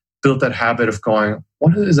just built that habit of going,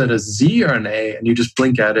 what is it, a Z or an A? And you just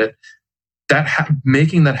blink at it.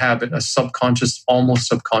 Making that habit a subconscious, almost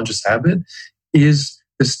subconscious habit is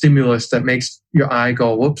the stimulus that makes your eye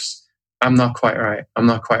go, whoops, I'm not quite right.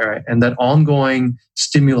 And that ongoing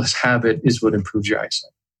stimulus habit is what improves your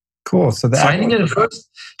eyesight. Cool. So finding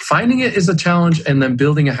it is a challenge, and then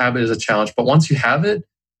building a habit is a challenge. But once you have it,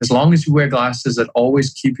 as long as you wear glasses that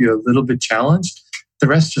always keep you a little bit challenged, the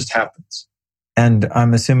rest just happens. And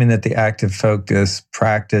I'm assuming that the active focus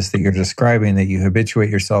practice that you're describing, that you habituate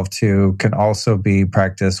yourself to, can also be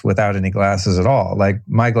practiced without any glasses at all. Like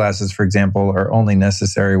my glasses, for example, are only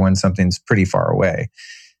necessary when something's pretty far away.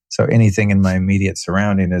 So anything in my immediate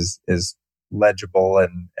surrounding is legible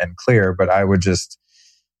and clear, but I would just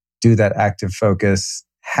do that active focus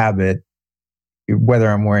habit whether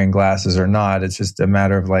I'm wearing glasses or not. It's just a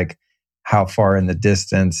matter of like how far in the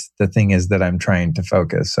distance the thing is that I'm trying to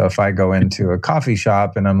focus. So if I go into a coffee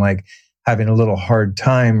shop and I'm like having a little hard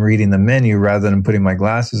time reading the menu rather than putting my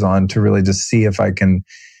glasses on to really just see if I can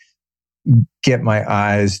get my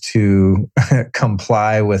eyes to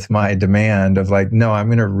comply with my demand of like, no, I'm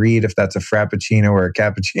going to read if that's a frappuccino or a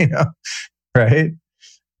cappuccino, right?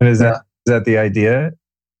 And is that the idea?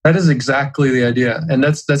 That is exactly the idea. And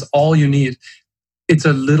that's all you need. It's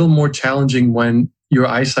a little more challenging when your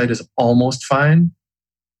eyesight is almost fine,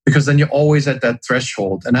 because then you're always at that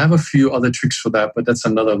threshold. And I have a few other tricks for that, but that's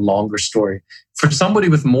another longer story. For somebody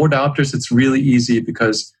with more diopters, it's really easy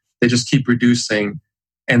because they just keep reducing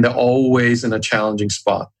and they're always in a challenging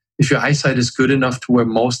spot. If your eyesight is good enough to where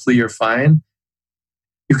mostly you're fine,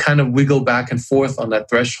 you kind of wiggle back and forth on that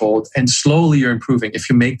threshold and slowly you're improving. If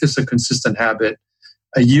you make this a consistent habit,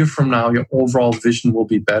 a year from now, your overall vision will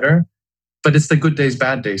be better. But it's the good days,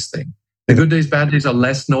 bad days thing. The good days, bad days are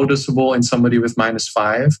less noticeable in somebody with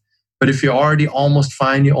 -5. But if you're already almost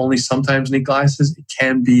fine, you only sometimes need glasses, it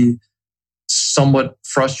can be somewhat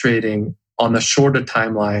frustrating on a shorter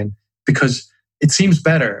timeline because it seems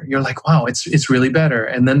better. You're like, wow, it's really better.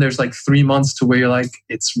 And then there's like 3 months to where you're like,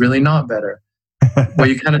 it's really not better. Where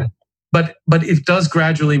you kind of, but it does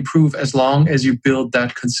gradually improve as long as you build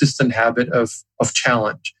that consistent habit of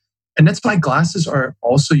challenge. And that's why glasses are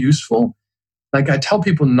also useful. Like I tell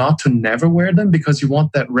people not to never wear them because you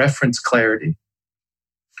want that reference clarity.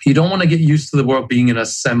 You don't want to get used to the world being in a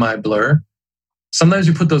semi-blur. Sometimes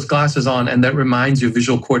you put those glasses on and that reminds your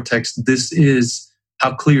visual cortex, this is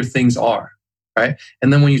how clear things are, right?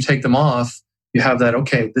 And then when you take them off, you have that,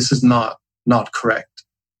 okay, this is not correct.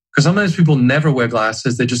 Because sometimes people never wear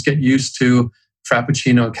glasses. They just get used to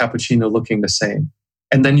Frappuccino and Cappuccino looking the same.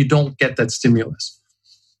 And then you don't get that stimulus.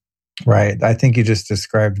 Right. I think you just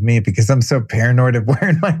described me because I'm so paranoid of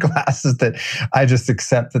wearing my glasses that I just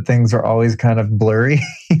accept that things are always kind of blurry,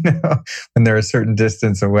 when they're a certain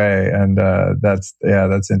distance away. And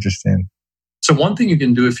that's interesting. So one thing you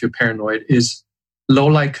can do if you're paranoid is low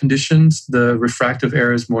light conditions, the refractive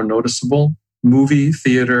error is more noticeable. Movie,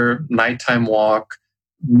 theater, nighttime walk,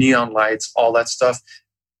 neon lights, all that stuff.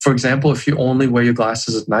 For example, if you only wear your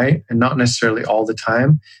glasses at night and not necessarily all the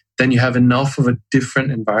time, then you have enough of a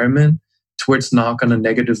different environment to where it's not going to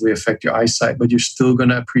negatively affect your eyesight, but you're still going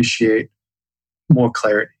to appreciate more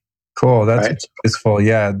clarity. Cool. That's useful.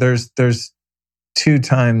 Yeah. There's 2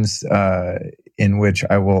 times in which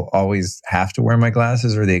I will always have to wear my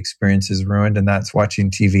glasses or the experience is ruined. And that's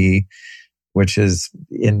watching TV, which is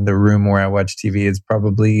in the room where I watch TV. It's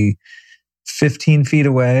probably 15 feet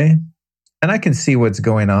away. And I can see what's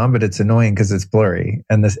going on, but it's annoying because it's blurry.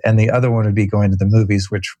 And the other one would be going to the movies,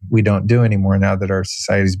 which we don't do anymore now that our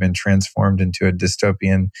society's been transformed into a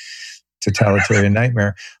dystopian, totalitarian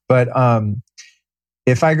nightmare. But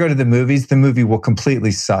if I go to the movies, the movie will completely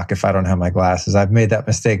suck if I don't have my glasses. I've made that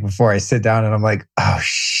mistake before. I sit down and I'm like, oh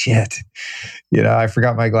shit, I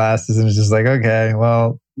forgot my glasses, and it's just like, okay,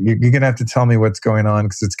 well, you're gonna have to tell me what's going on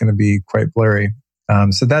because it's going to be quite blurry.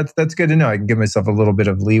 So that's good to know. I can give myself a little bit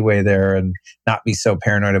of leeway there and not be so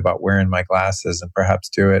paranoid about wearing my glasses, and perhaps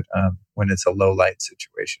do it when it's a low light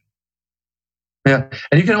situation. Yeah,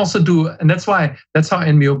 and you can also and that's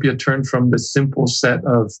how Myopia turned from the simple set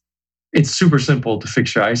of, it's super simple to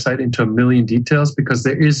fix your eyesight, into a million details because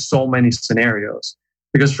there is so many scenarios.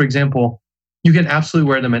 Because for example, you can absolutely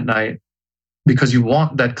wear them at night because you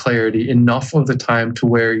want that clarity enough of the time to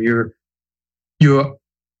where you're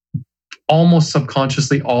almost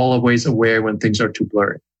subconsciously always aware when things are too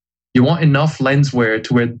blurry. You want enough lens wear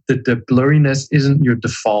to where the blurriness isn't your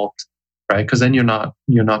default, right? Because then you're not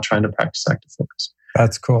trying to practice active focus.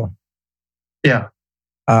 That's cool. Yeah.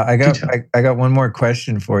 I got one more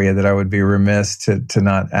question for you that I would be remiss to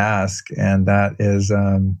not ask, and that is,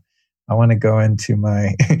 I want to go into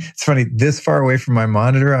my. It's funny, this far away from my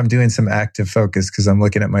monitor, I'm doing some active focus because I'm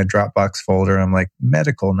looking at my Dropbox folder. I'm like,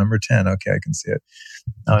 medical number 10. Okay, I can see it.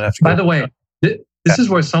 By the way, this is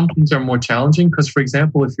where some things are more challenging because, for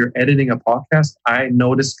example, if you're editing a podcast, I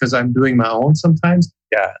notice because I'm doing my own sometimes.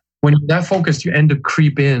 Yeah. When you're that focused, you end up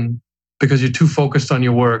creep in because you're too focused on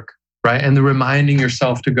your work, right? And the reminding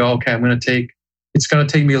yourself to go, okay, it's going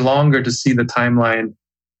to take me longer to see the timeline,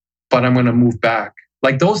 but I'm going to move back.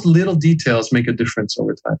 Like those little details make a difference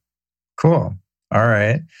over time. Cool. All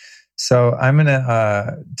right. So I'm going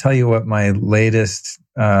to tell you what my latest,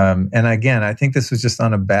 and again, I think this was just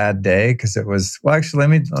on a bad day because it was, well, actually,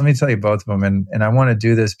 let me tell you both of them. And I want to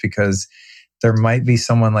do this because there might be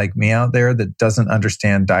someone like me out there that doesn't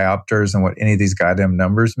understand diopters and what any of these goddamn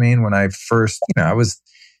numbers mean. When I first, I was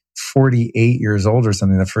 48 years old or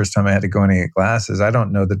something the first time I had to go in and get glasses. I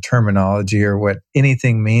don't know the terminology or what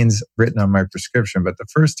anything means written on my prescription, but the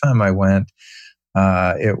first time I went,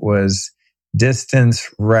 it was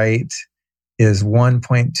distance right is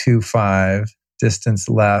 1.25, distance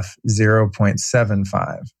left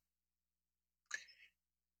 0.75.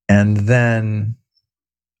 And then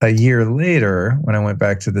a year later, when I went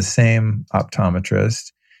back to the same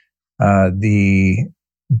optometrist, the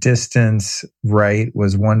distance right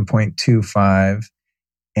was 1.25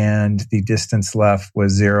 and the distance left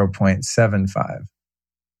was 0.75.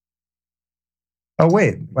 Oh,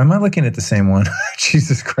 wait, am I looking at the same one?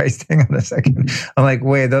 Jesus Christ, hang on a second. I'm like,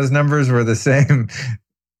 wait, those numbers were the same.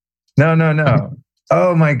 No.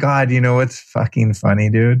 Oh my God, you know what's fucking funny,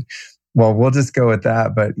 dude? Well, we'll just go with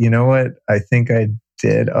that. But you know what I think I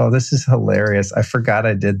did? Oh, this is hilarious. I forgot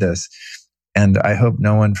I did this. And I hope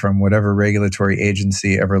no one from whatever regulatory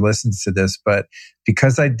agency ever listens to this. But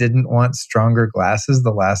because I didn't want stronger glasses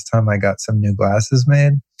the last time I got some new glasses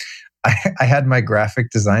made, I had my graphic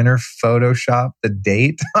designer Photoshop the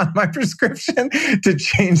date on my prescription to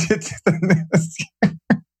change it to the next year.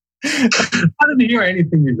 I didn't hear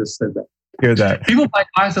anything you just said. Hear that? People buy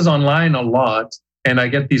glasses online a lot, and I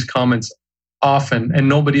get these comments often, and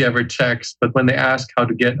nobody ever checks. But when they ask how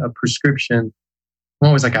to get a prescription, I'm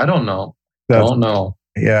always like, I don't know. Don't know.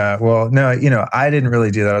 Yeah. Well, no, I didn't really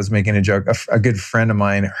do that. I was making a joke. A good friend of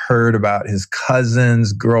mine heard about his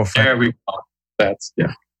cousin's girlfriend. There we go. That's,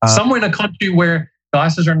 yeah. Somewhere in a country where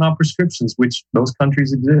glasses are not prescriptions, which those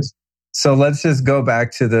countries exist. So let's just go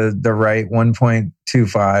back to the right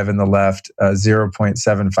 1.25 and the left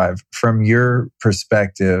 0.75. From your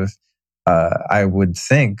perspective, I would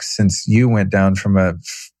think, since you went down from a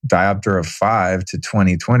diopter of 5 to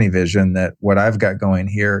 20/20 vision, that what I've got going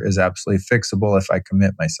here is absolutely fixable if I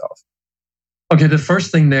commit myself. Okay, the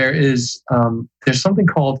first thing there is there's something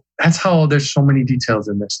called, that's how there's so many details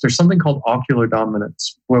in this. There's something called ocular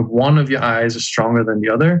dominance, where one of your eyes is stronger than the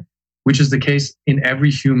other, which is the case in every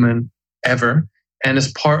human ever, and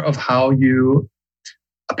is part of how you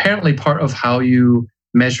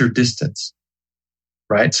measure distance,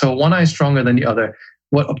 right? So one eye is stronger than the other.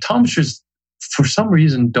 What optometrists, for some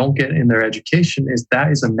reason, don't get in their education is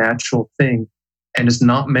that is a natural thing and is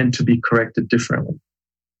not meant to be corrected differently.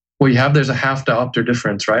 Well, there's a half diopter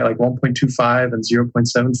difference, right? Like 1.25 and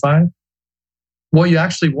 0.75. What you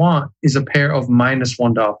actually want is a pair of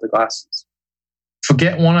 -1 diopter glasses.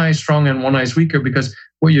 Forget one eye is strong and one eye is weaker, because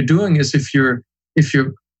what you're doing is if you're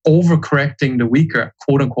overcorrecting the weaker,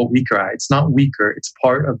 quote unquote weaker eye, it's not weaker, it's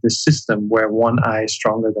part of the system where one eye is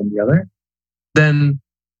stronger than the other, then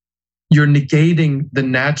you're negating the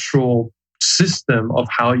natural system of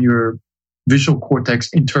how your visual cortex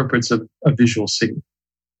interprets a visual signal.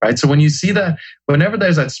 Right. So when you see that, whenever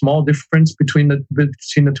there's that small difference between the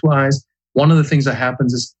two eyes, one of the things that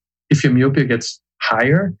happens is if your myopia gets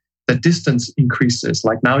higher, the distance increases.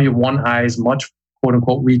 Like now your one eye is much, quote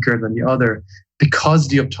unquote, weaker than the other because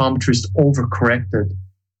the optometrist overcorrected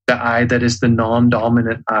the eye that is the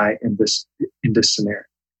non-dominant eye in this scenario.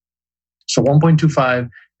 So 1.25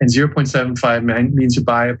 and 0.75 means you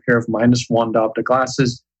buy a pair of -1 diopter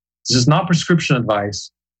glasses. This is not prescription advice.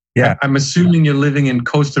 Yeah, I'm assuming you're living in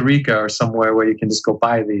Costa Rica or somewhere where you can just go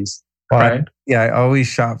buy these, right? I always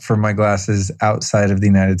shop for my glasses outside of the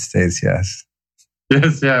United States, yes.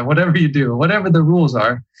 Yes, yeah, whatever you do, whatever the rules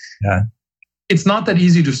are. Yeah. It's not that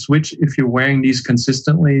easy to switch if you're wearing these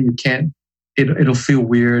consistently. You can't, it'll feel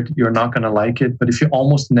weird. You're not going to like it. But if you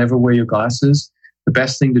almost never wear your glasses, the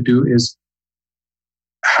best thing to do is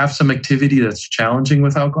have some activity that's challenging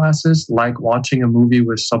without glasses, like watching a movie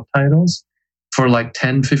with subtitles for like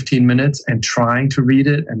 10, 15 minutes and trying to read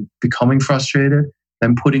it and becoming frustrated,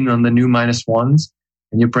 then putting on the new -1s,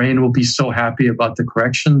 and your brain will be so happy about the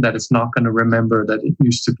correction that it's not going to remember that it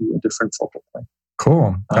used to be a different focal plane.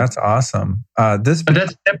 Cool. That's awesome. But that's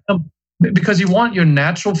because you want your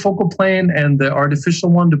natural focal plane and the artificial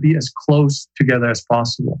one to be as close together as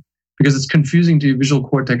possible, because it's confusing to your visual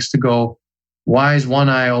cortex to go, why is one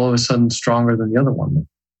eye all of a sudden stronger than the other one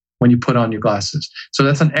when you put on your glasses? So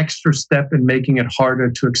that's an extra step in making it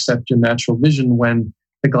harder to accept your natural vision when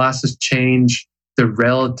the glasses change the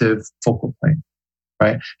relative focal plane,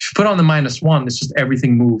 right? If you put on the -1, it's just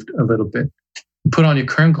everything moved a little bit. You put on your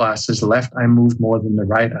current glasses, the left eye moved more than the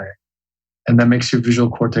right eye. And that makes your visual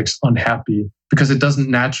cortex unhappy because it doesn't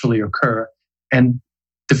naturally occur. And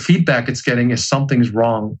the feedback it's getting is something's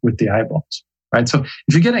wrong with the eyeballs. Right. So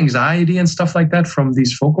if you get anxiety and stuff like that from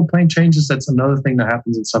these focal plane changes, that's another thing that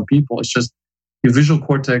happens in some people. It's just your visual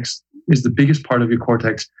cortex is the biggest part of your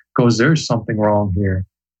cortex goes, there's something wrong here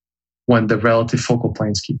when the relative focal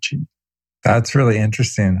planes keep changing. That's really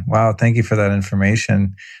interesting. Wow. Thank you for that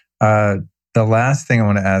information. The last thing I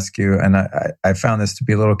want to ask you, and I found this to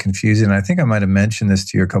be a little confusing. I think I might have mentioned this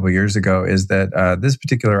to you a couple of years ago, is that this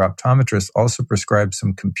particular optometrist also prescribed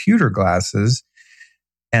some computer glasses.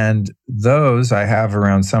 And those I have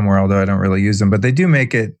around somewhere, although I don't really use them. But they do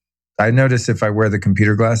make it, I notice if I wear the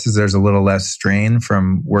computer glasses, there's a little less strain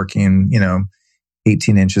from working,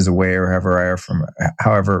 18 inches away or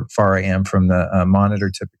however far I am from the monitor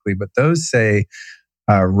typically. But those say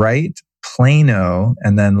right plano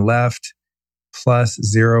and then left plus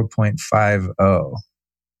 0.50.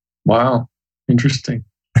 Wow. Interesting.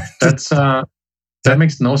 That's that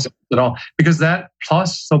makes no sense at all, because that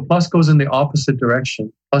plus goes in the opposite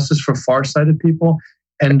direction. Plus is for farsighted people,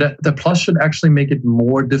 and the plus should actually make it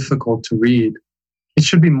more difficult to read. It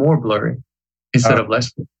should be more blurry instead of less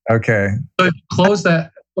blurry. Okay. So if you close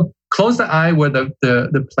the eye where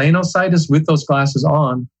the plano side is with those glasses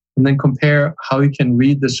on, and then compare how you can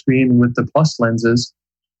read the screen with the plus lenses.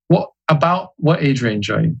 What age range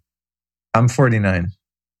are you? I'm 49.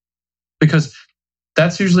 Because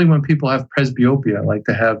that's usually when people have presbyopia, like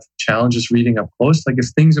they have challenges reading up close. Like if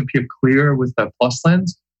things appear clear with that plus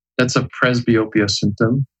lens, that's a presbyopia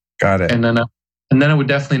symptom. Got it. And then I would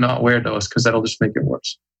definitely not wear those, because that'll just make it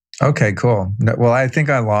worse. Okay, cool. Well, I think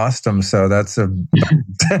I lost them, so that's a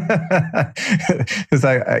because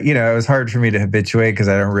it was hard for me to habituate because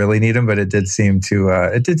I don't really need them, but it did seem to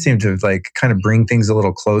like kind of bring things a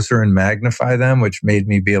little closer and magnify them, which made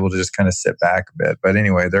me be able to just kind of sit back a bit. But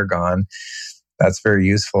anyway, they're gone. That's very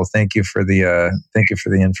useful. Thank you for the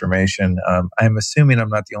information. I'm assuming I'm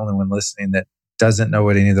not the only one listening that doesn't know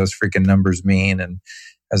what any of those freaking numbers mean and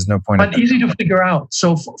has no point. But easy to figure out.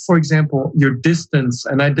 So, for example, your distance,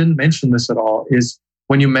 and I didn't mention this at all, is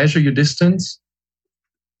when you measure your distance,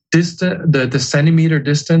 the centimeter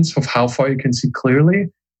distance of how far you can see clearly,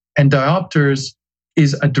 and diopters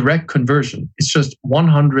is a direct conversion. It's just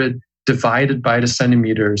 100 divided by the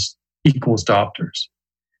centimeters equals diopters.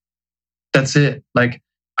 That's it. Like,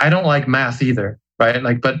 I don't like math either, right?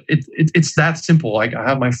 Like, but it's that simple. Like, I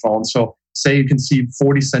have my phone. So say you can see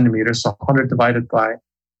 40 centimeters. So 100 divided by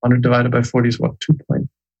 40 is what?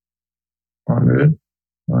 100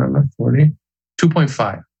 divided by 40?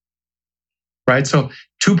 2.5. Right? So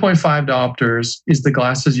 2.5 diopters is the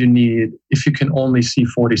glasses you need if you can only see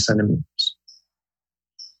 40 centimeters.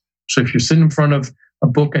 So if you're sitting in front of a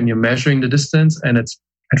book and you're measuring the distance and it's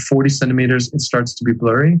at 40 centimeters, it starts to be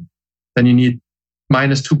blurry, then you need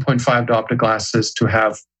minus 2.5 diopter glasses to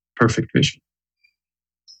have perfect vision.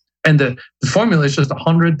 And the formula is just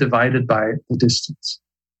 100 divided by the distance.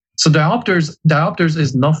 So diopters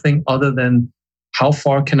is nothing other than how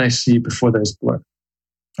far can I see before there's blur.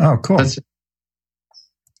 Oh, cool. That's it.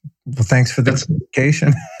 Well, thanks for the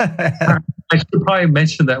clarification. I should probably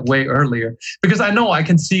mention that way earlier, because I know I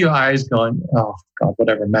can see your eyes going, oh, God,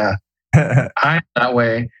 whatever, math. I'm that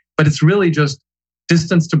way. But it's really just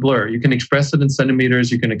distance to blur. You can express it in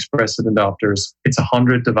centimeters. You can express it in diopters. It's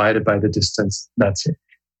 100 divided by the distance. That's it.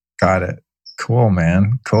 Got it. Cool,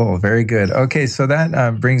 man. Cool. Very good. Okay, so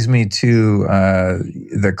that brings me to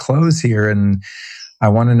the close here. And I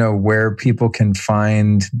want to know where people can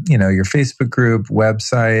find, your Facebook group,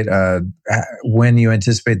 website, when you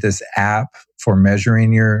anticipate this app for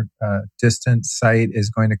measuring your distance site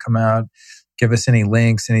is going to come out. Give us any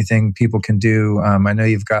links, anything people can do. I know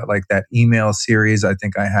you've got like that email series I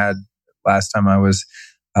think I had last time I was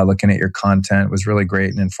looking at your content. It was really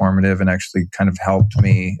great and informative and actually kind of helped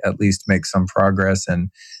me at least make some progress in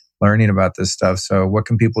learning about this stuff. So what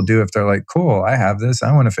can people do if they're like, cool, I have this,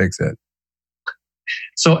 I want to fix it?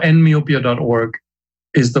 So myopia.org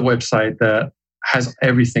is the website that has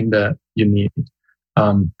everything that you need.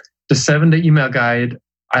 The 7-day email guide,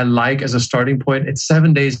 I like as a starting point. It's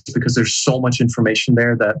 7 days because there's so much information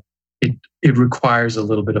there that it requires a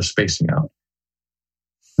little bit of spacing out.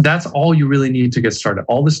 That's all you really need to get started.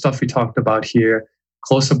 All the stuff we talked about here,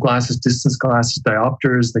 close-up glasses, distance glasses,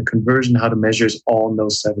 diopters, the conversion, how to measure is all in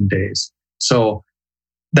those 7 days. So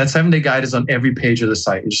that 7-day guide is on every page of the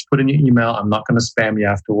site. You just put in your email. I'm not going to spam you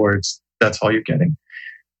afterwards. That's all you're getting.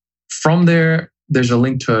 From there, there's a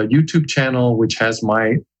link to a YouTube channel, which has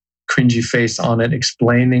my cringy face on it,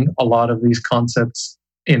 explaining a lot of these concepts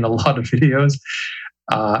in a lot of videos.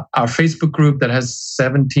 Our Facebook group that has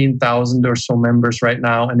 17,000 or so members right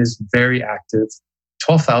now and is very active.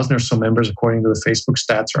 12,000 or so members, according to the Facebook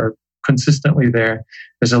stats, are consistently there.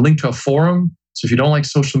 There's a link to a forum. So if you don't like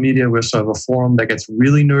social media, we also have a forum that gets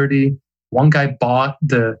really nerdy. One guy bought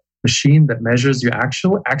the machine that measures your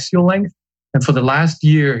axial length. And for the last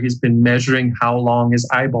year, he's been measuring how long his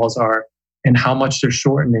eyeballs are and how much they're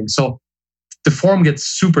shortening. So the forum gets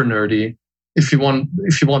super nerdy. if you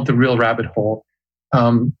want the real rabbit hole.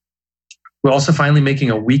 We're also finally making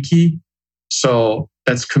a wiki. So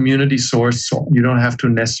that's community sourced. So you don't have to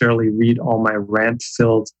necessarily read all my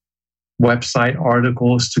rant-filled website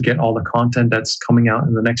articles to get all the content that's coming out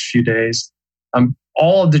in the next few days.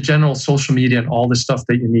 All of the general social media and all the stuff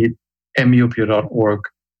that you need, myopia.org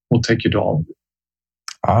will take you to all of it.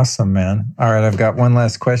 Awesome, man. All right, I've got one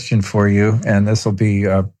last question for you, and this will be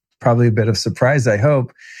probably a bit of surprise, I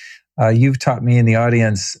hope. You've taught me in the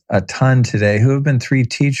audience a ton today. Who have been 3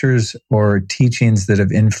 teachers or teachings that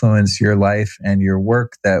have influenced your life and your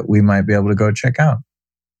work that we might be able to go check out?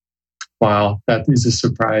 Wow, that is a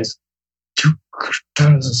surprise.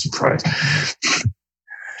 That is a surprise.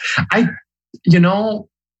 I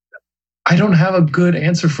don't have a good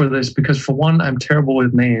answer for this because, for one, I'm terrible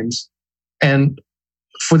with names. And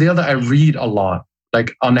for the other, I read a lot.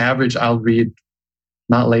 Like on average, I'll read,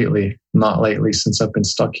 not lately since I've been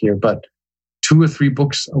stuck here, but 2 or 3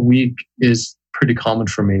 books a week is pretty common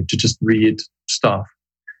for me to just read stuff.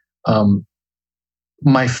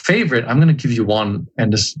 My favorite, I'm going to give you one,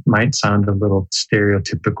 and this might sound a little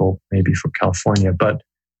stereotypical maybe for California, but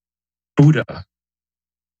Buddha.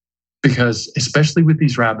 Because especially with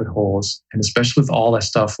these rabbit holes, and especially with all that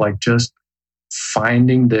stuff, like just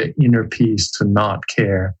finding the inner peace to not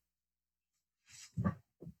care,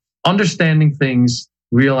 understanding things,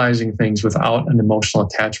 realizing things without an emotional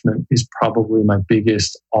attachment is probably my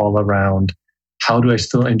biggest all around. How do I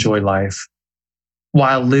still enjoy life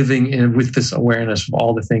while living with this awareness of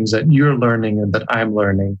all the things that you're learning and that I'm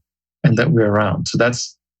learning and that we're around? So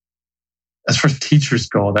that's, as far as teachers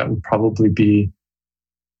go, that would probably be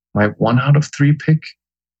my 1 out of 3 pick.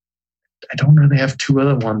 I don't really have 2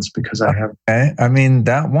 other ones because I have. Okay. I mean,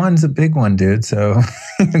 that one's a big one, dude. So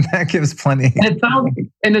that gives plenty.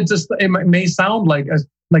 And it may sound like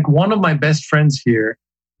one of my best friends here,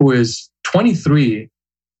 who is 23,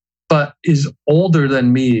 but is older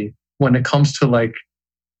than me when it comes to like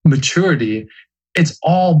maturity. It's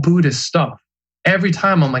all Buddhist stuff. Every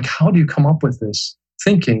time I'm like, how do you come up with this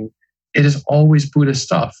thinking? It is always Buddhist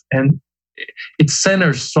stuff, and it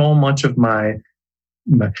centers so much of the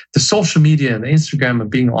social media and the Instagram and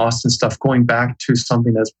being lost and stuff, going back to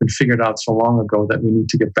something that's been figured out so long ago that we need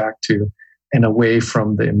to get back to, and away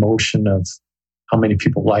from the emotion of how many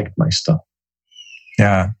people liked my stuff.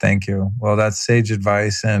 Yeah, thank you. Well, that's sage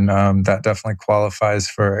advice, and that definitely qualifies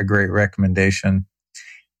for a great recommendation.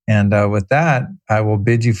 And with that, I will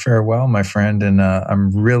bid you farewell, my friend. And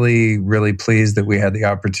I'm really, really pleased that we had the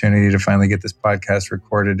opportunity to finally get this podcast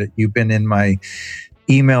recorded. You've been in my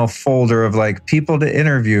email folder of like people to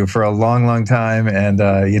interview for a long, long time. And,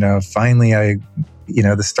 finally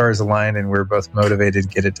the stars aligned and we're both motivated to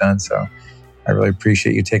get it done. So I really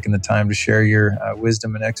appreciate you taking the time to share your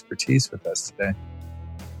wisdom and expertise with us today.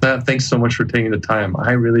 Thanks so much for taking the time.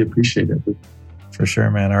 I really appreciate it. For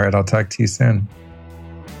sure, man. All right. I'll talk to you soon.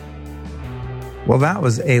 Well, that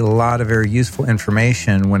was a lot of very useful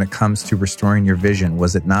information when it comes to restoring your vision,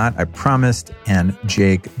 was it not? I promised, and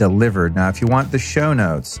Jake delivered. Now, if you want the show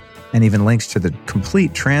notes and even links to the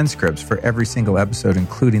complete transcripts for every single episode,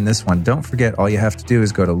 including this one, don't forget, all you have to do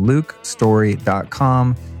is go to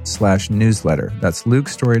lukestory.com/newsletter. That's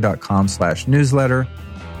lukestory.com/newsletter,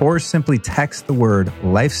 or simply text the word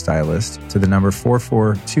lifestylist to the number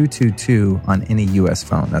 44222 on any US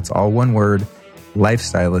phone. That's all one word.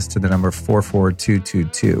 Lifestylist to the number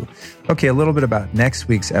 44222. Okay, a little bit about next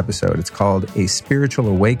week's episode. It's called A Spiritual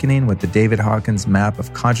Awakening with the David Hawkins Map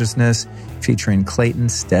of Consciousness, featuring Clayton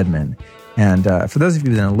Stedman. And for those of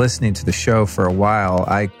you that have been listening to the show for a while,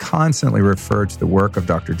 I constantly refer to the work of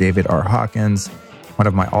Dr. David R. Hawkins, one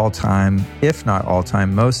of my all-time, if not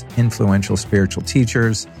all-time, most influential spiritual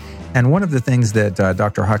teachers. And one of the things that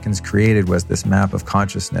Dr. Hawkins created was this map of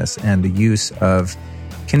consciousness and the use of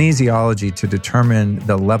kinesiology to determine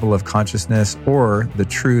the level of consciousness or the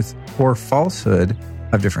truth or falsehood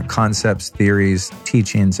of different concepts, theories,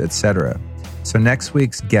 teachings, etc. So next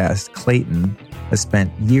week's guest, Clayton, has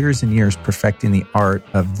spent years and years perfecting the art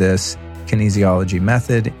of this kinesiology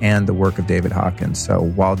method and the work of David Hawkins. So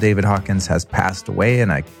while David Hawkins has passed away,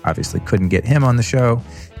 and I obviously couldn't get him on the show,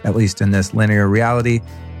 at least in this linear reality,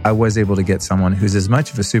 I was able to get someone who's as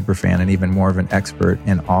much of a super fan and even more of an expert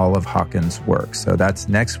in all of Hawkins' work. So that's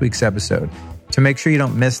next week's episode. To make sure you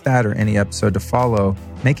don't miss that or any episode to follow,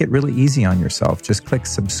 make it really easy on yourself. Just click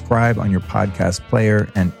subscribe on your podcast player,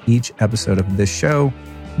 and each episode of this show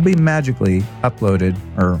will be magically uploaded,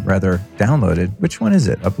 or rather downloaded. Which one is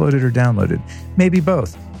it? Uploaded or downloaded? Maybe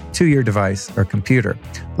both, to your device or computer.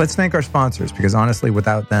 Let's thank our sponsors, because honestly,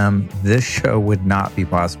 without them, this show would not be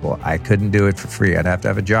possible. I couldn't do it for free. I'd have to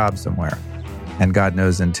have a job somewhere. And God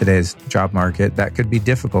knows in today's job market, that could be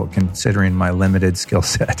difficult considering my limited skill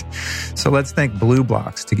set. So let's thank Blue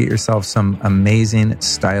Blocks. To get yourself some amazing,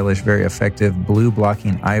 stylish, very effective blue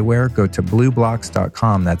blocking eyewear, go to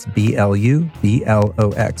blueblocks.com. That's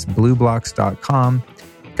BLUBLOX, blueblocks.com.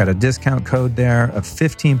 Got a discount code there of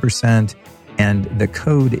 15%, and the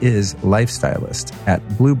code is Lifestylist at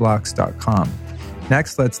blueblocks.com.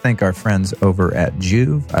 Next, let's thank our friends over at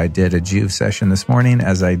Juve. I did a Juve session this morning,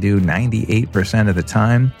 as I do 98% of the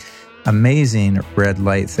time. Amazing red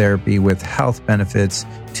light therapy with health benefits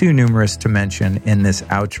too numerous to mention in this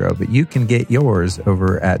outro, but you can get yours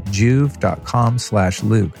over at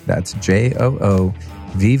juve.com/Luke. That's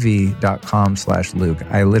JOOVV.com/Luke.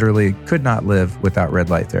 I literally could not live without red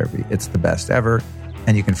light therapy. It's the best ever,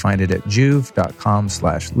 and you can find it at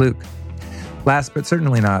juve.com/Luke. Last but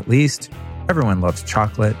certainly not least, everyone loves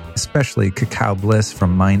chocolate, especially Cacao Bliss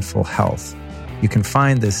from Mindful Health. You can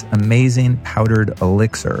find this amazing powdered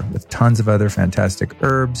elixir with tons of other fantastic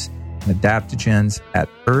herbs and adaptogens at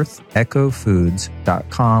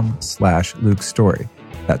earthechofoods.com/Luke Story.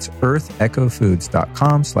 That's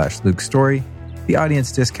earthechofoods.com/Luke Story. The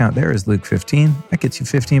audience discount there is Luke15. That gets you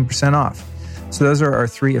 15% off. So those are our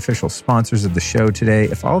 3 official sponsors of the show today.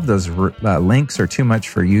 If all of those links are too much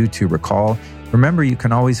for you to recall, remember you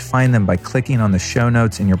can always find them by clicking on the show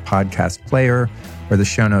notes in your podcast player or the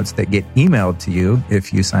show notes that get emailed to you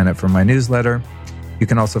if you sign up for my newsletter. You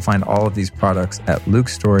can also find all of these products at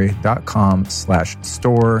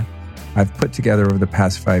lukestory.com/store. I've put together over the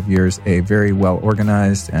past 5 years a very well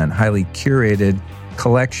organized and highly curated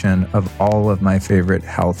collection of all of my favorite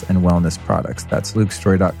health and wellness products. That's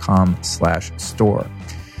lukestory.com/store.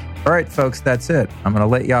 All right, folks, that's it. I'm going to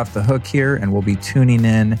let you off the hook here, and we'll be tuning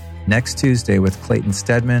in next Tuesday with Clayton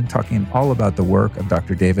Stedman, talking all about the work of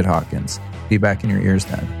Dr. David Hawkins. Be back in your ears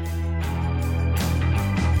then.